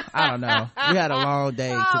tomorrow. I don't know. We had a long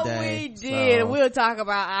day today. We did. So. We'll talk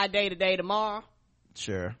about our day today tomorrow.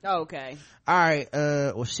 Sure. Okay. All right.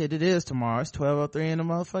 Well, shit, it is tomorrow. It's 12:03 in the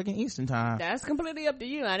motherfucking Eastern time. That's completely up to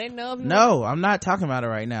you. I didn't know. No, I'm not talking about it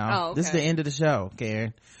right now. Oh, okay. This is the end of the show,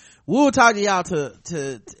 Karen. We'll talk to y'all to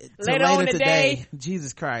later today.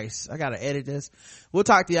 Jesus Christ. I gotta edit this. We'll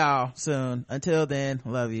talk to y'all soon. Until then,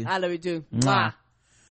 love you. I love you too. Mwah.